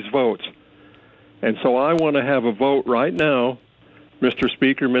do with these votes. And so I want to have a vote right now, Mr.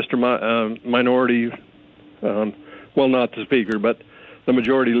 Speaker, Mr. Minority, not the Speaker, but the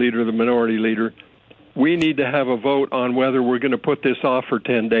Majority Leader, the Minority Leader. We need to have a vote on whether we're going to put this off for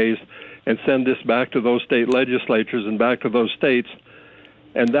 10 days and send this back to those state legislatures and back to those states.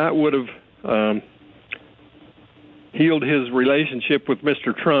 And that would have healed his relationship with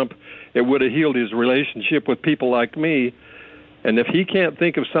Mr. Trump. It would have healed his relationship with people like me. And if he can't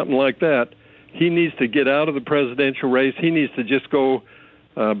think of something like that, he needs to get out of the presidential race. He needs to just go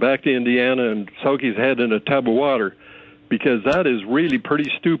back to Indiana and soak his head in a tub of water, because that is really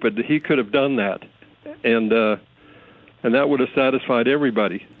pretty stupid that he could have done that. And that would have satisfied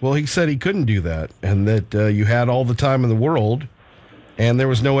everybody. Well, he said he couldn't do that, and that you had all the time in the world, and there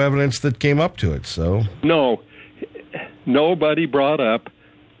was no evidence that came up to it. So no, nobody brought up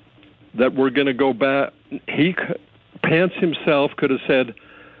that we're going to go back. Pence himself could have said,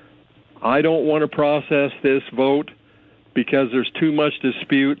 I don't want to process this vote because there's too much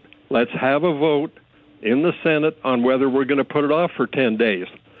dispute. Let's have a vote in the Senate on whether we're going to put it off for 10 days.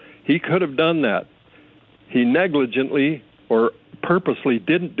 He could have done that. He negligently or purposely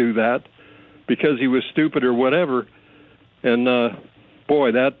didn't do that because he was stupid or whatever. And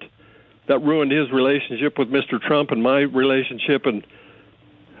boy, that ruined his relationship with Mr. Trump and my relationship. And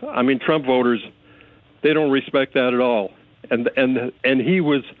I mean, Trump voters, they don't respect that at all. And he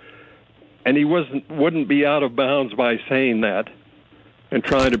wouldn't be out of bounds by saying that and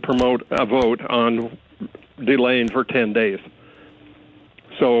trying to promote a vote on delaying for 10 days.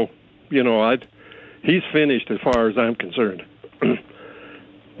 So, he's finished as far as I'm concerned.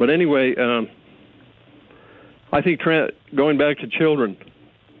 But anyway, I think going back to children,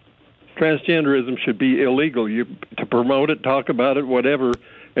 transgenderism should be illegal. To promote it, talk about it, whatever,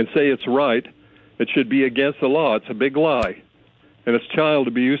 and say it's right, it should be against the law. It's a big lie. And it's child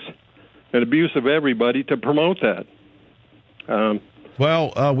abuse and abuse of everybody to promote that.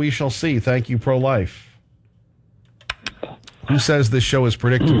 We shall see. Thank you, Pro-Life. Who says this show is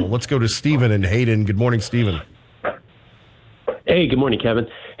predictable? Let's go to Stephen and Hayden. Good morning, Stephen. Hey, good morning, Kevin.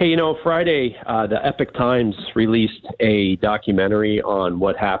 Hey, Friday, the Epic Times released a documentary on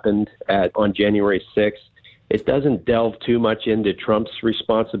what happened on January 6th. It doesn't delve too much into Trump's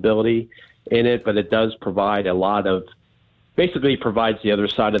responsibility in it, but it does provide basically provides the other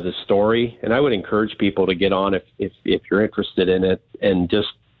side of the story. And I would encourage people to get on if you're interested in it and just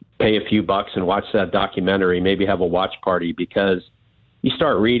pay a few bucks and watch that documentary, maybe have a watch party, because you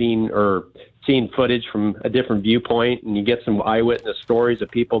start reading or seeing footage from a different viewpoint and you get some eyewitness stories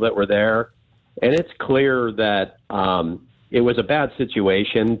of people that were there. And it's clear that it was a bad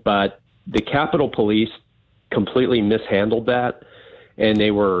situation, but the Capitol Police completely mishandled that, and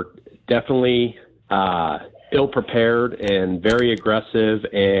they were definitely ill-prepared and very aggressive,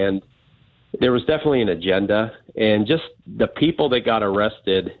 and there was definitely an agenda. And just the people that got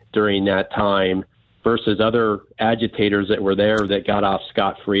arrested during that time versus other agitators that were there that got off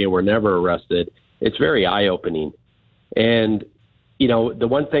scot-free and were never arrested, it's very eye-opening. And, you know, the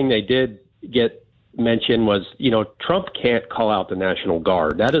one thing they did get mentioned was, you know, Trump can't call out the National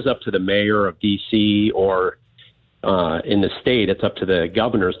Guard. That is up to the mayor of D.C. or in the state. It's up to the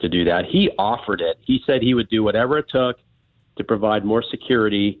governors to do that. He offered it. He said he would do whatever it took to provide more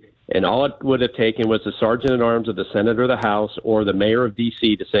security, and all it would have taken was the sergeant-at-arms of the Senate or the House or the mayor of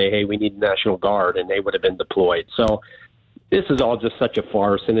D.C. to say, hey, we need the National Guard, and they would have been deployed. So this is all just such a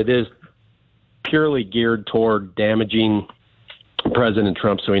farce, and it is purely geared toward damaging President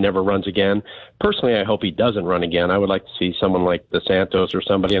Trump so he never runs again. Personally, I hope he doesn't run again. I would like to see someone like DeSantis or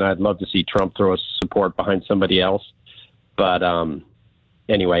somebody, and I'd love to see Trump throw his support behind somebody else. But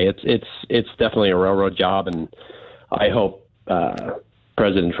anyway, it's definitely a railroad job, and I hope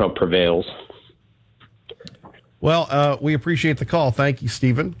President Trump prevails. Well, we appreciate the call. Thank you,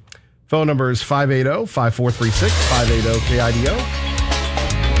 Stephen. Phone number is 580-5436,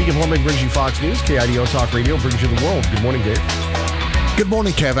 580-KIDO. Beacon Plumbing brings you Fox News. KIDO Talk Radio brings you the world. Good morning, Dave. Good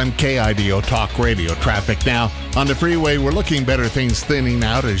morning, Kevin. KIDO Talk Radio traffic now. On the freeway, we're looking better things thinning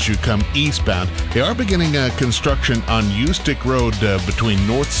out as you come eastbound. They are beginning construction on Ustick Road between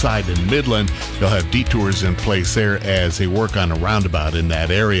Northside and Midland. They'll have detours in place there as they work on a roundabout in that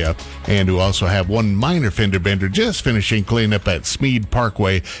area. And we also have one minor fender bender just finishing cleanup at Smead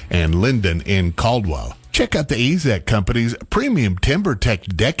Parkway and Linden in Caldwell. Check out the AZEK Company's premium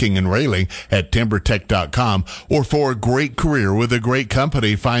TimberTech decking and railing at TimberTech.com, or for a great career with a great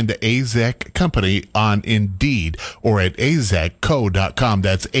company, find the AZEK Company on Indeed or at AZEKco.com.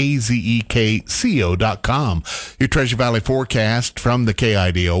 That's AZEKCO.com. Your Treasure Valley forecast from the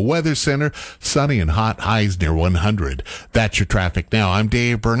KIDO Weather Center. Sunny and hot, highs near 100. That's your traffic now. I'm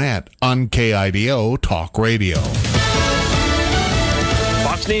Dave Burnett on KIDO Talk Radio.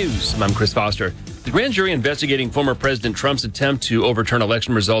 Fox News. I'm Chris Foster. The grand jury investigating former President Trump's attempt to overturn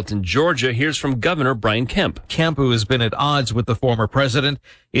election results in Georgia hears from Governor Brian Kemp. Kemp, who has been at odds with the former president,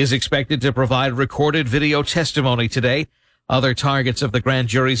 is expected to provide recorded video testimony today. Other targets of the grand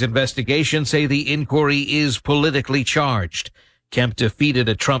jury's investigation say the inquiry is politically charged. Kemp defeated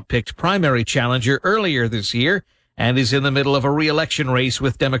a Trump-picked primary challenger earlier this year and is in the middle of a re-election race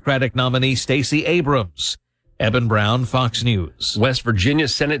with Democratic nominee Stacey Abrams. Eben Brown, Fox News. West Virginia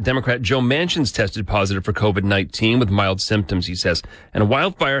Senate Democrat Joe Manchin's tested positive for COVID-19 with mild symptoms, he says. And a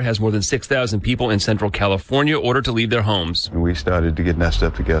wildfire has more than 6,000 people in Central California ordered to leave their homes. We started to get that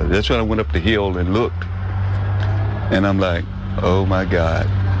stuff together. That's when I went up the hill and looked. And I'm like, oh, my God.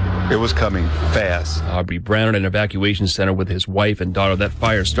 It was coming fast. Aubrey Brown at an evacuation center with his wife and daughter. That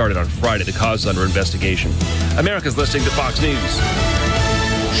fire started on Friday. The cause is under investigation. America's listening to Fox News.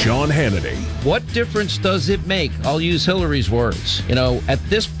 Sean Hannity. What difference does it make? I'll use Hillary's words. You know, at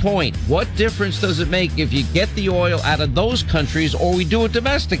this point, what difference does it make if you get the oil out of those countries or we do it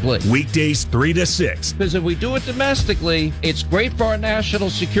domestically? Weekdays 3 to 6. Because if we do it domestically, it's great for our national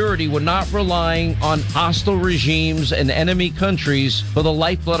security. We're not relying on hostile regimes and enemy countries for the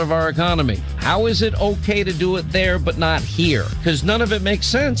lifeblood of our economy. How is it okay to do it there but not here? Because none of it makes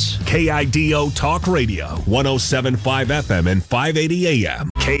sense. KIDO Talk Radio, 107.5 FM and 580 AM.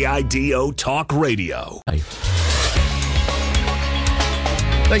 KIDO Talk Radio. Thank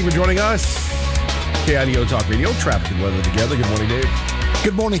you for joining us. KIDO Talk Radio, traffic and weather together. Good morning, Dave.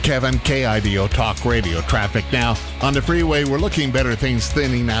 Good morning, Kevin. KIDO Talk Radio traffic now. On the freeway, we're looking better things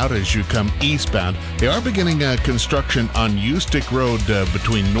thinning out as you come eastbound. They are beginning construction on Ustick Road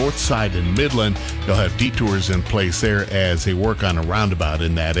between Northside and Midland. They'll have detours in place there as they work on a roundabout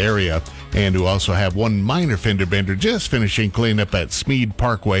in that area. And we also have one minor fender bender just finishing cleanup at Smead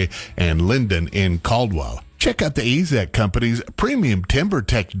Parkway and Linden in Caldwell. Check out the AZEK Company's premium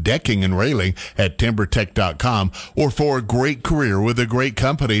TimberTech decking and railing at TimberTech.com, or for a great career with a great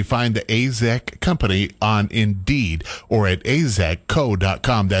company, find the AZEK Company on Indeed or at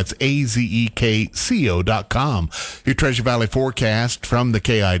AZEKCO.com. That's AZEKCO.com. Your Treasure Valley forecast from the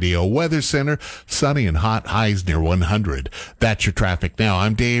KIDO Weather Center. Sunny and hot, highs near 100. That's your traffic now.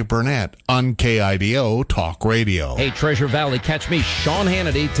 I'm Dave Burnett on KIDO Talk Radio. Hey, Treasure Valley, catch me, Sean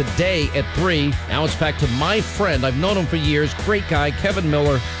Hannity, today at 3. Now it's back to my friend. I've known him for years. Great guy, Kevin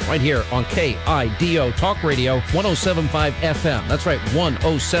Miller, right here on KIDO Talk Radio, 107.5 FM. That's right,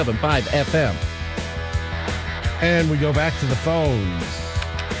 107.5 FM. And we go back to the phones.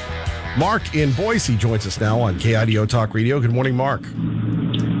 Mark in Boise joins us now on KIDO Talk Radio. Good morning, Mark.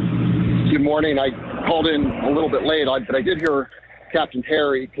 Good morning. I called in a little bit late, but I did hear Captain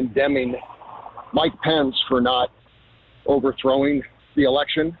Harry condemning Mike Pence for not overthrowing the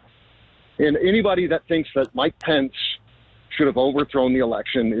election. And anybody that thinks that Mike Pence should have overthrown the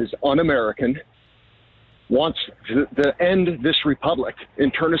election is un-American, wants to end this republic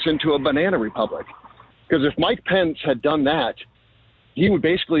and turn us into a banana republic. Because if Mike Pence had done that, he would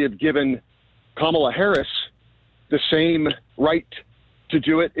basically have given Kamala Harris the same right to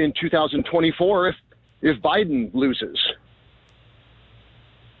do it in 2024 if Biden loses.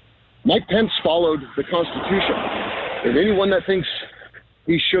 Mike Pence followed the Constitution, and anyone that thinks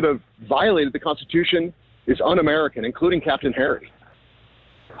he should have violated the Constitution is un-American, including Captain Harry.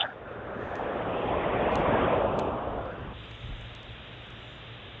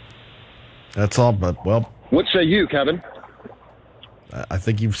 That's all, but, well... What say you, Kevin? I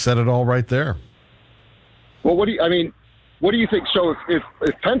think you've said it all right there. Well, what do you think? So if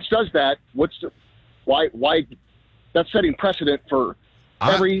Pence does that, why that's setting precedent for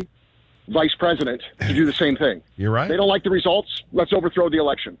every vice president to do the same thing. You're right. They don't like the results. Let's overthrow the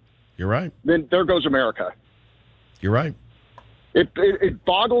election. You're right. Then there goes America. You're right. It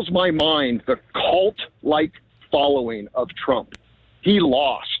boggles my mind, the cult-like following of Trump. He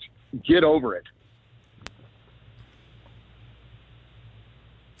lost. Get over it.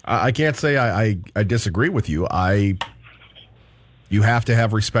 I can't say I disagree with you. You have to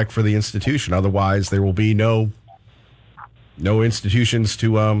have respect for the institution. Otherwise, there will be no institutions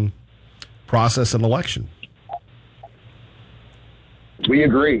to process an election. We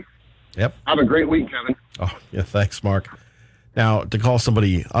agree. Yep. Have a great week, Kevin. Oh, yeah, thanks, Mark. Now, to call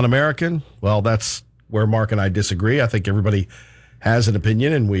somebody un-American, well, that's where Mark and I disagree. I think everybody has an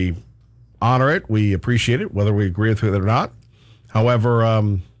opinion, and we honor it. We appreciate it, whether we agree with it or not.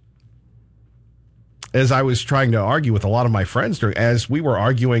 However, as I was trying to argue with a lot of my friends, as we were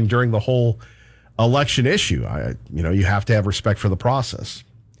arguing during the whole election issue, you have to have respect for the process.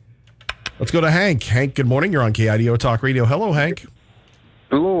 Let's go to Hank. Hank, good morning. You're on KIDO Talk Radio. Hello, Hank.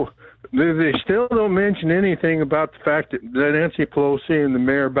 Hello. They still don't mention anything about the fact that Nancy Pelosi and the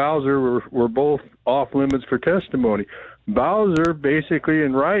Mayor Bowser were both off limits for testimony. Bowser basically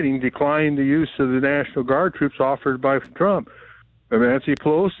in writing declined the use of the National Guard troops offered by Trump. Nancy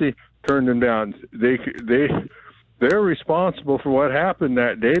Pelosi turned them down. They're responsible for what happened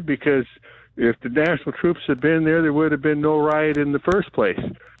that day, because if the national troops had been there would have been no riot in the first place.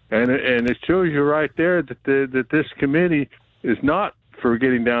 And it shows you right there that this committee is not for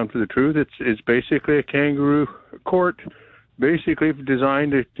getting down to the truth. It's basically a kangaroo court, basically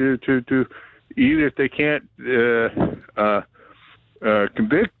designed to either, if they can't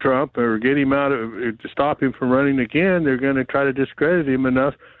convict Trump or get him out to stop him from running again, they're going to try to discredit him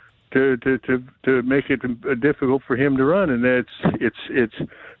enough to make it difficult for him to run. And it's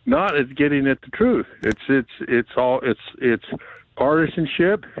not at getting at the truth. It's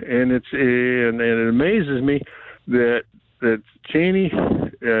partisanship, and it amazes me that Cheney,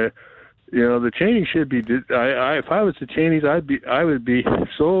 the Cheney should be. If I was the Cheneys, I would be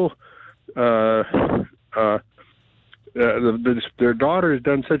so. Their daughter has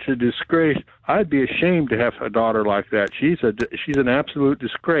done such a disgrace. I'd be ashamed to have a daughter like that. She's an absolute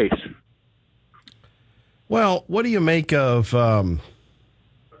disgrace. Well, what do you make of the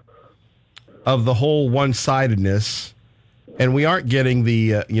whole one-sidedness? And we aren't getting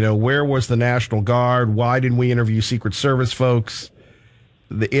the where was the National Guard? Why didn't we interview Secret Service folks?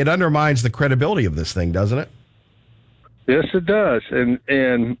 It undermines the credibility of this thing, doesn't it? Yes, it does. And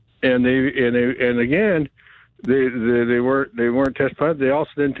again. They weren't testified. They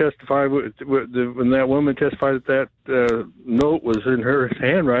also didn't testify when that woman testified that note was in her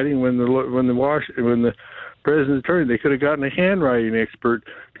handwriting. When the president's attorney, they could have gotten a handwriting expert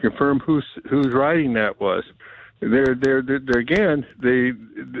to confirm whose writing that was. They're again.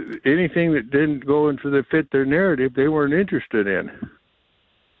 Anything that didn't go into the fit their narrative, they weren't interested in.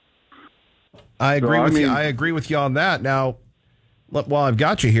 I agree with you. I agree with you on that. Now, while I've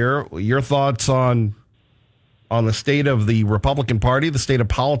got you here, your thoughts on the state of the Republican Party, the state of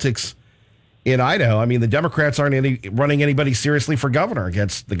politics in Idaho. I mean, the Democrats aren't running anybody seriously for governor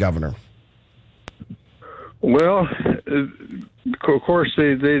against the governor. Well, of course,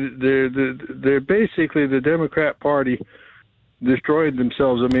 they're basically, the Democrat Party destroyed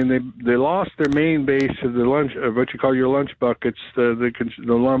themselves. I mean, they lost their main base of the lunch, of what you call your lunch buckets, the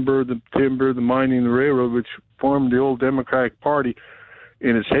lumber, the timber, the mining, the railroad, which formed the old Democratic Party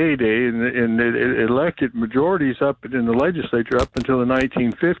in its heyday, and it elected majorities up in the legislature up until the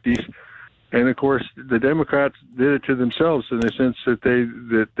 1950s. And of course, the Democrats did it to themselves in the sense that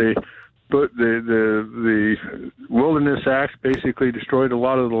they put the Wilderness Act basically destroyed a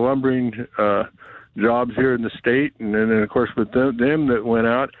lot of the lumbering jobs here in the state, and then of course with them that went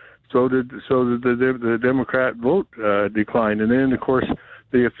out, so did the Democrat vote decline, and then of course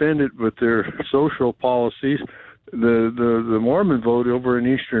they offended with their social policies the Mormon vote over in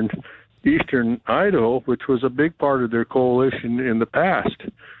eastern Idaho, which was a big part of their coalition in the past.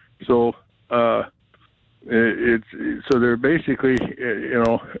 So so they're basically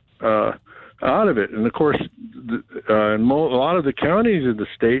out of it, and of course in a lot of the counties in the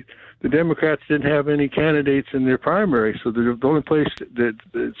state, the Democrats didn't have any candidates in their primary, so the only place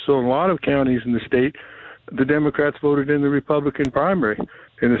so in a lot of counties in the state, the Democrats voted in the Republican primary.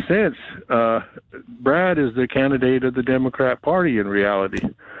 In a sense, Brad is the candidate of the Democrat Party in reality.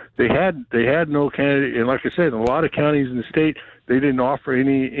 They had no candidate, and like I said, in a lot of counties in the state, they didn't offer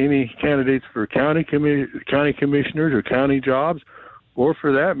any candidates for county commissioners or county jobs, or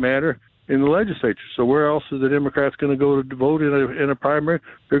for that matter, in the legislature. So where else are the Democrats going to go to vote in a primary?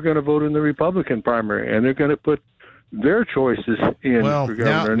 They're going to vote in the Republican primary, and they're going to put their choices in for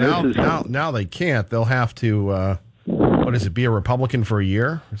governor. Now they can't. They'll have to, be a Republican for a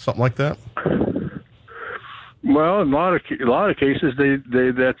year or something like that? Well, in a lot of cases,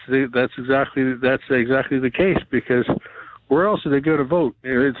 that's exactly the case, because where else are they going to vote?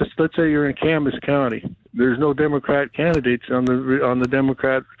 Let's say you're in Camas County. There's no Democrat candidates on the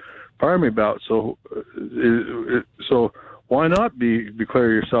Democrat primary ballot. So why not declare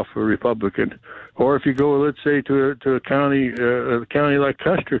yourself a Republican? Or if you go, let's say, to a county like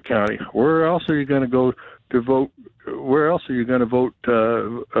Custer County, where else are you going to go to vote? Where else are you going to vote?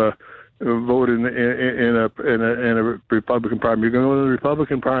 Vote in a Republican primary? You're going to go to the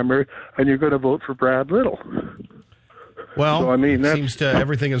Republican primary, and you're going to vote for Brad Little. Well, so, it seems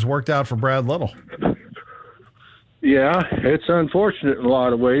everything has worked out for Brad Little. Yeah, it's unfortunate in a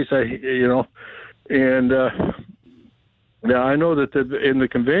lot of ways. I know that in the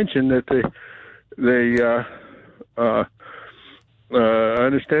convention that I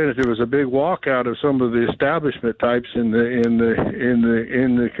understand that there was a big walkout of some of the establishment types in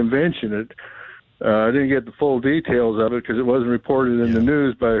the convention. I didn't get the full details of it because it wasn't reported in the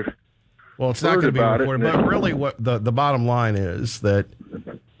news by. Well, it's not going to be reported, but really, what the bottom line is that,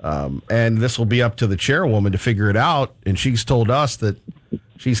 and this will be up to the chairwoman to figure it out. And she's told us that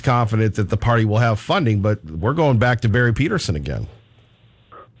she's confident that the party will have funding, but we're going back to Barry Peterson again.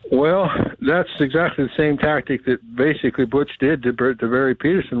 Well, that's exactly the same tactic that basically Butch did to Barry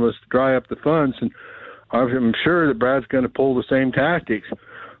Peterson, was to dry up the funds, and I'm sure that Brad's going to pull the same tactics.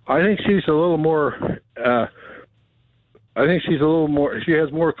 I think she's a little more. She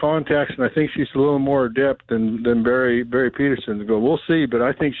has more contacts, and I think she's a little more adept than Barry Peterson. We'll see, but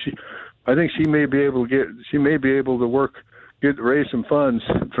I think she may be able to raise some funds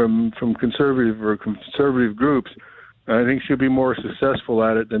from conservative groups. I think she'll be more successful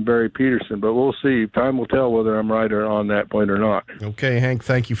at it than Barry Peterson, but we'll see. Time will tell whether I'm right on that point or not. Okay, Hank,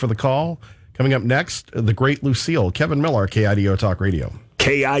 thank you for the call. Coming up next, the great Lucille. Kevin Miller, KIDO Talk Radio.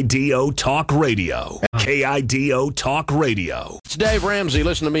 KIDO Talk Radio. KIDO Talk Radio. It's Dave Ramsey.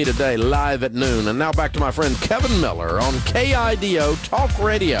 Listen to me today live at noon. And now back to my friend Kevin Miller on KIDO Talk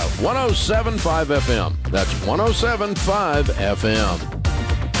Radio, 107.5 FM. That's 107.5 FM.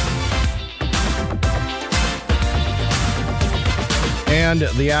 And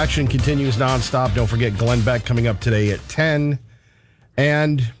the action continues nonstop. Don't forget Glenn Beck coming up today at 10.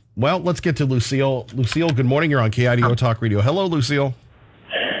 And, well, let's get to Lucille. Lucille, good morning. You're on KIDO Talk Radio. Hello, Lucille.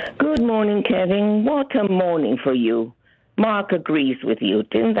 Good morning, Kevin. What a morning for you. Mark agrees with you.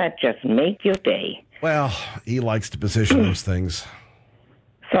 Didn't that just make your day? Well, he likes to position those things.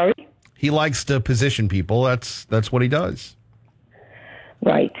 Sorry? He likes to position people. That's what he does.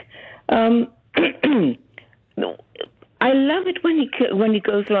 Right. I love it when he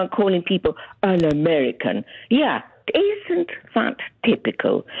goes around calling people un-American. Yeah, isn't that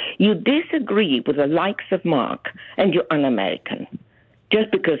typical? You disagree with the likes of Mark, and you're un-American,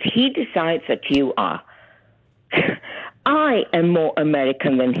 just because he decides that you are. I am more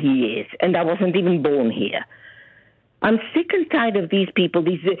American than he is, and I wasn't even born here. I'm sick and tired of these people.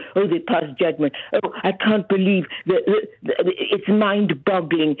 They pass judgment. Oh, I can't believe it's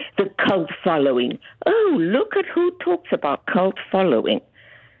mind-boggling, the cult following. Oh, look at who talks about cult following.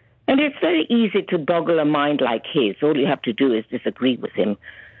 And it's very easy to boggle a mind like his. All you have to do is disagree with him.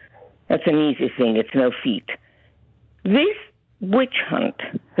 That's an easy thing. It's no feat. This witch hunt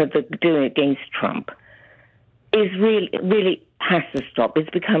that they're doing against Trump is really has to stop.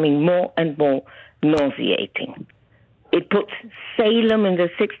 It's becoming more and more nauseating. It puts Salem in the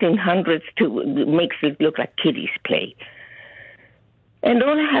 1600s makes it look like kiddies play. And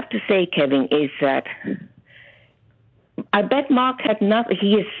all I have to say, Kevin, is that I bet Mark had nothing.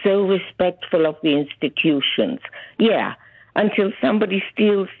 He is so respectful of the institutions. Yeah, until somebody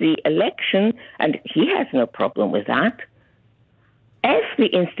steals the election, and he has no problem with that. F the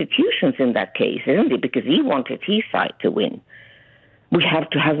institutions in that case, isn't it? Because he wanted his side to win. We have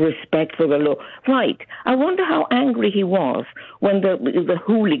to have respect for the law. Right. I wonder how angry he was when the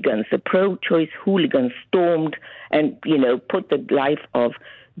hooligans, the pro-choice hooligans, stormed and, put the life of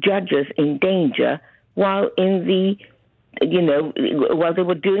judges in danger while while they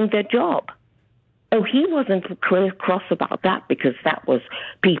were doing their job. Oh, he wasn't cross about that because that was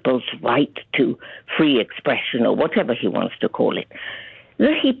people's right to free expression or whatever he wants to call it.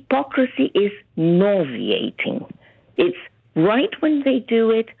 The hypocrisy is nauseating. It's right when they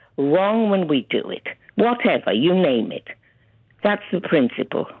do it, wrong when we do it. Whatever, you name it. That's the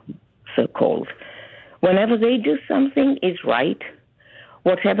principle, so-called. Whenever they do something is right.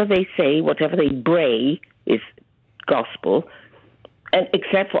 Whatever they say, whatever they bray is gospel, and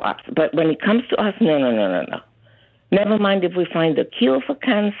except for us. But when it comes to us, no. Never mind if we find the cure for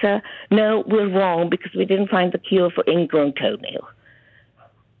cancer. No, we're wrong because we didn't find the cure for ingrown toenail.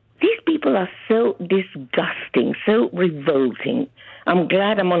 These people are so disgusting, so revolting. I'm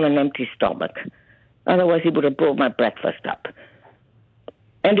glad I'm on an empty stomach. Otherwise, he would have brought my breakfast up.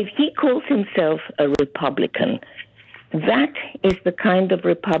 And if he calls himself a Republican, that is the kind of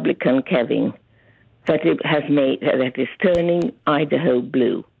Republican, Kevin, that is turning Idaho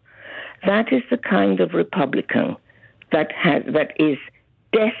blue. That is the kind of Republican that is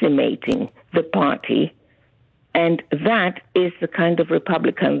decimating the party. And that is the kind of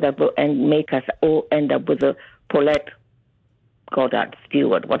Republican that will make us all end up with a Paulette Goddard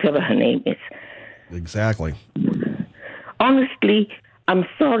Stewart, whatever her name is. Exactly. Honestly, I'm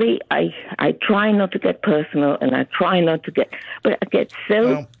sorry. I try not to get personal, and I try not to but I get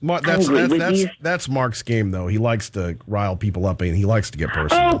so angry with these. That's Mark's game, though. He likes to rile people up, and he likes to get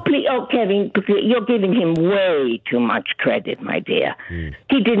personal. Oh, please, Kevin, you're giving him way too much credit, my dear.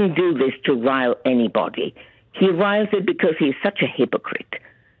 He didn't do this to rile anybody. He riles it because he's such a hypocrite.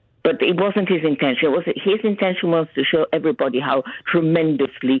 But it wasn't his intention. His intention was to show everybody how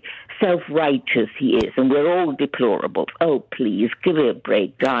tremendously self-righteous he is, and we're all deplorable. Oh, please, give it a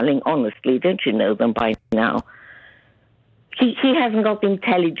break, darling. Honestly, don't you know them by now? He hasn't got the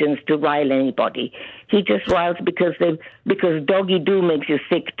intelligence to rile anybody. He just riles because Doggy Doo makes you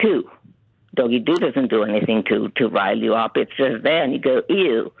sick, too. Doggy Doo doesn't do anything to rile you up. It's just there, and you go,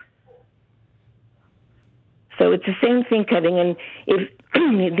 ew. So it's the same thing, Kevin. And if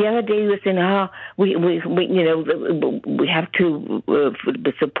the other day you were saying, we have to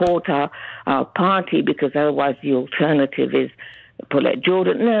support our party because otherwise the alternative is Paulette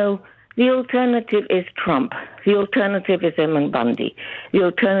Jordan. No, the alternative is Trump. The alternative is Edmund Bundy. The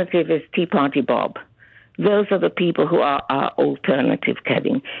alternative is Tea Party Bob. Those are the people who are our alternative,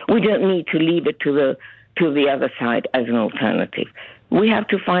 Kevin. We don't need to leave it to the other side as an alternative. We have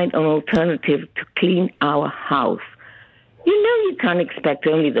to find an alternative to clean our house. You can't expect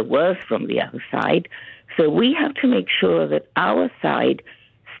only the worst from the other side. So we have to make sure that our side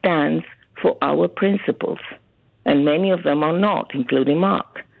stands for our principles. And many of them are not, including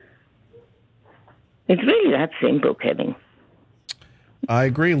Mark. It's really that simple, Kevin. I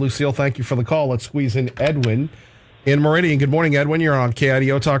agree. Lucille, thank you for the call. Let's squeeze in Edwin in Meridian. Good morning, Edwin. You're on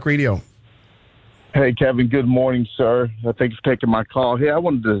KIDO Talk Radio. Hey, Kevin. Good morning, sir. Thanks for taking my call. Hey, I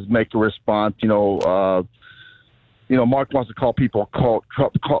wanted to make a response. Mark wants to call people cult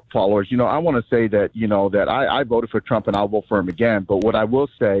followers. I want to say that, that I voted for Trump and I'll vote for him again. But what I will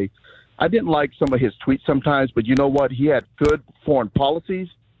say, I didn't like some of his tweets sometimes, but you know what? He had good foreign policies.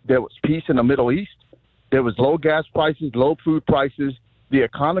 There was peace in the Middle East. There was low gas prices, low food prices. The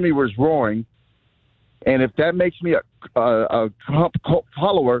economy was roaring. And if that makes me a Trump cult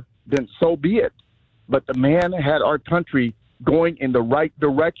follower, then so be it. But the man had our country going in the right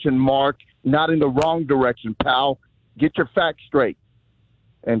direction, Mark, not in the wrong direction, pal. Get your facts straight.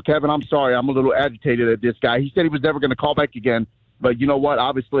 And, Kevin, I'm sorry. I'm a little agitated at this guy. He said he was never going to call back again. But you know what?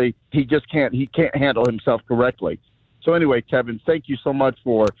 Obviously, he can't handle himself correctly. So anyway, Kevin, thank you so much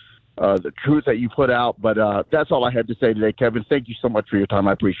for the truth that you put out. But that's all I had to say today, Kevin. Thank you so much for your time.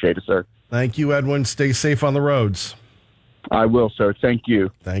 I appreciate it, sir. Thank you, Edwin. Stay safe on the roads. I will, sir. Thank you.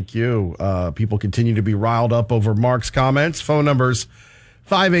 Thank you. People continue to be riled up over Mark's comments. Phone numbers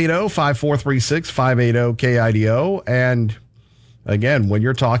 580-5436, 580-KIDO. And again, when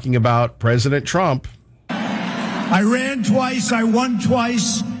you're talking about President Trump. I ran twice. I won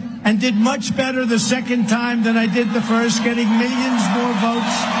twice. and did much better the second time than I did the first, getting millions more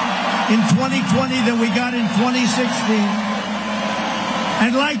votes in 2020 than we got in 2016.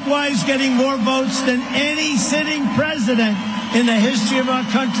 And likewise getting more votes than any sitting president in the history of our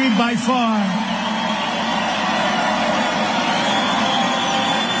country by far.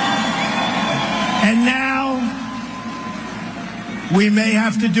 And now, we may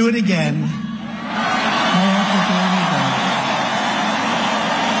have to do it again.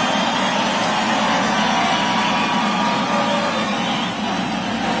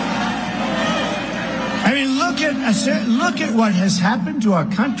 I mean, look at what has happened to our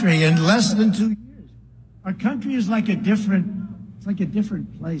country in less than 2 years. Our country is like a different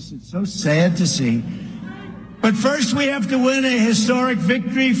place. It's so sad to see. But first, we have to win a historic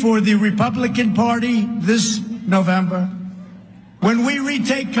victory for the Republican Party this November. When we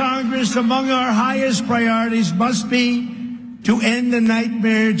retake Congress, among our highest priorities must be to end the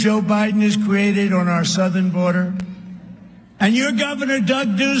nightmare Joe Biden has created on our southern border. And your governor,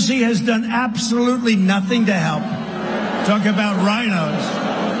 Doug Ducey, has done absolutely nothing to help. Talk about rhinos.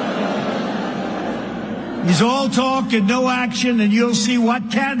 He's all talk and no action, and you'll see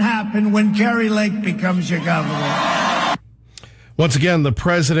what can happen when Kari Lake becomes your governor. Once again, the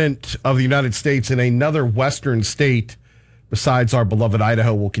President of the United States in another Western state besides our beloved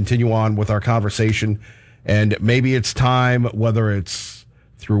Idaho will continue on with our conversation. And maybe it's time, whether it's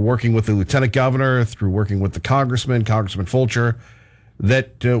through working with the lieutenant governor, through working with the Congressman Fulcher,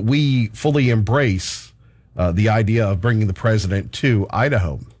 that we fully embrace the idea of bringing the president to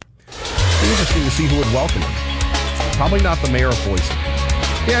Idaho. It'll be interesting to see who would welcome him. Probably not the mayor of Boise.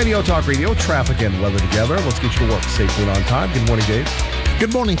 KIDO Talk Radio, traffic and weather together. Let's get you to work safely and on time. Good morning, Dave.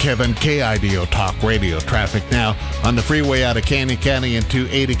 Good morning, Kevin. KIDO Talk Radio traffic now on the freeway out of Canyon County into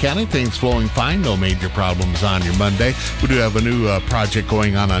Ada County. Things flowing fine. No major problems on your Monday. We do have a new project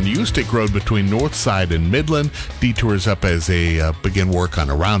going on Ustick Road between Northside and Midland. Detours up as they begin work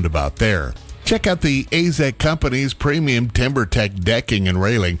on a roundabout there. Check out the AZEK Company's premium TimberTech decking and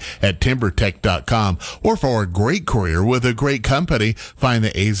railing at timbertech.com. Or for a great career with a great company, find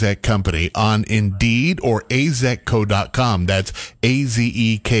the AZEK Company on Indeed or azekco.com. That's azekco.com.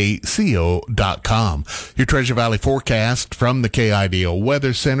 Your Treasure Valley forecast from the KIDO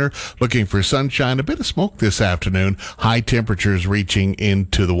Weather Center. Looking for sunshine, a bit of smoke this afternoon. High temperatures reaching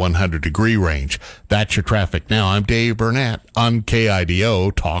into the 100-degree range. That's your traffic now. I'm Dave Burnett on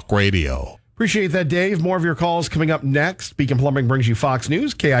KIDO Talk Radio. Appreciate that, Dave. More of your calls coming up next. Beacon Plumbing brings you Fox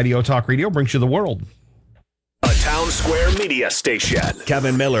News. KIDO Talk Radio brings you the world. A Town Square media station.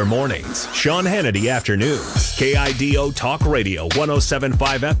 Kevin Miller mornings. Sean Hannity afternoons. KIDO Talk Radio,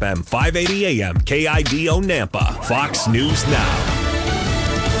 107.5 FM, 580 AM. KIDO Nampa. Fox News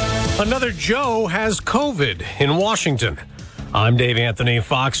Now. Another Joe has COVID in Washington. I'm Dave Anthony,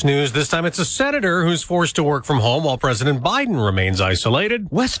 Fox News. This time it's a senator who's forced to work from home while President Biden remains isolated.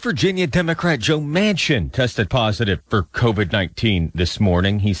 West Virginia Democrat Joe Manchin tested positive for COVID-19 this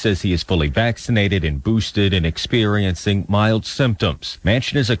morning. He says he is fully vaccinated and boosted and experiencing mild symptoms.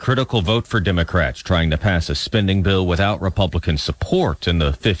 Manchin is a critical vote for Democrats trying to pass a spending bill without Republican support in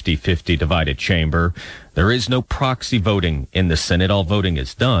the 50-50 divided chamber. There is no proxy voting in the Senate. All voting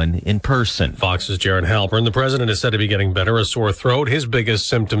is done in person. Fox's Jared Halpern. The president is said to be getting better. A sore throat, his biggest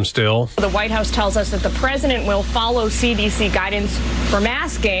symptom still. The White House tells us that the president will follow CDC guidance for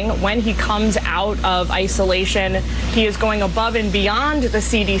masking when he comes out of isolation. He is going above and beyond the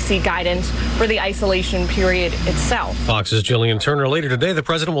CDC guidance for the isolation period itself. Fox's Jillian Turner. Later today, the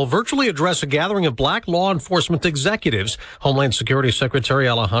president will virtually address a gathering of black law enforcement executives. Homeland Security Secretary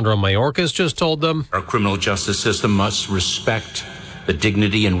Alejandro Mayorkas just told them, our criminal justice system must respect the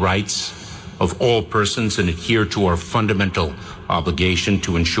dignity and rights of all persons and adhere to our fundamental obligation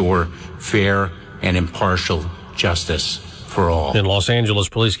to ensure fair and impartial justice for all. In Los Angeles,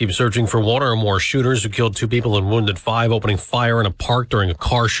 police keep searching for one or more shooters who killed 2 people and wounded 5, opening fire in a park during a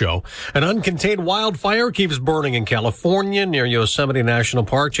car show. An uncontained wildfire keeps burning in California near Yosemite National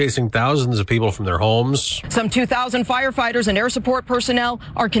Park, chasing thousands of people from their homes. Some 2,000 firefighters and air support personnel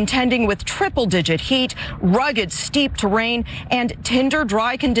are contending with triple-digit heat, rugged, steep terrain, and tinder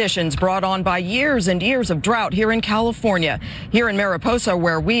dry conditions brought on by years and years of drought here in California. Here in Mariposa,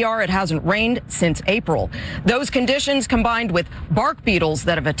 where we are, it hasn't rained since April. Those conditions combined with bark beetles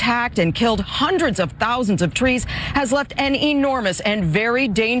that have attacked and killed hundreds of thousands of trees has left an enormous and very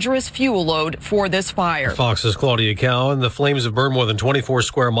dangerous fuel load for this fire. Fox's Claudia Cowan. The flames have burned more than 24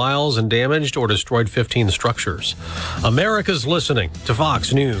 square miles and damaged or destroyed 15 structures. America's listening to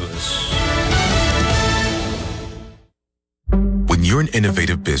Fox News. When you're an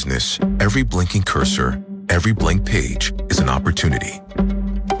innovative business, every blinking cursor, every blank page is an opportunity.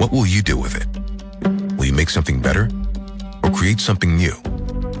 What will you do with it? Will you make something better or create something new?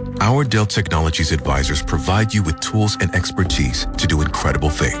 Our Dell Technologies advisors provide you with tools and expertise to do incredible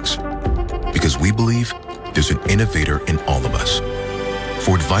things. Because we believe there's an innovator in all of us.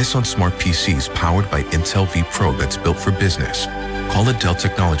 For advice on smart PCs powered by Intel V Pro that's built for business, call a Dell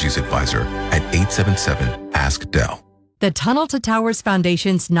Technologies advisor at 877-ASK-DELL. The Tunnel to Towers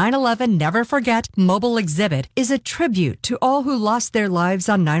Foundation's 9/11 Never Forget mobile exhibit is a tribute to all who lost their lives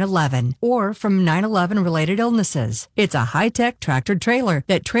on 9/11 or from 9/11 related illnesses. It's a high-tech tractor-trailer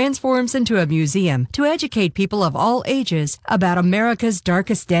that transforms into a museum to educate people of all ages about America's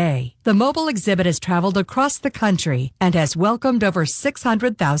darkest day. The mobile exhibit has traveled across the country and has welcomed over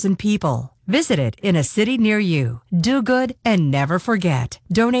 600,000 people. Visit it in a city near you. Do good and never forget.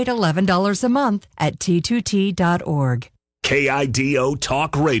 Donate $11 a month at t2t.org. KIDO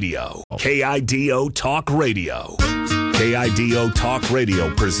Talk Radio. KIDO Talk Radio. KIDO Talk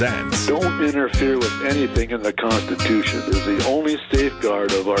Radio presents. Don't interfere with anything in the Constitution. It's the only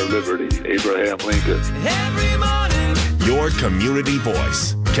safeguard of our liberty. Abraham Lincoln. Every morning. Your community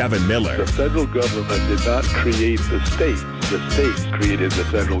voice. Kevin Miller. The federal government did not create the states. The states created the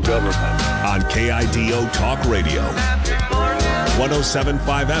federal government. On KIDO Talk Radio.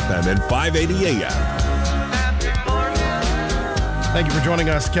 107.5 FM and 580 AM. Thank you for joining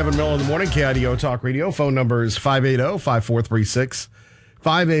us, Kevin Miller in the morning, KIDO Talk Radio. Phone number is 580-5436,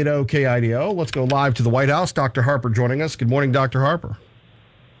 580-KIDO. Let's go live to the White House. Dr. Harper joining us. Good morning, Dr. Harper.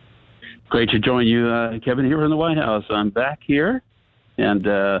 Great to join you, Kevin, here in the White House. I'm back here, and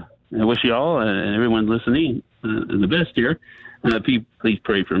I wish you all and everyone listening the best here. Please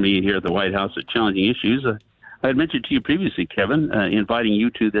pray for me here at the White House at Challenging Issues. I had mentioned to you previously, Kevin, inviting you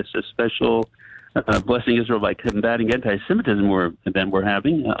to this special Blessing Israel by Combating Anti-Semitism event we're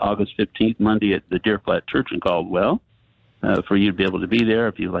having August 15th, Monday at the Deer Flat Church in Caldwell. For you to be able to be there,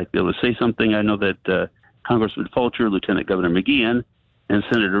 if you'd like to be able to say something. I know that Congressman Fulcher, Lieutenant Governor McGeehan, and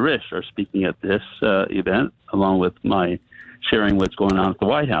Senator Risch are speaking at this event, along with my sharing what's going on at the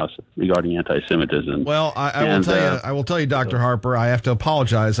White House regarding anti-Semitism. Well, I will tell you, Dr. Harper, I have to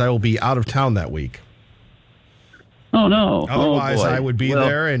apologize. I will be out of town that week. Oh, no. Otherwise, I would be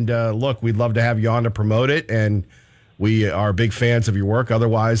there. And look, we'd love to have you on to promote it. And we are big fans of your work.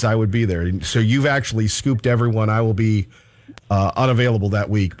 Otherwise, I would be there. So you've actually scooped everyone. I will be unavailable that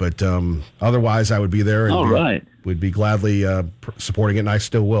week. But otherwise, I would be there. And all right. We'd be gladly supporting it. And I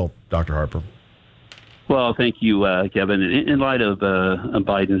still will, Dr. Harper. Well, thank you, Kevin. In light of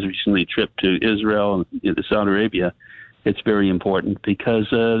Biden's recently trip to Israel and to Saudi Arabia, it's very important because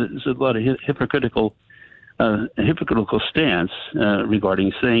there's a lot of hypocritical stance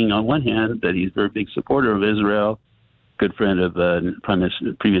regarding saying, on one hand, that he's a very big supporter of Israel, good friend of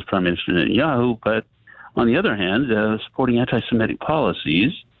previous Prime Minister Netanyahu, but on the other hand, supporting anti-Semitic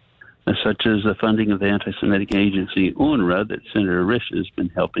policies, such as the funding of the anti-Semitic agency UNRWA that Senator Risch has been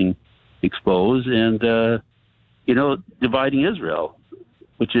helping expose, and, dividing Israel,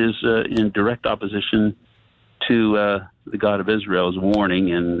 which is in direct opposition to the God of Israel's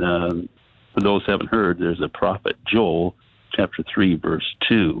warning. And for those who haven't heard, there's a prophet, Joel, chapter 3, verse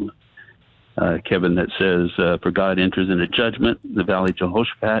 2, Kevin, that says, for God enters into judgment, the valley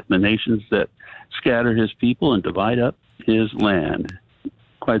Jehoshaphat, and the nations that scatter his people and divide up his land.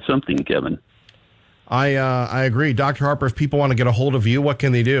 Quite something, Kevin. I agree. Dr. Harper, if people want to get a hold of you, what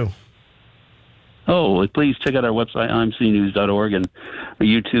can they do? Oh, please check out our website, imcnews.org, and our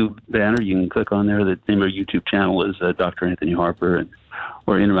YouTube banner. You can click on there. The name of our YouTube channel is Dr. Anthony Harper,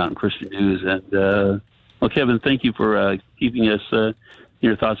 or Intermountain Christian News. And, Kevin, thank you for keeping us in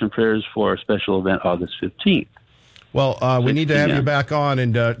your thoughts and prayers for our special event August 15th. Well, we need to have you back on,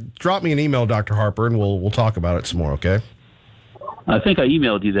 and drop me an email, Dr. Harper, and we'll talk about it some more, okay? I think I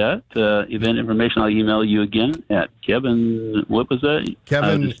emailed you that. Event information, I'll email you again at Kevin, what was that?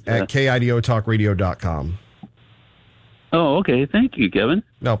 Kevin at KIDOTalkRadio.com. Oh, okay. Thank you, Kevin.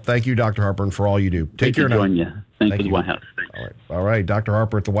 No, thank you, Dr. Harper, and for all you do. Take care now. Thank you. Thank you, the White House. Thanks. All right. Dr.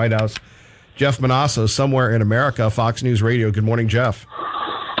 Harper at the White House. Jeff Manasso, somewhere in America, Fox News Radio. Good morning, Jeff.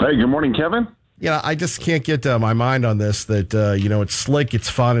 Hey, good morning, Kevin. Yeah, I just can't get my mind on this, that, it's slick, it's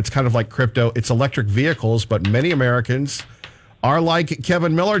fun, it's kind of like crypto, it's electric vehicles, but many Americans are like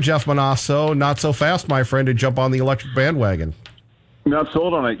Kevin Miller, Jeff Manasso, not so fast, my friend, to jump on the electric bandwagon. Not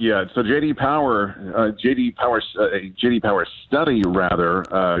sold on it yet. So JD Power study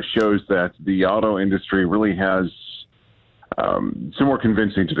shows that the auto industry really has some more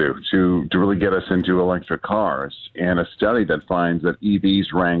convincing to do to really get us into electric cars. And a study that finds that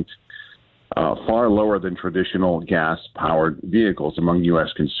EVs ranked far lower than traditional gas-powered vehicles among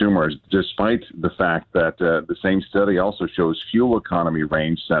U.S. consumers, despite the fact that the same study also shows fuel economy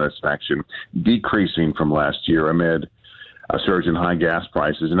range satisfaction decreasing from last year amid a surge in high gas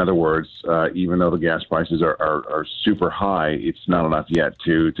prices. In other words, even though the gas prices are super high, it's not enough yet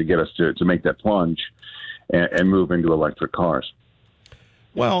to get us to make that plunge and move into electric cars.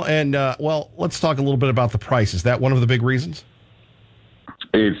 Well, and let's talk a little bit about the price. Is that one of the big reasons?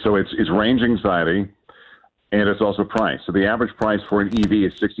 It's range anxiety, and it's also price. So the average price for an EV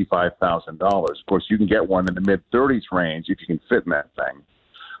is $65,000. Of course, you can get one in the mid-30s range if you can fit in that thing.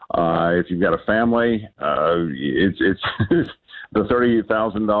 If you've got a family, it's the $30,000,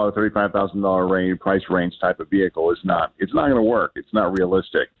 $35,000 price range type of vehicle it's not going to work. It's not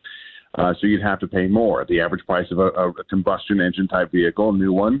realistic. So you'd have to pay more. The average price of a combustion engine type vehicle, a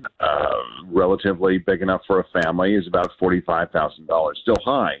new one, relatively big enough for a family, is about $45,000. Still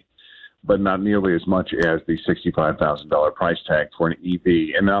high, but not nearly as much as the $65,000 price tag for an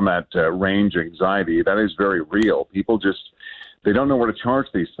EV. And on that range anxiety, that is very real. People they don't know where to charge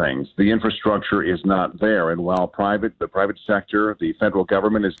these things. The infrastructure is not there. And while the private sector, the federal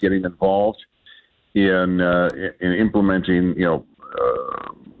government is getting involved in implementing,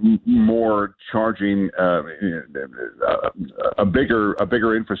 more charging, a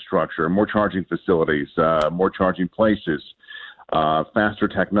bigger infrastructure, more charging facilities, more charging places, faster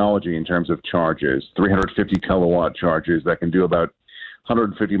technology in terms of charges, 350 kilowatt charges that can do about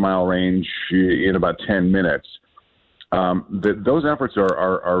 150 mile range in about 10 minutes. Those efforts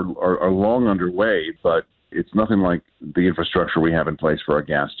are long underway, but it's nothing like the infrastructure we have in place for a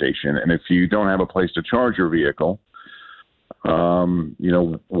gas station. And if you don't have a place to charge your vehicle, what are you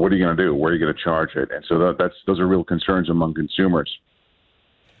going to do? Where are you going to charge it? And so those are real concerns among consumers.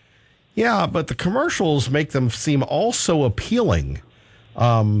 Yeah, but the commercials make them seem all so appealing.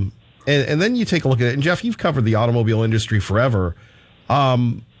 And then you take a look at it. And Jeff, you've covered the automobile industry forever.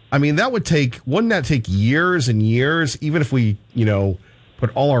 Wouldn't that take years and years, even if we,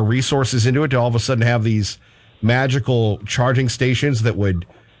 put all our resources into it, to all of a sudden have these magical charging stations that would,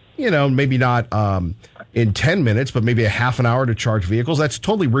 maybe not in 10 minutes, but maybe a half an hour to charge vehicles? That's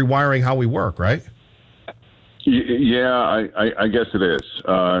totally rewiring how we work, right? Yeah, I guess it is.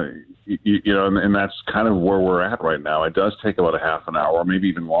 And that's kind of where we're at right now. It does take about a half an hour, maybe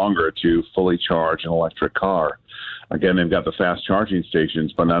even longer, to fully charge an electric car. Again, they've got the fast charging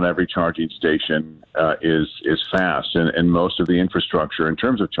stations, but not every charging station is fast. And most of the infrastructure in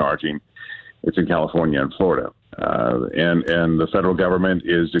terms of charging, it's in California and Florida. And the federal government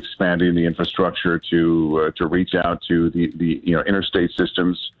is expanding the infrastructure to reach out to the interstate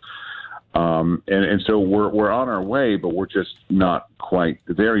systems. And so we're on our way, but we're just not quite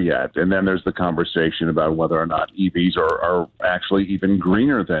there yet. And then there's the conversation about whether or not EVs are actually even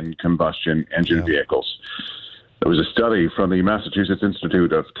greener than combustion engine vehicles. There was a study from the Massachusetts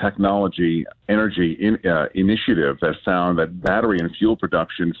Institute of Technology Energy Initiative that found that battery and fuel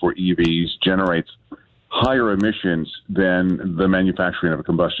production for EVs generates higher emissions than the manufacturing of a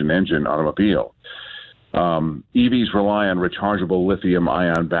combustion engine automobile. EVs rely on rechargeable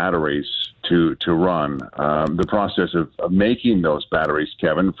lithium-ion batteries to run. The process of making those batteries,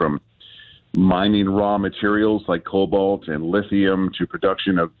 Kevin, from mining raw materials like cobalt and lithium to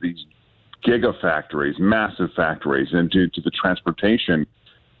production of these gigafactories, massive factories, and to the transportation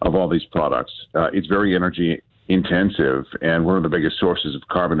of all these products, it's very energy intensive, and one of the biggest sources of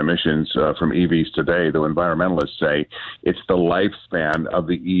carbon emissions from EVs today, though environmentalists say it's the lifespan of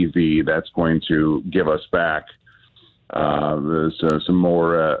the EV that's going to give us back some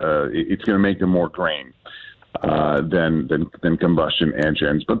more. It's going to make them more green than combustion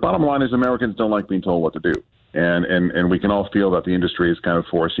engines. But bottom line is, Americans don't like being told what to do. And we can all feel that the industry is kind of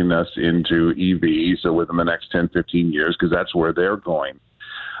forcing us into EVs within the next 10, 15 years, because that's where they're going.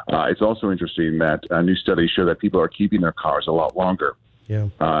 It's also interesting that new studies show that people are keeping their cars a lot longer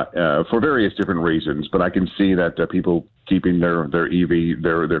for various different reasons. But I can see that people keeping their EV,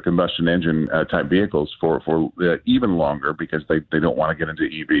 their combustion engine type vehicles for even longer because they don't want to get into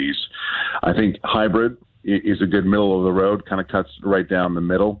EVs. I think hybrid is a good middle of the road, kind of cuts right down the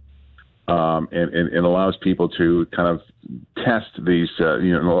middle. And allows people to kind of test these,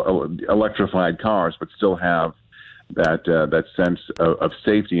 electrified cars, but still have that sense of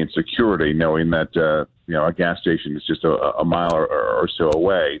safety and security, knowing that a gas station is just a mile or so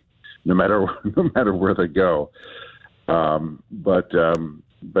away, no matter where they go. But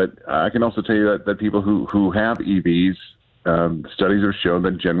I can also tell you that people who have EVs, studies have shown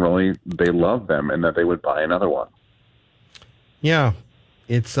that generally they love them and that they would buy another one. Yeah.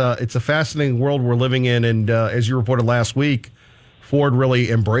 It's a fascinating world we're living in, and as you reported last week, Ford really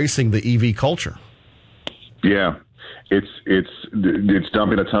embracing the EV culture. Yeah, it's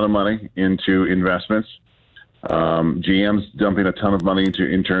dumping a ton of money into investments. GM's dumping a ton of money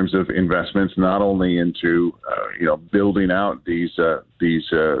in terms of investments, not only into building out these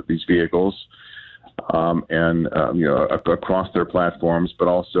vehicles across their platforms, but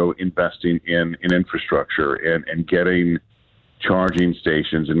also investing in infrastructure and getting charging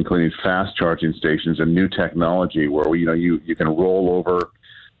stations, including fast charging stations and new technology where you can roll over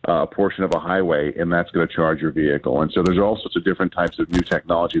a portion of a highway and that's going to charge your vehicle. And so there's all sorts of different types of new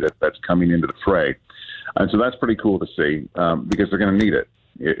technology that's coming into the fray. And so that's pretty cool to see because they're going to need it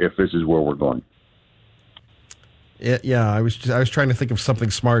if this is where we're going. Yeah, I was trying to think of something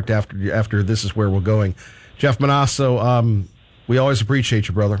smart after this is where we're going. Jeff Manasso, we always appreciate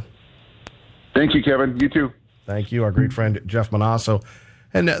you, brother. Thank you, Kevin. You too. Thank you, our great friend Jeff Manasso.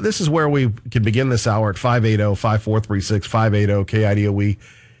 And this is where we can begin this hour at 580-5436, 580-KIDO. We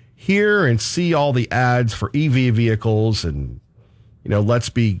hear and see all the ads for EV vehicles and, let's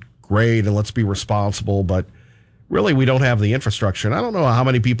be great and let's be responsible, but really we don't have the infrastructure. And I don't know how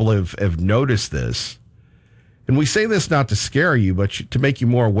many people have noticed this. And we say this not to scare you, but to make you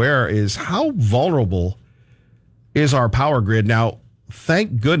more aware is how vulnerable is our power grid. Now,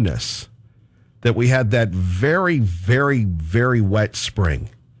 thank goodness that we had that very, very, very wet spring.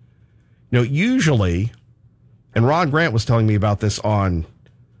 Usually, and Ron Grant was telling me about this on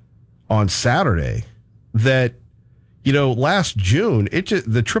Saturday, that, last June,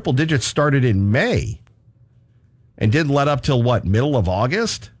 the triple digits started in May and didn't let up till middle of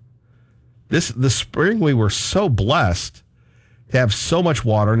August? The spring, we were so blessed to have so much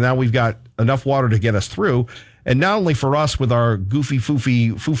water. Now we've got enough water to get us through. And not only for us with our goofy,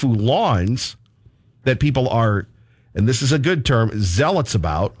 foo-foo lawns that people are, and this is a good term, zealots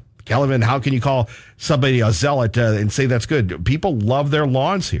about. Kelvin, how can you call somebody a zealot and say that's good? People love their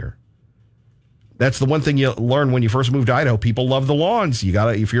lawns here. That's the one thing you learn when you first move to Idaho. People love the lawns.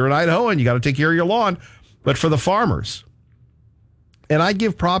 If you're an Idahoan, you got to take care of your lawn. But for the farmers, and I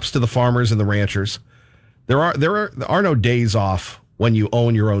give props to the farmers and the ranchers, there are no days off when you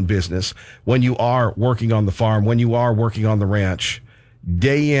own your own business, when you are working on the farm, when you are working on the ranch,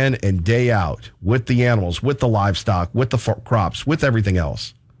 day in and day out with the animals, with the livestock, with the crops, with everything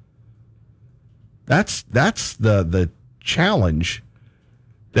else. That's the challenge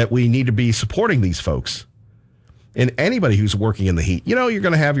that we need to be supporting these folks. And anybody who's working in the heat, you're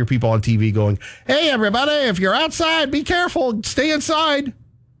going to have your people on TV going, hey, everybody, if you're outside, be careful, stay inside.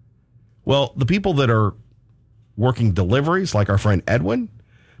 Well, the people that are working deliveries, like our friend Edwin,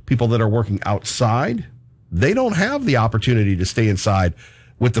 people that are working outside, they don't have the opportunity to stay inside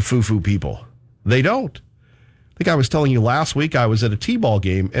with the foo-foo people. They don't. I think I was telling you last week I was at a T-ball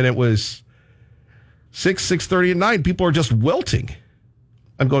game, and it was 6:30 at night. People are just wilting.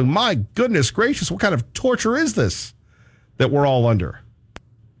 I'm going, my goodness gracious, what kind of torture is this that we're all under?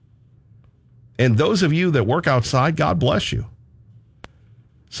 And those of you that work outside, God bless you.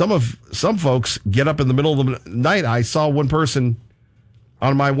 Some folks get up in the middle of the night. I saw one person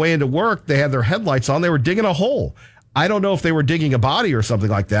on my way into work. They had their headlights on. They were digging a hole. I don't know if they were digging a body or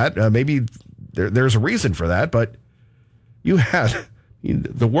something like that. Maybe there's a reason for that, but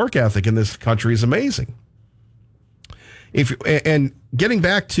the work ethic in this country is amazing. And getting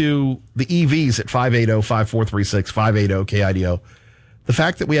back to the EVs at 580-5436, 580-KIDO, the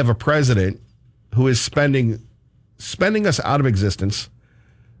fact that we have a president who is spending us out of existence,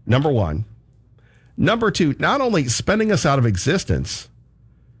 number one. Number two, not only spending us out of existence,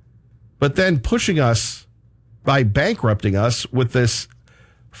 but then pushing us by bankrupting us with this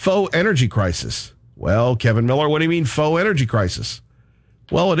faux energy crisis. Well, Kevin Miller, what do you mean faux energy crisis?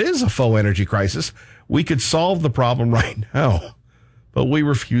 Well, it is a faux energy crisis. We could solve the problem right now, but we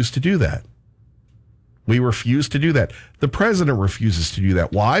refuse to do that. We refuse to do that. The president refuses to do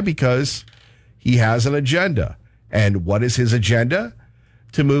that. Why? Because he has an agenda. And what is his agenda?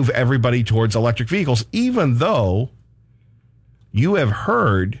 To move everybody towards electric vehicles, even though you have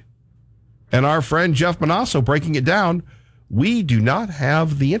heard, and our friend Jeff Manasso breaking it down, we do not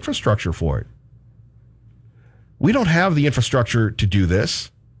have the infrastructure for it. We don't have the infrastructure to do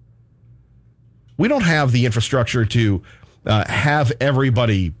this. We don't have the infrastructure to have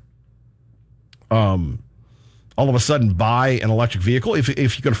everybody all of a sudden buy an electric vehicle if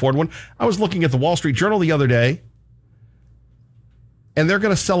you can afford one. I was looking at the Wall Street Journal the other day, and they're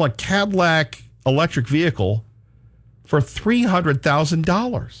going to sell a Cadillac electric vehicle for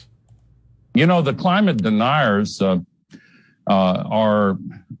 $300,000. The climate deniers are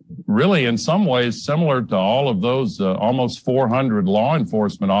really in some ways similar to all of those almost 400 law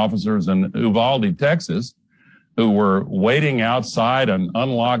enforcement officers in Uvalde, Texas, who were waiting outside an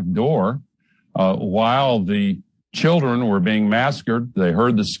unlocked door while the children were being massacred. They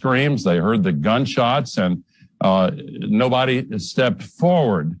heard the screams, they heard the gunshots, and nobody stepped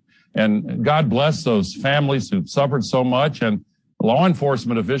forward. And God bless those families who've suffered so much. And law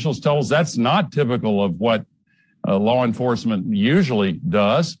enforcement officials tell us that's not typical of what law enforcement usually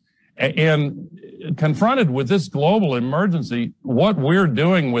does. And confronted with this global emergency, what we're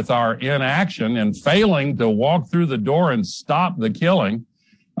doing with our inaction and failing to walk through the door and stop the killing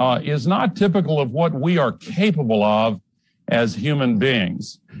is not typical of what we are capable of as human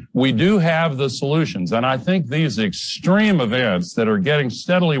beings. We do have the solutions, and I think these extreme events that are getting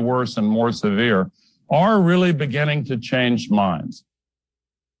steadily worse and more severe are really beginning to change minds.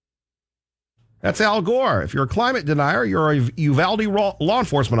 That's Al Gore. If you're a climate denier, you're a Uvalde law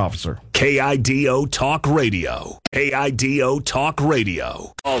enforcement officer. KIDO Talk Radio. KIDO Talk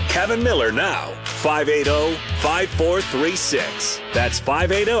Radio. Call Kevin Miller now. 580-5436. That's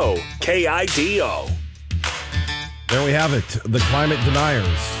 580-KIDO. There we have it. The climate deniers.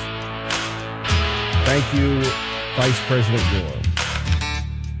 Thank you, Vice President Gore.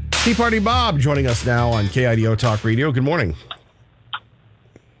 Tea Party Bob joining us now on KIDO Talk Radio. Good morning.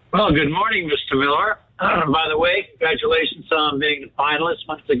 Well, good morning, Mr. Miller. By the way, congratulations on being a finalist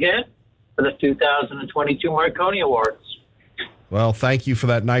once again for the 2022 Marconi Awards. Well, thank you for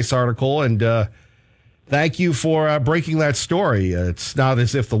that nice article, and thank you for breaking that story. It's not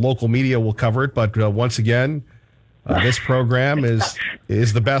as if the local media will cover it, but once again, this program is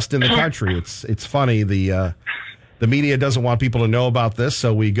the best in the country. It's funny. The media doesn't want people to know about this,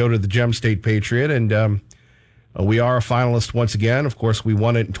 so we go to the Gem State Patriot, and we are a finalist once again. Of course, we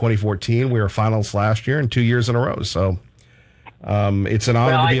won it in 2014. We were finalists last year and 2 years in a row. So it's an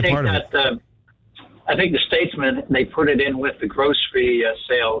honor to be a part of it. I think the Statesman, they put it in with the grocery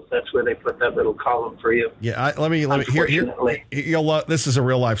sales. That's where they put that little column for you. Yeah, let me here. This is a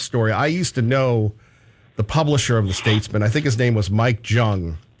real life story. I used to know the publisher of the Statesman. I think his name was Mike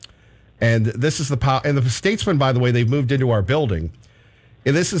Jung. And this is and the Statesman, by the way, they've moved into our building.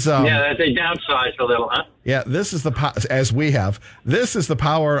 And this is yeah, they downsized a little, huh? Yeah, this is as we have. This is the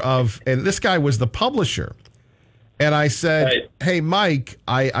power of, and this guy was the publisher. And I said, right. Hey, Mike,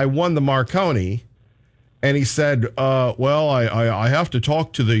 I won the Marconi. And he said, well, I have to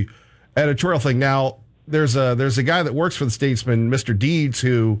talk to the editorial thing. Now, there's a guy that works for the Statesman, Mr. Deeds,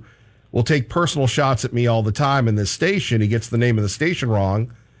 who will take personal shots at me all the time in this station. He gets the name of the station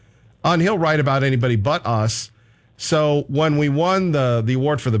wrong. And he'll write about anybody but us. So when we won the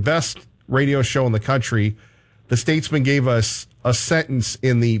award for the best radio show in the country, the Statesman gave us a sentence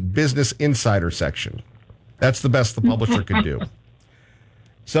in the Business Insider section. That's the best the publisher could do.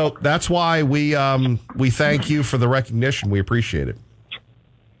 So that's why we thank you for the recognition. We appreciate it.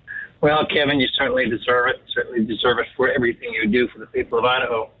 Well, Kevin, you certainly deserve it. Certainly deserve it for everything you do for the people of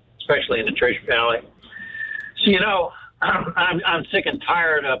Idaho, especially in the Treasure Valley. So, I'm sick and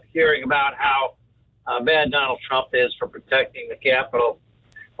tired of hearing about how bad Donald Trump is for protecting the Capitol.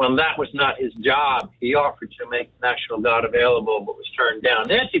 When that was not his job, he offered to make National Guard available, but was turned down.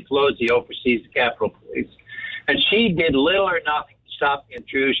 Nancy Pelosi oversees the Capitol Police, and she did little or nothing to stop the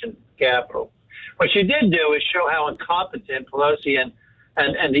intrusion to the Capitol. What she did do is show how incompetent Pelosi and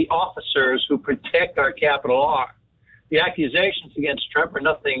the officers who protect our Capitol are. The accusations against Trump are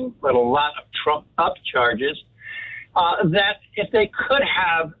nothing but a lot of Trump-up charges that if they could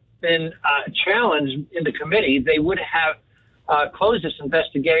have been challenged in the committee, they would have closed this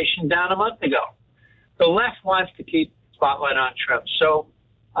investigation down a month ago. The left wants to keep the spotlight on Trump, so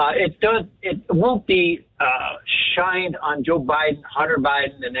it won't be shined on Joe Biden, Hunter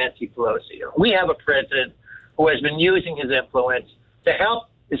Biden, and Nancy Pelosi. We have a president who has been using his influence to help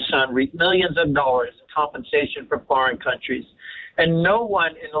his son reap millions of dollars in compensation for foreign countries, and no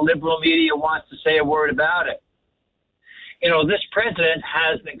one in the liberal media wants to say a word about it. This president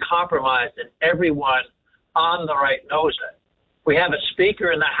has been compromised, and everyone on the right knows it. We have a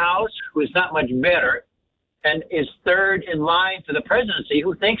speaker in the House who is not much better and is third in line for the presidency,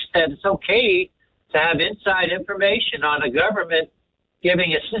 who thinks that it's okay to have inside information on a government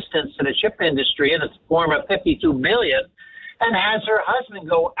giving assistance to the chip industry in the form of $52 million, and has her husband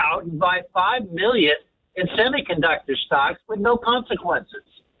go out and buy $5 million in semiconductor stocks with no consequences.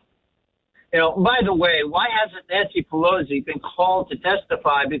 By the way, why hasn't Nancy Pelosi been called to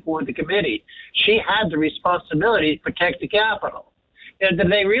testify before the committee? She had the responsibility to protect the Capitol. Do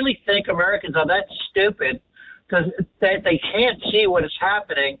they really think Americans are that stupid because they can't see what is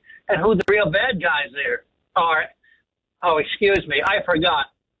happening and who the real bad guys there are? Oh, excuse me, I forgot.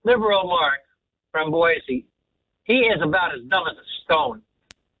 Liberal Mark from Boise. He is about as dumb as a stone.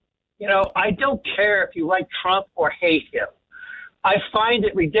 I don't care if you like Trump or hate him. I find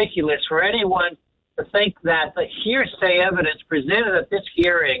it ridiculous for anyone to think that the hearsay evidence presented at this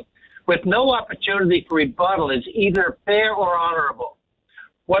hearing with no opportunity for rebuttal is either fair or honorable.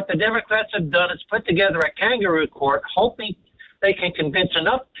 What the Democrats have done is put together a kangaroo court, hoping they can convince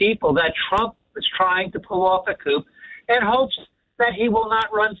enough people that Trump is trying to pull off a coup and hopes that he will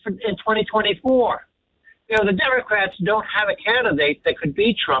not run in 2024. The Democrats don't have a candidate that could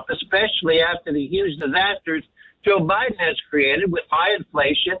beat Trump, especially after the huge disasters Joe Biden has created with high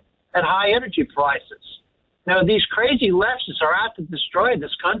inflation and high energy prices. These crazy leftists are out to destroy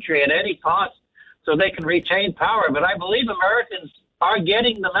this country at any cost so they can retain power, but I believe Americans are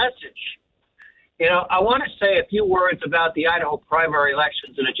getting the message. I want to say a few words about the Idaho primary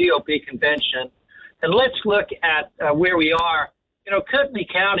elections and the GOP convention, and let's look at where we are. Kootenai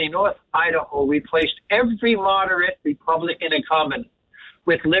County, North Idaho, replaced every moderate Republican incumbent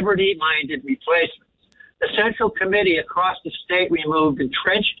with liberty-minded replacements. The Central Committee across the state removed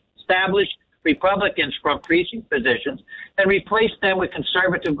entrenched, established Republicans from precinct positions and replaced them with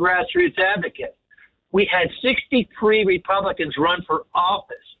conservative grassroots advocates. We had 63 Republicans run for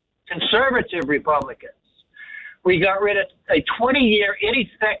office, conservative Republicans. We got rid of a 20-year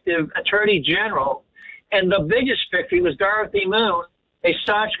ineffective attorney general, and the biggest victory was Dorothy Moon, a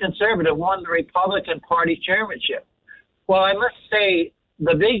staunch conservative, won the Republican Party chairmanship. Well, I must say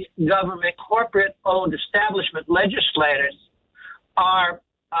the big government, corporate-owned establishment legislators are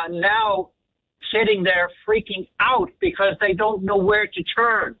now sitting there freaking out because they don't know where to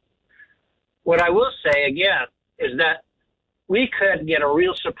turn. What I will say again is that we could get a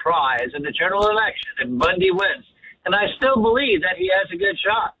real surprise in the general election if Bundy wins, and I still believe that he has a good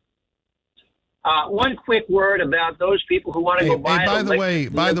shot. One quick word about those people who want to go buy. Hey,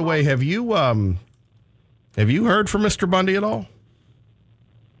 by the way, have you heard from Mr. Bundy at all?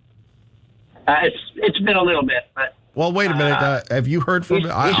 It's been a little bit, but well, wait a minute. Have you heard from him?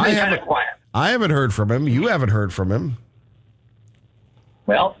 He's been kind of quiet. I haven't heard from him. You haven't heard from him.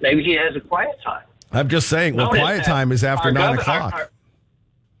 Well, maybe he has a quiet time. I'm just saying. Well, quiet time is after 9 o'clock.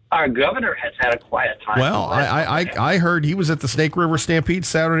 Our governor has had a quiet time. Well, I heard he was at the Snake River Stampede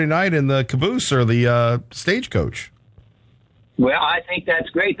Saturday night in the caboose or the stagecoach. Well, I think that's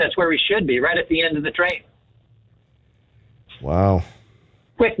great. That's where we should be, right at the end of the train. Wow.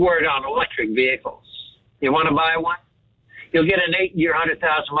 Quick word on electric vehicles. You want to buy one? You'll get an 8-year,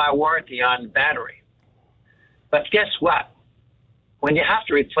 100,000-mile warranty on battery. But guess what? When you have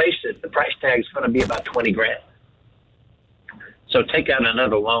to replace it, the price tag is going to be about $20,000. So take out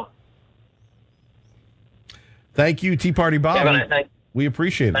another loan. Thank you, Tea Party Bob. Kevin, we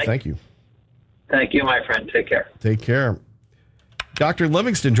appreciate it. Thank you. Thank you, my friend. Take care. Take care. Dr.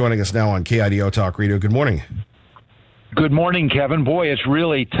 Livingston joining us now on KIDO Talk Radio. Good morning. Good morning, Kevin. Boy, it's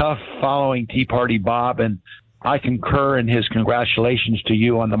really tough following Tea Party Bob, and I concur in his congratulations to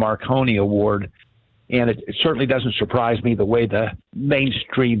you on the Marconi Award. And it certainly doesn't surprise me the way the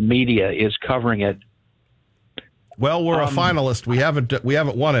mainstream media is covering it. Well, we're a finalist. We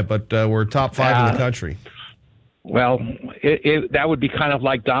haven't won it, but we're top 5 in the country. Well, that would be kind of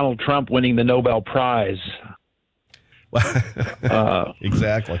like Donald Trump winning the Nobel Prize.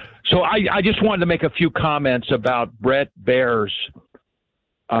 Exactly. So I just wanted to make a few comments about Brett Baer's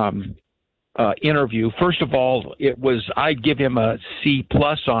interview. First of all, I'd give him a C+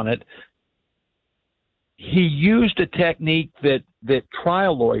 on it. He used a technique that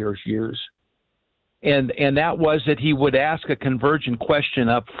trial lawyers use, and that was that he would ask a convergent question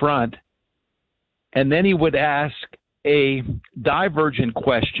up front, and then he would ask a divergent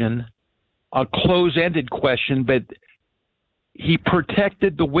question, a close-ended question, but he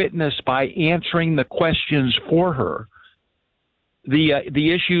protected the witness by answering the questions for her.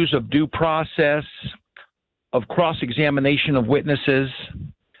 The issues of due process, of cross-examination of witnesses,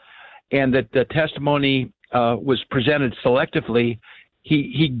 and that the testimony was presented selectively,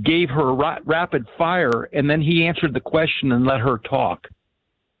 he gave her rapid fire, and then he answered the question and let her talk.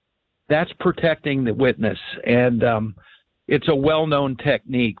 That's protecting the witness, and it's a well-known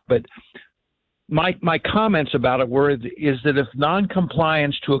technique. But my comments about it is that if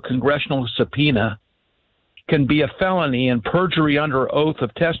noncompliance to a congressional subpoena can be a felony and perjury under oath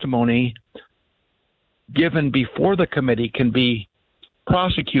of testimony given before the committee can be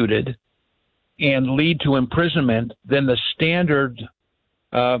prosecuted and lead to imprisonment, then the standard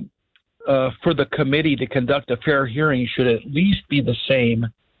for the committee to conduct a fair hearing should at least be the same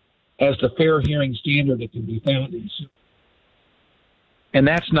as the fair hearing standard that can be found in suit. And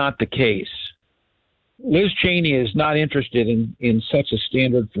that's not the case. Liz Cheney is not interested in such a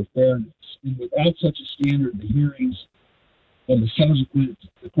standard for fairness. And without such a standard, the hearings and the subsequent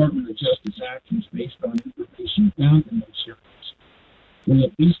Department of Justice actions based on information found in those hearings will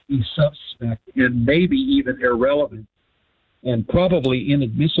at least be suspect and maybe even irrelevant and probably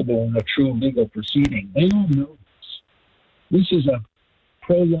inadmissible in a true legal proceeding. They all know this. This is a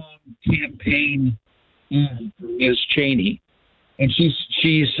prolonged campaign ad for Ms. Cheney, and she's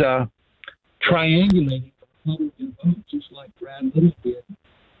triangulating the Republican vote just like Brad Little did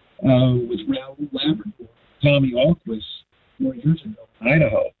with Raul Labrador, Tommy Alquist 4 years ago in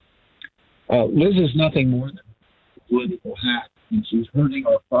Idaho. Liz is nothing more than a political hack, and she's hurting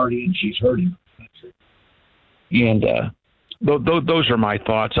our party and she's hurting our country. And those are my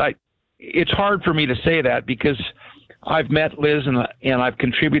thoughts. It's hard for me to say that because I've met Liz and I've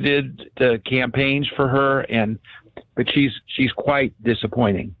contributed to campaigns for her, but she's quite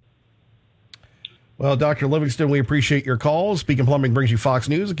disappointing. Well, Dr. Livingston, we appreciate your call. Speaking Plumbing brings you Fox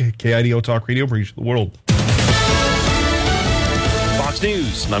News, KIDO Talk Radio, brings you the world. Fox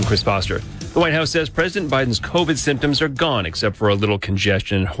News, I'm Chris Foster. The White House says President Biden's COVID symptoms are gone, except for a little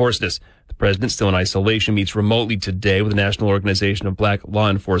congestion and hoarseness. The president, still in isolation, meets remotely today with the National Organization of Black Law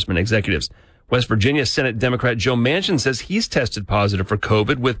Enforcement Executives. West Virginia Senate Democrat Joe Manchin says he's tested positive for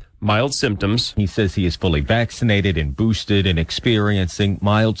COVID with mild symptoms. He says he is fully vaccinated and boosted and experiencing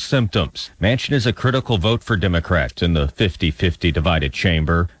mild symptoms. Manchin is a critical vote for Democrats in the 50-50 divided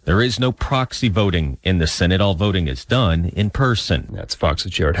chamber. There is no proxy voting in the Senate. All voting is done in person. That's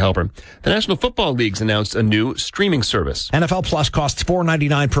Fox's Jared Halpern. The National Football League's announced a new streaming service. NFL Plus costs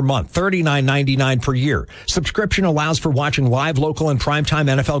 $4.99 per month, $39.99 per year. Subscription allows for watching live, local, and primetime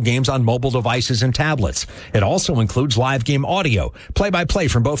NFL games on mobile devices and tablets. It also includes live game audio, play-by-play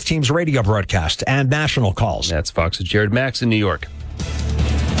from both teams' radio broadcast, and national calls. That's Fox's Jared Max in New York.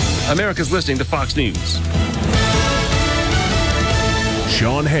 America's listening to Fox News.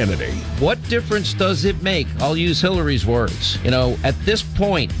 Sean Hannity. What difference does it make? I'll use Hillary's words. At this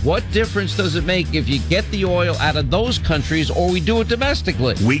point, what difference does it make if you get the oil out of those countries or we do it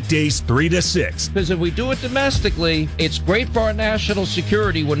domestically? Weekdays 3 to 6. Because if we do it domestically, it's great for our national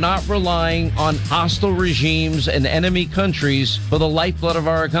security. We're not relying on hostile regimes and enemy countries for the lifeblood of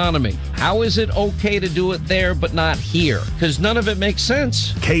our economy. How is it okay to do it there but not here? Because none of it makes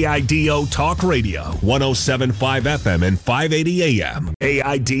sense. KIDO Talk Radio, 107.5 FM and 580 AM.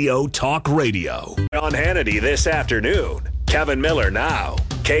 KIDO Talk Radio. On Hannity this afternoon. Kevin Miller now.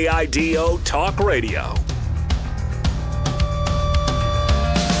 KIDO Talk Radio.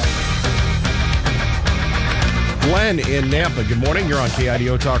 Glenn in Nampa, good morning. You're on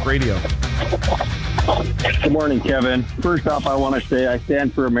KIDO Talk Radio. Good morning, Kevin. First off, I want to say I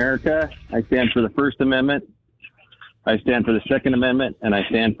stand for America. I stand for the First Amendment. I stand for the Second Amendment, and I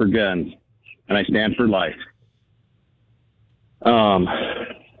stand for guns, and I stand for life.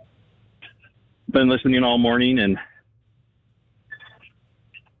 Been listening all morning, and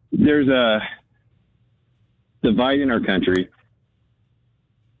there's a divide in our country,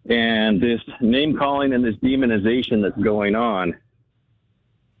 and this name calling and this demonization that's going on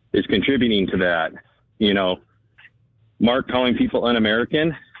is contributing to that. Mark calling people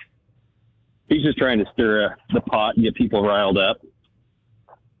un-American, he's just trying to stir the pot and get people riled up,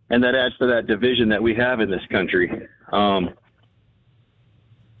 and that adds to that division that we have in this country.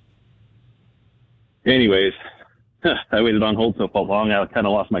 Anyways, I waited on hold so long, I kind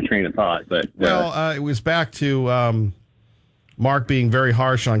of lost my train of thought. But it was back to Mark being very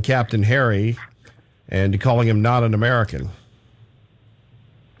harsh on Captain Harry and calling him not an American.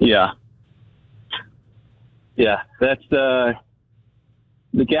 Yeah, that's the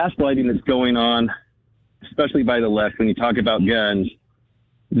gaslighting that's going on, especially by the left when you talk about guns.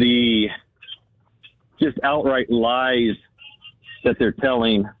 The just outright lies that they're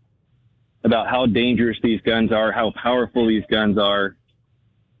telling about how dangerous these guns are, how powerful these guns are.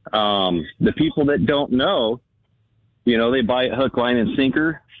 The people that don't know, they buy it hook, line, and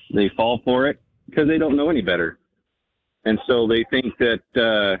sinker. They fall for it because they don't know any better. And so they think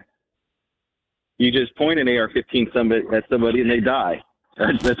that you just point an AR-15 at somebody and they die.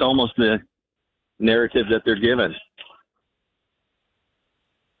 That's almost the narrative that they're given.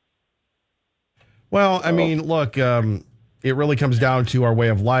 Well, I mean, look, it really comes down to our way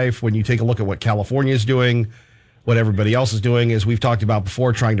of life. When you take a look at what California is doing, what everybody else is doing, as we've talked about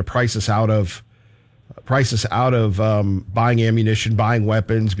before, trying to price us out of buying ammunition, buying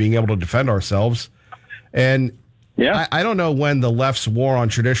weapons, being able to defend ourselves. And I don't know when the left's war on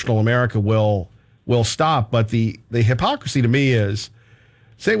traditional America will stop, but the hypocrisy to me is,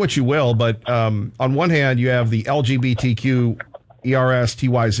 say what you will, but on one hand, you have the LGBTQ ERS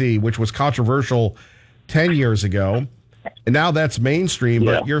TYZ, which was controversial 10 years ago. And now that's mainstream,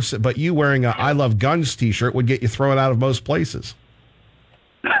 but you wearing a I Love Guns t-shirt would get you thrown out of most places.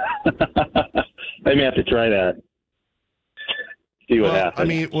 I may have to try that. See what happens. I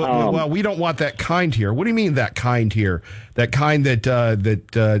mean, well, we don't want that kind here. What do you mean that kind here? That kind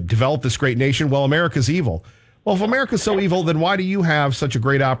that developed this great nation? Well, America's evil. Well, if America's so evil, then why do you have such a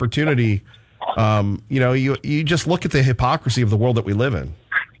great opportunity? You just look at the hypocrisy of the world that we live in.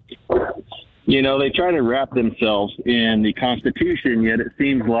 They try to wrap themselves in the Constitution, yet it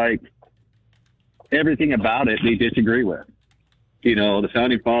seems like everything about it they disagree with. The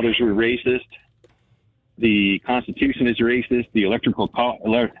Founding Fathers were racist. The Constitution is racist. The Electoral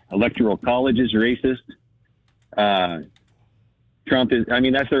College is racist. Trump is,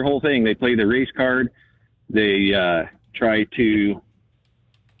 that's their whole thing. They play the race card. They try to,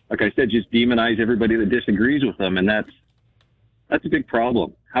 like I said, just demonize everybody that disagrees with them. And that's a big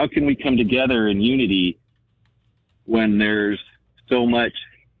problem. How can we come together in unity when there's so much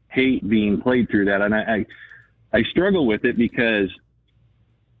hate being played through that? And I struggle with it because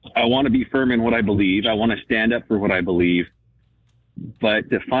I want to be firm in what I believe. I want to stand up for what I believe. But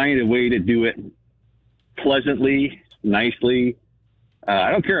to find a way to do it pleasantly, nicely,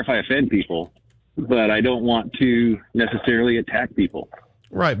 I don't care if I offend people, but I don't want to necessarily attack people.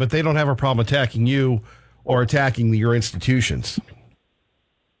 Right, but they don't have a problem attacking you or attacking your institutions.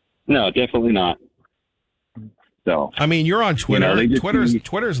 No, definitely not. So, you're on Twitter.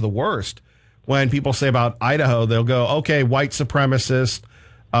 Twitter's the worst. When people say about Idaho, they'll go, okay, white supremacist,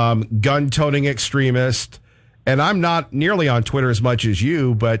 gun-toting extremist. And I'm not nearly on Twitter as much as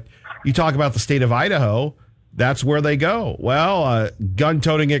you, but you talk about the state of Idaho, that's where they go. Well,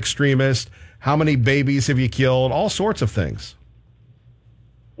 gun-toting extremist, how many babies have you killed? All sorts of things.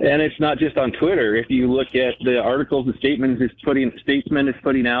 And it's not just on Twitter. If you look at the articles the Statesman is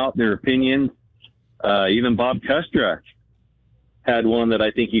putting out, their opinions, even Bob Custra had one that I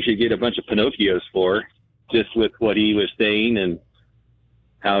think you should get a bunch of Pinocchios for, just with what he was saying and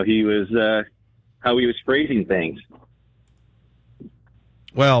how he was phrasing things.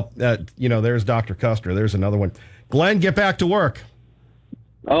 Well, there's Dr. Custer. There's another one. Glenn, get back to work.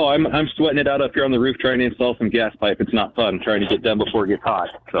 Oh, I'm sweating it out up here on the roof trying to install some gas pipe. It's not fun. I'm trying to get done before it gets hot.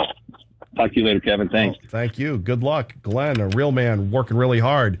 So talk to you later, Kevin. Thanks. Oh, thank you. Good luck. Glenn, a real man working really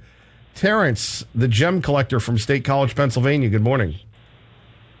hard. Terrence, the gem collector from State College, Pennsylvania. Good morning.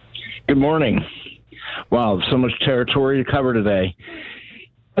 Good morning. Wow, so much territory to cover today.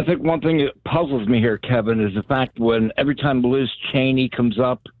 I think one thing that puzzles me here, Kevin, is the fact when every time Liz Cheney comes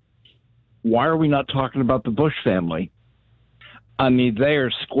up, why are we not talking about the Bush family? They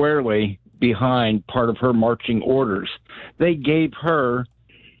are squarely behind part of her marching orders. They gave her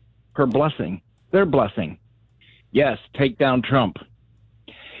blessing, their blessing. Yes, take down Trump.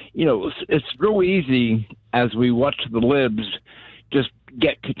 It's real easy as we watch the libs just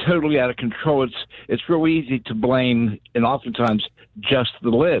get totally out of control. It's real easy to blame, and oftentimes just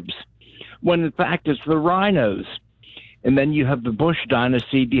the libs, when in fact it's the rhinos. And then you have the Bush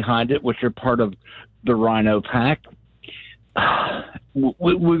dynasty behind it, which are part of the rhino pack.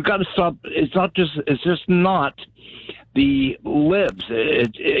 We've got to stop. It's just not the libs.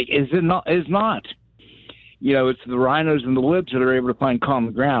 It's not. It's the rhinos and the libs that are able to find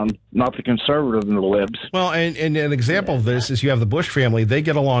common ground, not the conservative and the libs. Well, and an example of this is you have the Bush family. They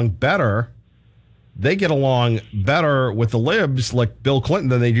get along better. They get along better with the libs, like Bill Clinton,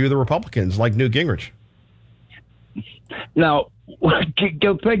 than they do the Republicans, like Newt Gingrich. Now,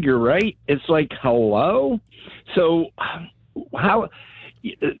 go figure, right? It's like, hello? So how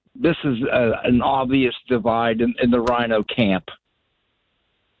this is an obvious divide in the rhino camp.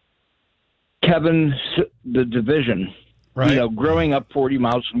 Kevin, the division, right? Growing up 40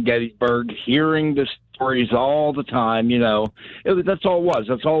 miles from Gettysburg, hearing the stories all the time, that's all it was.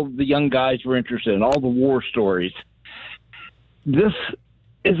 That's all the young guys were interested in, all the war stories. This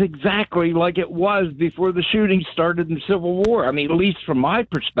is exactly like it was before the shooting started in the Civil War. At least from my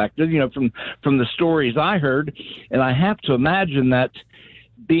perspective, from the stories I heard, and I have to imagine that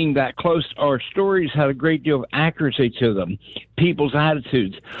being that close, our stories had a great deal of accuracy to them, people's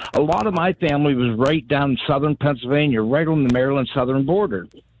attitudes. A lot of my family was right down in southern Pennsylvania, right on the Maryland southern border.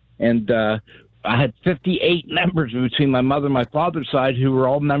 And I had 58 members between my mother and my father's side who were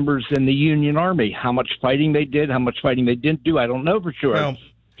all members in the Union Army. How much fighting they did, how much fighting they didn't do, I don't know for sure. Well,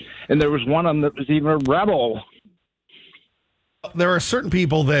 and there was one of them that was even a rebel. There are certain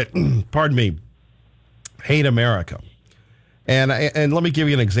people that, pardon me, hate America. And let me give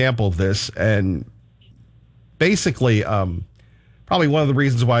you an example of this. And basically, probably one of the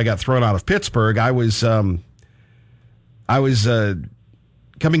reasons why I got thrown out of Pittsburgh, I was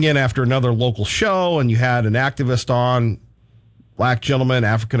coming in after another local show, and you had an activist on, black gentleman,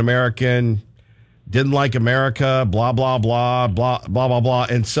 African American, didn't like America, blah, blah, blah, blah, blah, blah, blah.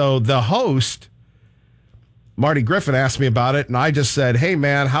 And so the host, Marty Griffin, asked me about it, and I just said, hey,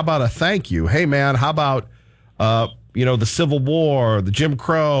 man, how about a thank you? Hey, man, how about, the Civil War, the Jim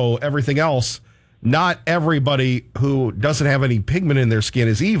Crow, everything else? Not everybody who doesn't have any pigment in their skin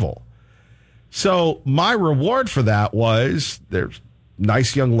is evil. So my reward for that was, there's a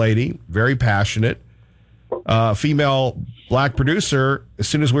nice young lady, very passionate, female black producer, as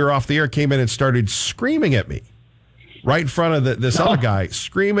soon as we were off the air, came in and started screaming at me right in front of this other guy,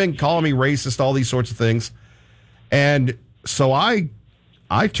 screaming, calling me racist, all these sorts of things. And so I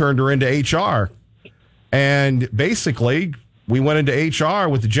turned her into HR. And basically, we went into HR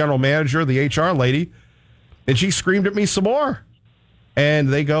with the general manager, the HR lady, and she screamed at me some more. And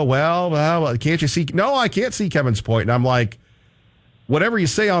they go, well, can't you see? No, I can't see Kevin's point. And I'm like, whatever you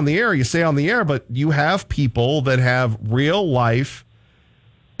say on the air, you say on the air, but you have people that have real life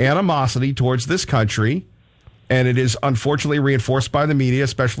animosity towards this country, and it is unfortunately reinforced by the media,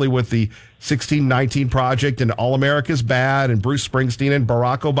 especially with the 1619 Project and All America's Bad and Bruce Springsteen and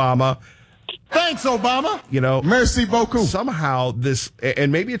Barack Obama. Thanks, Obama. Merci beaucoup. Somehow this,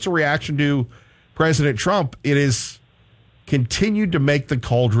 and maybe it's a reaction to President Trump, it is continued to make the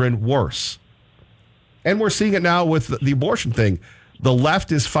cauldron worse. And we're seeing it now with the abortion thing. The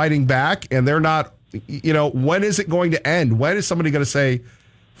left is fighting back, and they're not, when is it going to end? When is somebody going to say,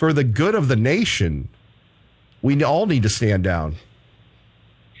 for the good of the nation, we all need to stand down?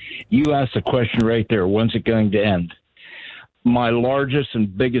 You asked the question right there. When's it going to end? My largest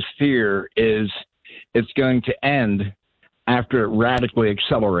and biggest fear is it's going to end after it radically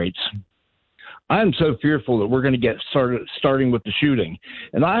accelerates. I'm so fearful that we're going to get starting with the shooting.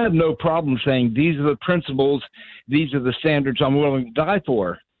 And I have no problem saying these are the principles, these are the standards I'm willing to die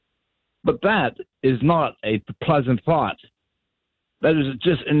for. But that is not a pleasant thought. That is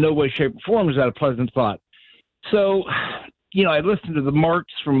just in no way, shape, or form is that a pleasant thought. So, I listened to the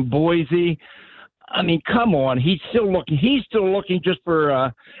Marks from Boise. I mean, come on. He's still looking just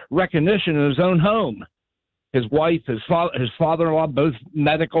for recognition in his own home. His wife, his father-in-law, both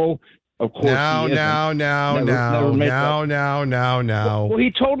medical. Of course. Now. Well,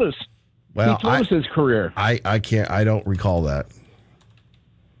 he told us. Well, he told us his career. I don't recall that.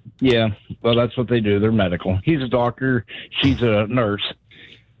 Yeah. Well, that's what they do. They're medical. He's a doctor. She's a nurse.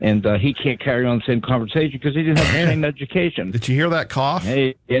 And he can't carry on the same conversation because he didn't have the same education. Did you hear that cough?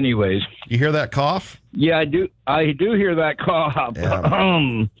 Hey, anyways. You hear that cough? Yeah, I do. I do hear that cough.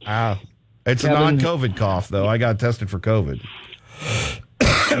 Yeah. It's Kevin, a non-COVID cough, though. I got tested for COVID.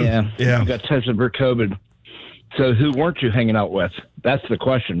 Yeah. Yeah. I got tested for COVID. So who weren't you hanging out with? That's the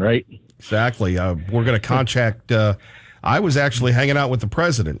question, right? Exactly. We're going to contact. I was actually hanging out with the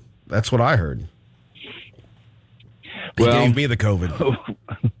president. That's what I heard. He gave me the COVID.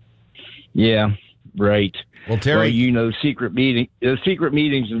 Yeah, right. Well, Terry, secret meetings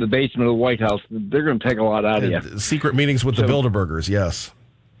in the basement of the White House, they're going to take a lot out of you. Secret meetings with the Bilderbergers, yes.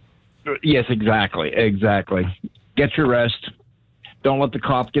 Yes, exactly. Get your rest. Don't let the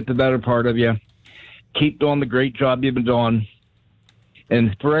cops get the better part of you. Keep doing the great job you've been doing.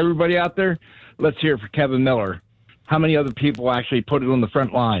 And for everybody out there, let's hear it for Kevin Miller. How many other people actually put it on the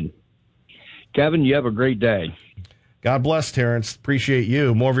front line? Kevin, you have a great day. God bless, Terrence. Appreciate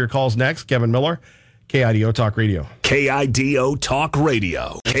you. More of your calls next. Kevin Miller, KIDO Talk Radio. KIDO Talk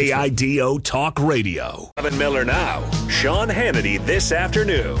Radio. KIDO Talk Radio. Kevin Miller now. Sean Hannity this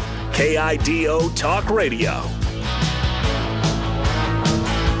afternoon. KIDO Talk Radio.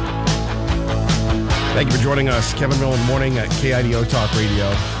 Thank you for joining us. Kevin Miller in the morning at KIDO Talk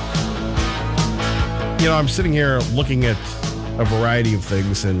Radio. I'm sitting here looking at a variety of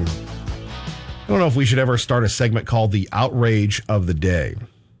things, and I don't know if we should ever start a segment called the outrage of the day.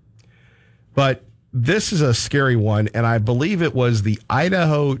 But this is a scary one, and I believe it was the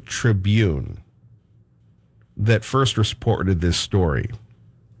Idaho Tribune that first reported this story.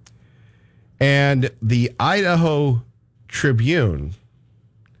 And the Idaho Tribune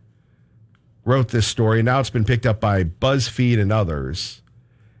wrote this story. Now it's been picked up by BuzzFeed and others.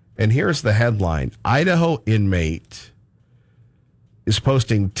 And here's the headline. Idaho inmate is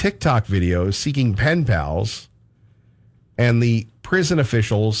posting TikTok videos seeking pen pals, and the prison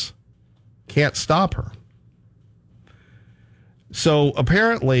officials can't stop her. So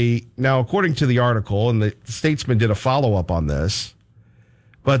apparently, now according to the article, and the Statesman did a follow-up on this,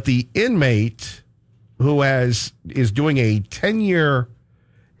 but the inmate who is doing a 10-year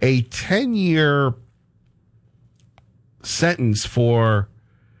sentence for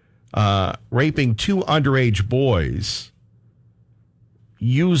raping two underage boys,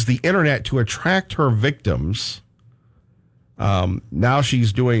 use the internet to attract her victims. Now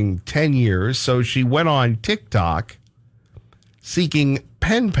she's doing 10 years. So she went on TikTok seeking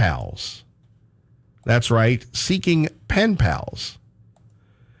pen pals. That's right, seeking pen pals.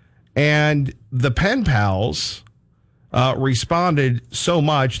 And the pen pals responded so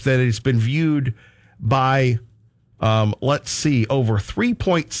much that it's been viewed by, over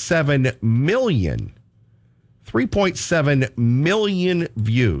 3.7 million. 3.7 million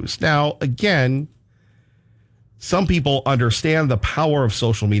views. Now, again, some people understand the power of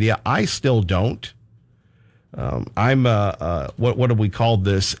social media. I still don't. I'm what do we call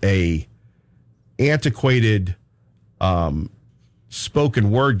this? A antiquated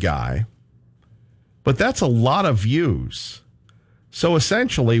spoken word guy. But that's a lot of views. So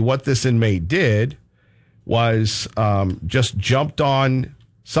essentially what this inmate did was just jumped on,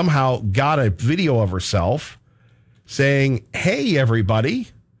 somehow got a video of herself saying, "Hey, everybody,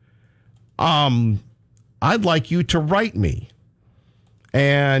 I'd like you to write me.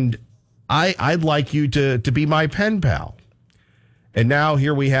 And I'd like you to be my pen pal." And now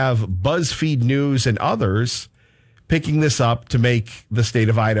here we have BuzzFeed News and others picking this up to make the state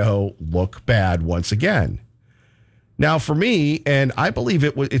of Idaho look bad once again. Now, for me, and I believe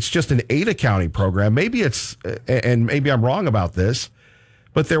it's just an Ada County program. Maybe it's, and maybe I'm wrong about this,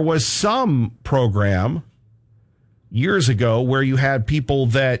 but there was some program years ago where you had people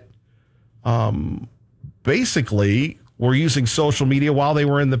that basically were using social media while they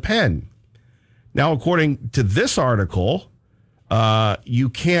were in the pen. Now, according to this article, you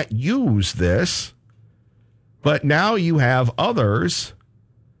can't use this, but now you have others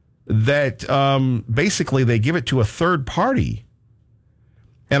that basically they give it to a third party.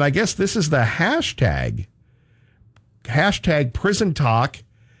 And I guess this is the hashtag. Hashtag prison talk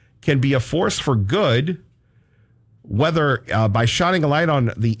can be a force for good, whether by shining a light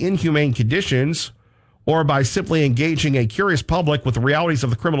on the inhumane conditions or by simply engaging a curious public with the realities of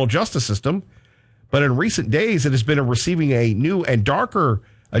the criminal justice system. But in recent days, it has been receiving a new and darker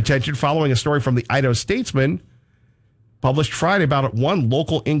attention following a story from the Idaho Statesman published Friday about one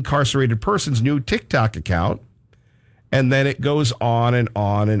local incarcerated person's new TikTok account. And then it goes on and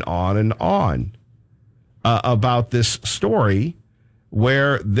on and on and on about this story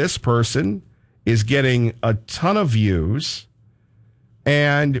where this person is getting a ton of views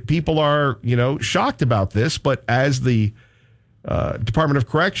and people are, shocked about this. But as the Department of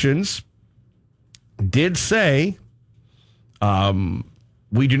Corrections did say,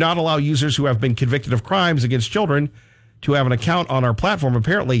 we do not allow users who have been convicted of crimes against children to have an account on our platform.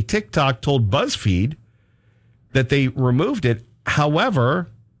 Apparently, TikTok told BuzzFeed that they removed it. However,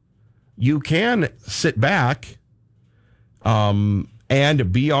 you can sit back and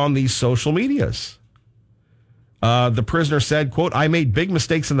be on these social medias. The prisoner said, quote, "I made big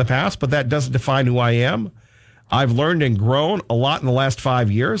mistakes in the past, but that doesn't define who I am. I've learned and grown a lot in the last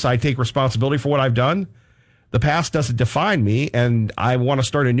 5 years. I take responsibility for what I've done. The past doesn't define me, and I want to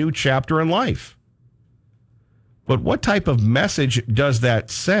start a new chapter in life." But what type of message does that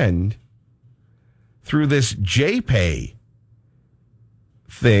send through this JPay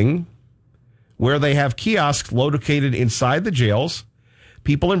thing where they have kiosks located inside the jails?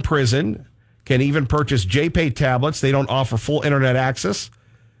 People in prison can even purchase JPay tablets. They don't offer full internet access,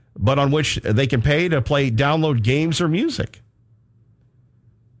 but on which they can pay to download games or music.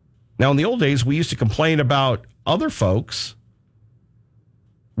 Now, in the old days, we used to complain about other folks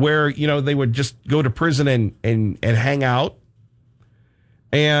where, they would just go to prison and hang out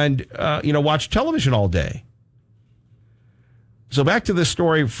and, watch television all day. So back to this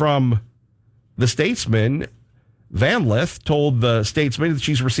story from the Statesman. Van Lith told the Statesman that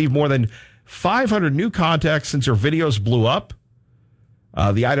she's received more than 500 new contacts since her videos blew up.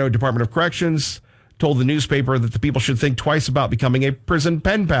 The Idaho Department of Corrections told the newspaper that the people should think twice about becoming a prison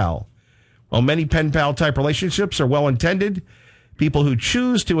pen pal. While many pen pal type relationships are well intended, people who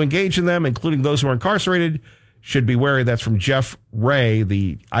choose to engage in them, including those who are incarcerated, should be wary. That's from Jeff Ray,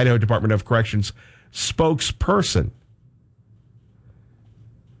 the Idaho Department of Corrections spokesperson.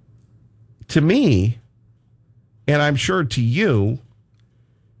 To me, and I'm sure to you,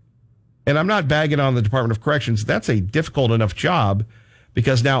 and I'm not bagging on the Department of Corrections, that's a difficult enough job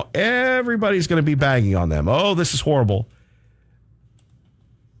because now everybody's going to be bagging on them. Oh, this is horrible.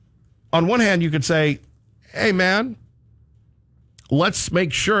 On one hand, you could say, hey, man, let's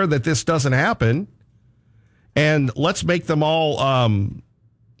make sure that this doesn't happen. And let's make them all,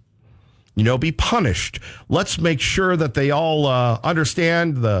 be punished. Let's make sure that they all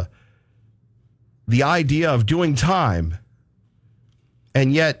understand the idea of doing time.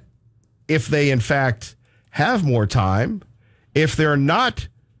 And yet, if they, in fact, have more time, If they're not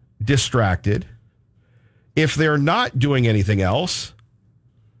distracted, if they're not doing anything else,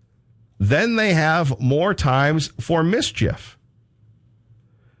 then they have more times for mischief.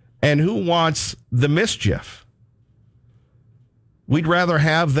 And who wants the mischief? We'd rather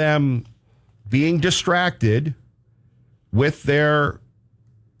have them being distracted with their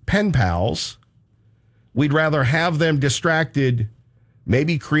pen pals. We'd rather have them distracted,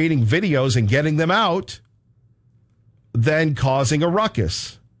 maybe creating videos and getting them out, than causing a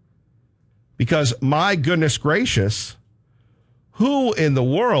ruckus. Because my goodness gracious, who in the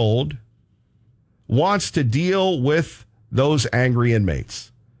world wants to deal with those angry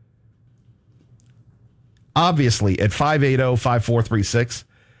inmates? Obviously, at 580-5436,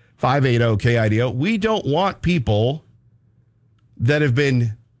 580-KIDO, we don't want people that have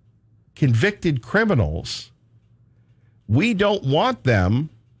been convicted criminals. We don't want them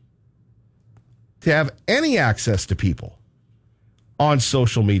to have any access to people on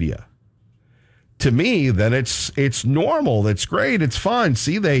social media. To me, then it's normal. It's great. It's fun.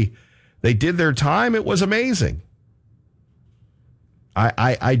 See, they did their time. It was amazing.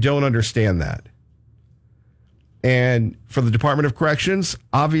 I don't understand that. And for the Department of Corrections,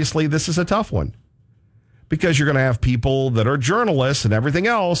 obviously this is a tough one, because you're going to have people that are journalists and everything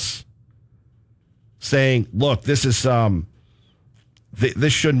else saying, look, this is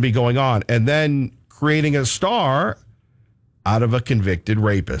this shouldn't be going on, and then creating a star out of a convicted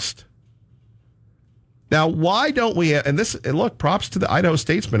rapist. Now, why don't we have, and look, props to the Idaho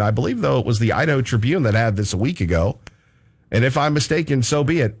Statesman. I believe, though, it was the Idaho Tribune that had this a week ago. And if I'm mistaken, so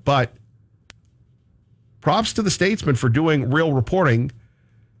be it. But props to the Statesman for doing real reporting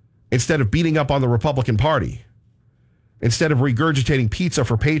instead of beating up on the Republican Party, instead of regurgitating Pizza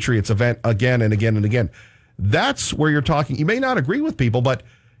for Patriots event again and again and again. That's where you're talking. You may not agree with people, but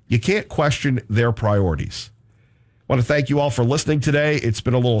you can't question their priorities. I want to thank you all for listening today. It's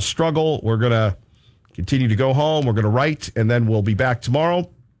been a little struggle. We're going to continue to go home. We're going to write, and then we'll be back tomorrow.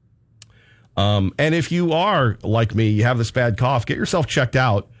 And if you are like me, you have this bad cough, get yourself checked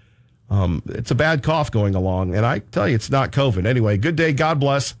out. It's a bad cough going along, and I tell you, it's not COVID. Anyway, good day. God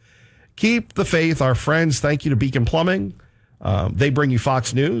bless. Keep the faith. Our friends, thank you to Beacon Plumbing. They bring you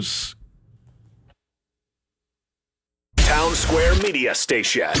Fox News. Town Square Media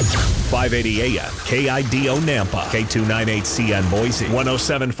Station. 580 AM, KIDO Nampa, K298CN Boise,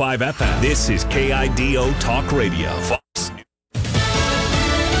 107.5 FM. This is KIDO Talk Radio. Fox News.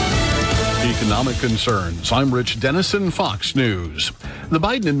 Economic concerns. I'm Rich Dennison, Fox News. The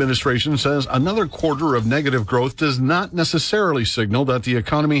Biden administration says another quarter of negative growth does not necessarily signal that the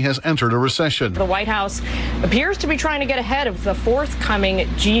economy has entered a recession. The White House appears to be trying to get ahead of the forthcoming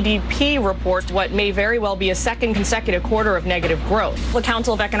GDP report, what may very well be a second consecutive quarter of negative growth. The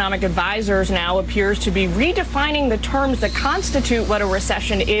Council of Economic Advisors now appears to be redefining the terms that constitute what a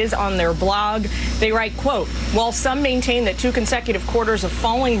recession is on their blog. They write, quote, while some maintain that 2 consecutive quarters of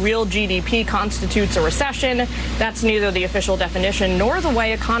falling real GDP constitutes a recession, that's neither the official definition nor the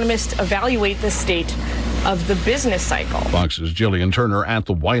way economists evaluate the state of the business cycle. Fox's Jillian Turner at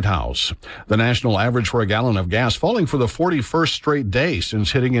the White House. The national average for a gallon of gas falling for the 41st straight day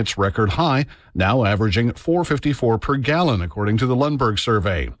since hitting its record high, now averaging $4.54 per gallon, according to the Lundberg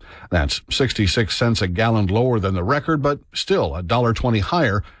survey. That's 66 cents a gallon lower than the record, but still $1.20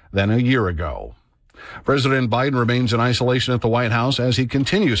 higher than a year ago. President Biden remains in isolation at the White House as he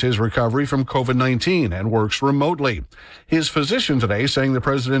continues his recovery from COVID-19 and works remotely. His physician today saying the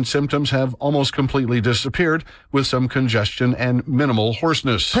president's symptoms have almost completely disappeared, with some congestion and minimal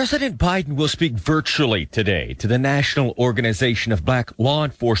hoarseness. President Biden will speak virtually today to the National Organization of Black Law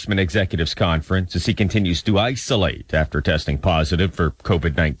Enforcement Executives Conference as he continues to isolate after testing positive for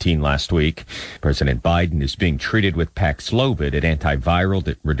COVID-19 last week. President Biden is being treated with Paxlovid, an antiviral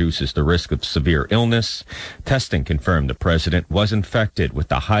that reduces the risk of severe illness. Testing confirmed the president was infected with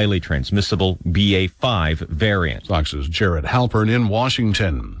the highly transmissible BA.5 variant. Fox's Jared Halpern in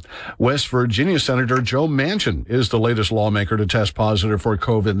Washington. West Virginia Senator Joe Manchin is the latest lawmaker to test positive for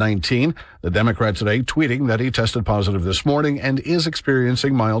COVID-19. The Democrat today tweeting that he tested positive this morning and is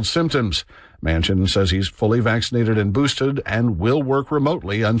experiencing mild symptoms. Manchin says he's fully vaccinated and boosted and will work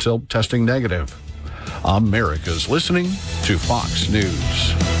remotely until testing negative. America's listening to Fox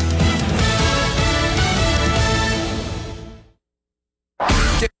News.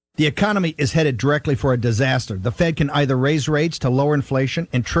 The economy is headed directly for a disaster. The Fed can either raise rates to lower inflation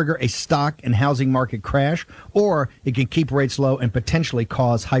and trigger a stock and housing market crash, or it can keep rates low and potentially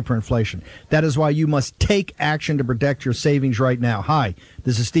cause hyperinflation. That is why you must take action to protect your savings right now. Hi,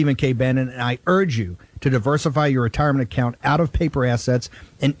 this is Stephen K. Bannon, and I urge you to diversify your retirement account out of paper assets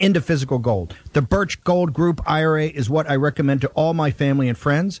and into physical gold. The Birch Gold Group IRA is what I recommend to all my family and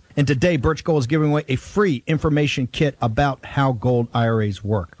friends. And today, Birch Gold is giving away a free information kit about how gold IRAs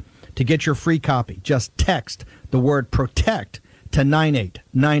work. To get your free copy, just text the word PROTECT to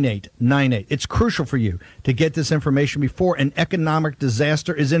 989898. It's crucial for you to get this information before an economic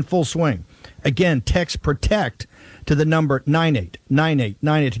disaster is in full swing. Again, text PROTECT to the number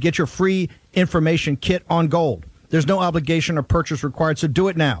 989898 to get your free information kit on gold. There's no obligation or purchase required, so do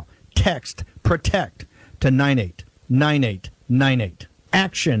it now. Text PROTECT to 989898.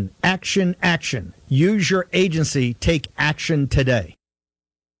 Action, action, action. Use your agency. Take action today.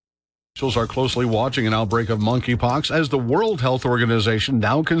 Officials are closely watching an outbreak of monkeypox as the World Health Organization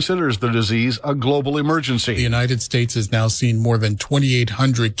now considers the disease a global emergency. The United States has now seen more than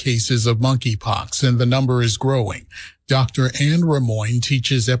 2,800 cases of monkeypox, and the number is growing. Dr. Anne Ramoyne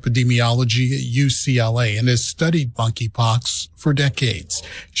teaches epidemiology at UCLA and has studied monkeypox for decades.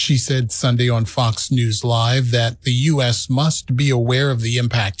 She said Sunday on Fox News Live that the U.S. must be aware of the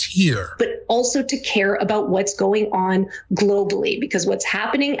impact here, but also to care about what's going on globally, because what's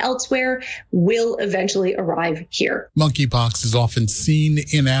happening elsewhere will eventually arrive here. Monkeypox is often seen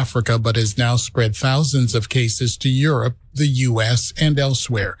in Africa, but has now spread thousands of cases to Europe, the U.S., and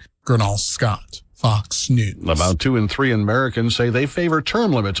elsewhere. Gernal Scott, Fox News. About 2 in 3 Americans say they favor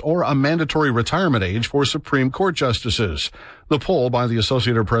term limits or a mandatory retirement age for Supreme Court justices. The poll by the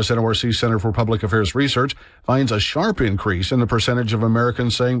Associated Press NORC Center for Public Affairs Research finds a sharp increase in the percentage of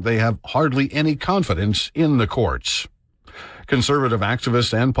Americans saying they have hardly any confidence in the courts. Conservative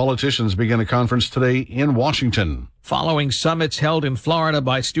activists and politicians begin a conference today in Washington. Following summits held in Florida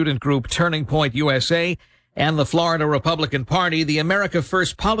by student group Turning Point USA and the Florida Republican Party, the America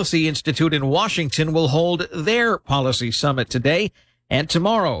First Policy Institute in Washington will hold their policy summit today and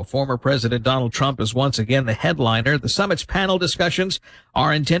tomorrow. Former President Donald Trump is once again the headliner. The summit's panel discussions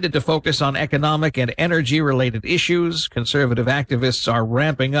are intended to focus on economic and energy-related issues. Conservative activists are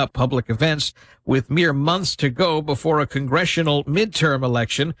ramping up public events with mere months to go before a congressional midterm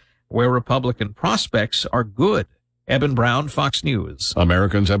election where Republican prospects are good. Eben Brown, Fox News.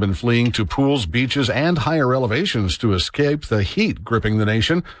 Americans have been fleeing to pools, beaches, and higher elevations to escape the heat gripping the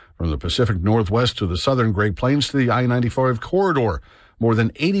nation from the Pacific Northwest to the southern Great Plains to the I-95 corridor. More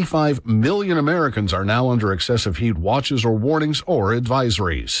than 85 million Americans are now under excessive heat watches or warnings or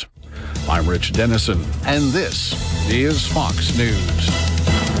advisories. I'm Rich Dennison, and this is Fox News.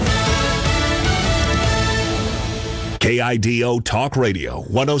 KIDO Talk Radio,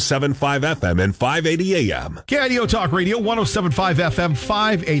 107.5 FM and 580 AM. KIDO Talk Radio, 107.5 FM,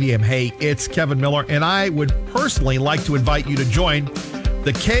 580 AM. Hey, it's Kevin Miller, and I would personally like to invite you to join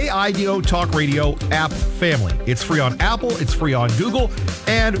the KIDO Talk Radio app family. It's free on Apple, it's free on Google,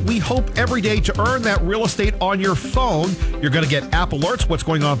 and we hope every day to earn that real estate on your phone. You're going to get app alerts, what's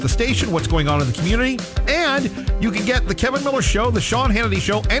going on at the station, what's going on in the community, and you can get the Kevin Miller Show, the Sean Hannity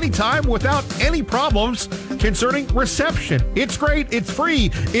Show, anytime without any problems concerning reception. It's great, it's free,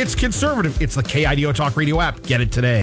 it's conservative. It's the KIDO Talk Radio app. Get it today.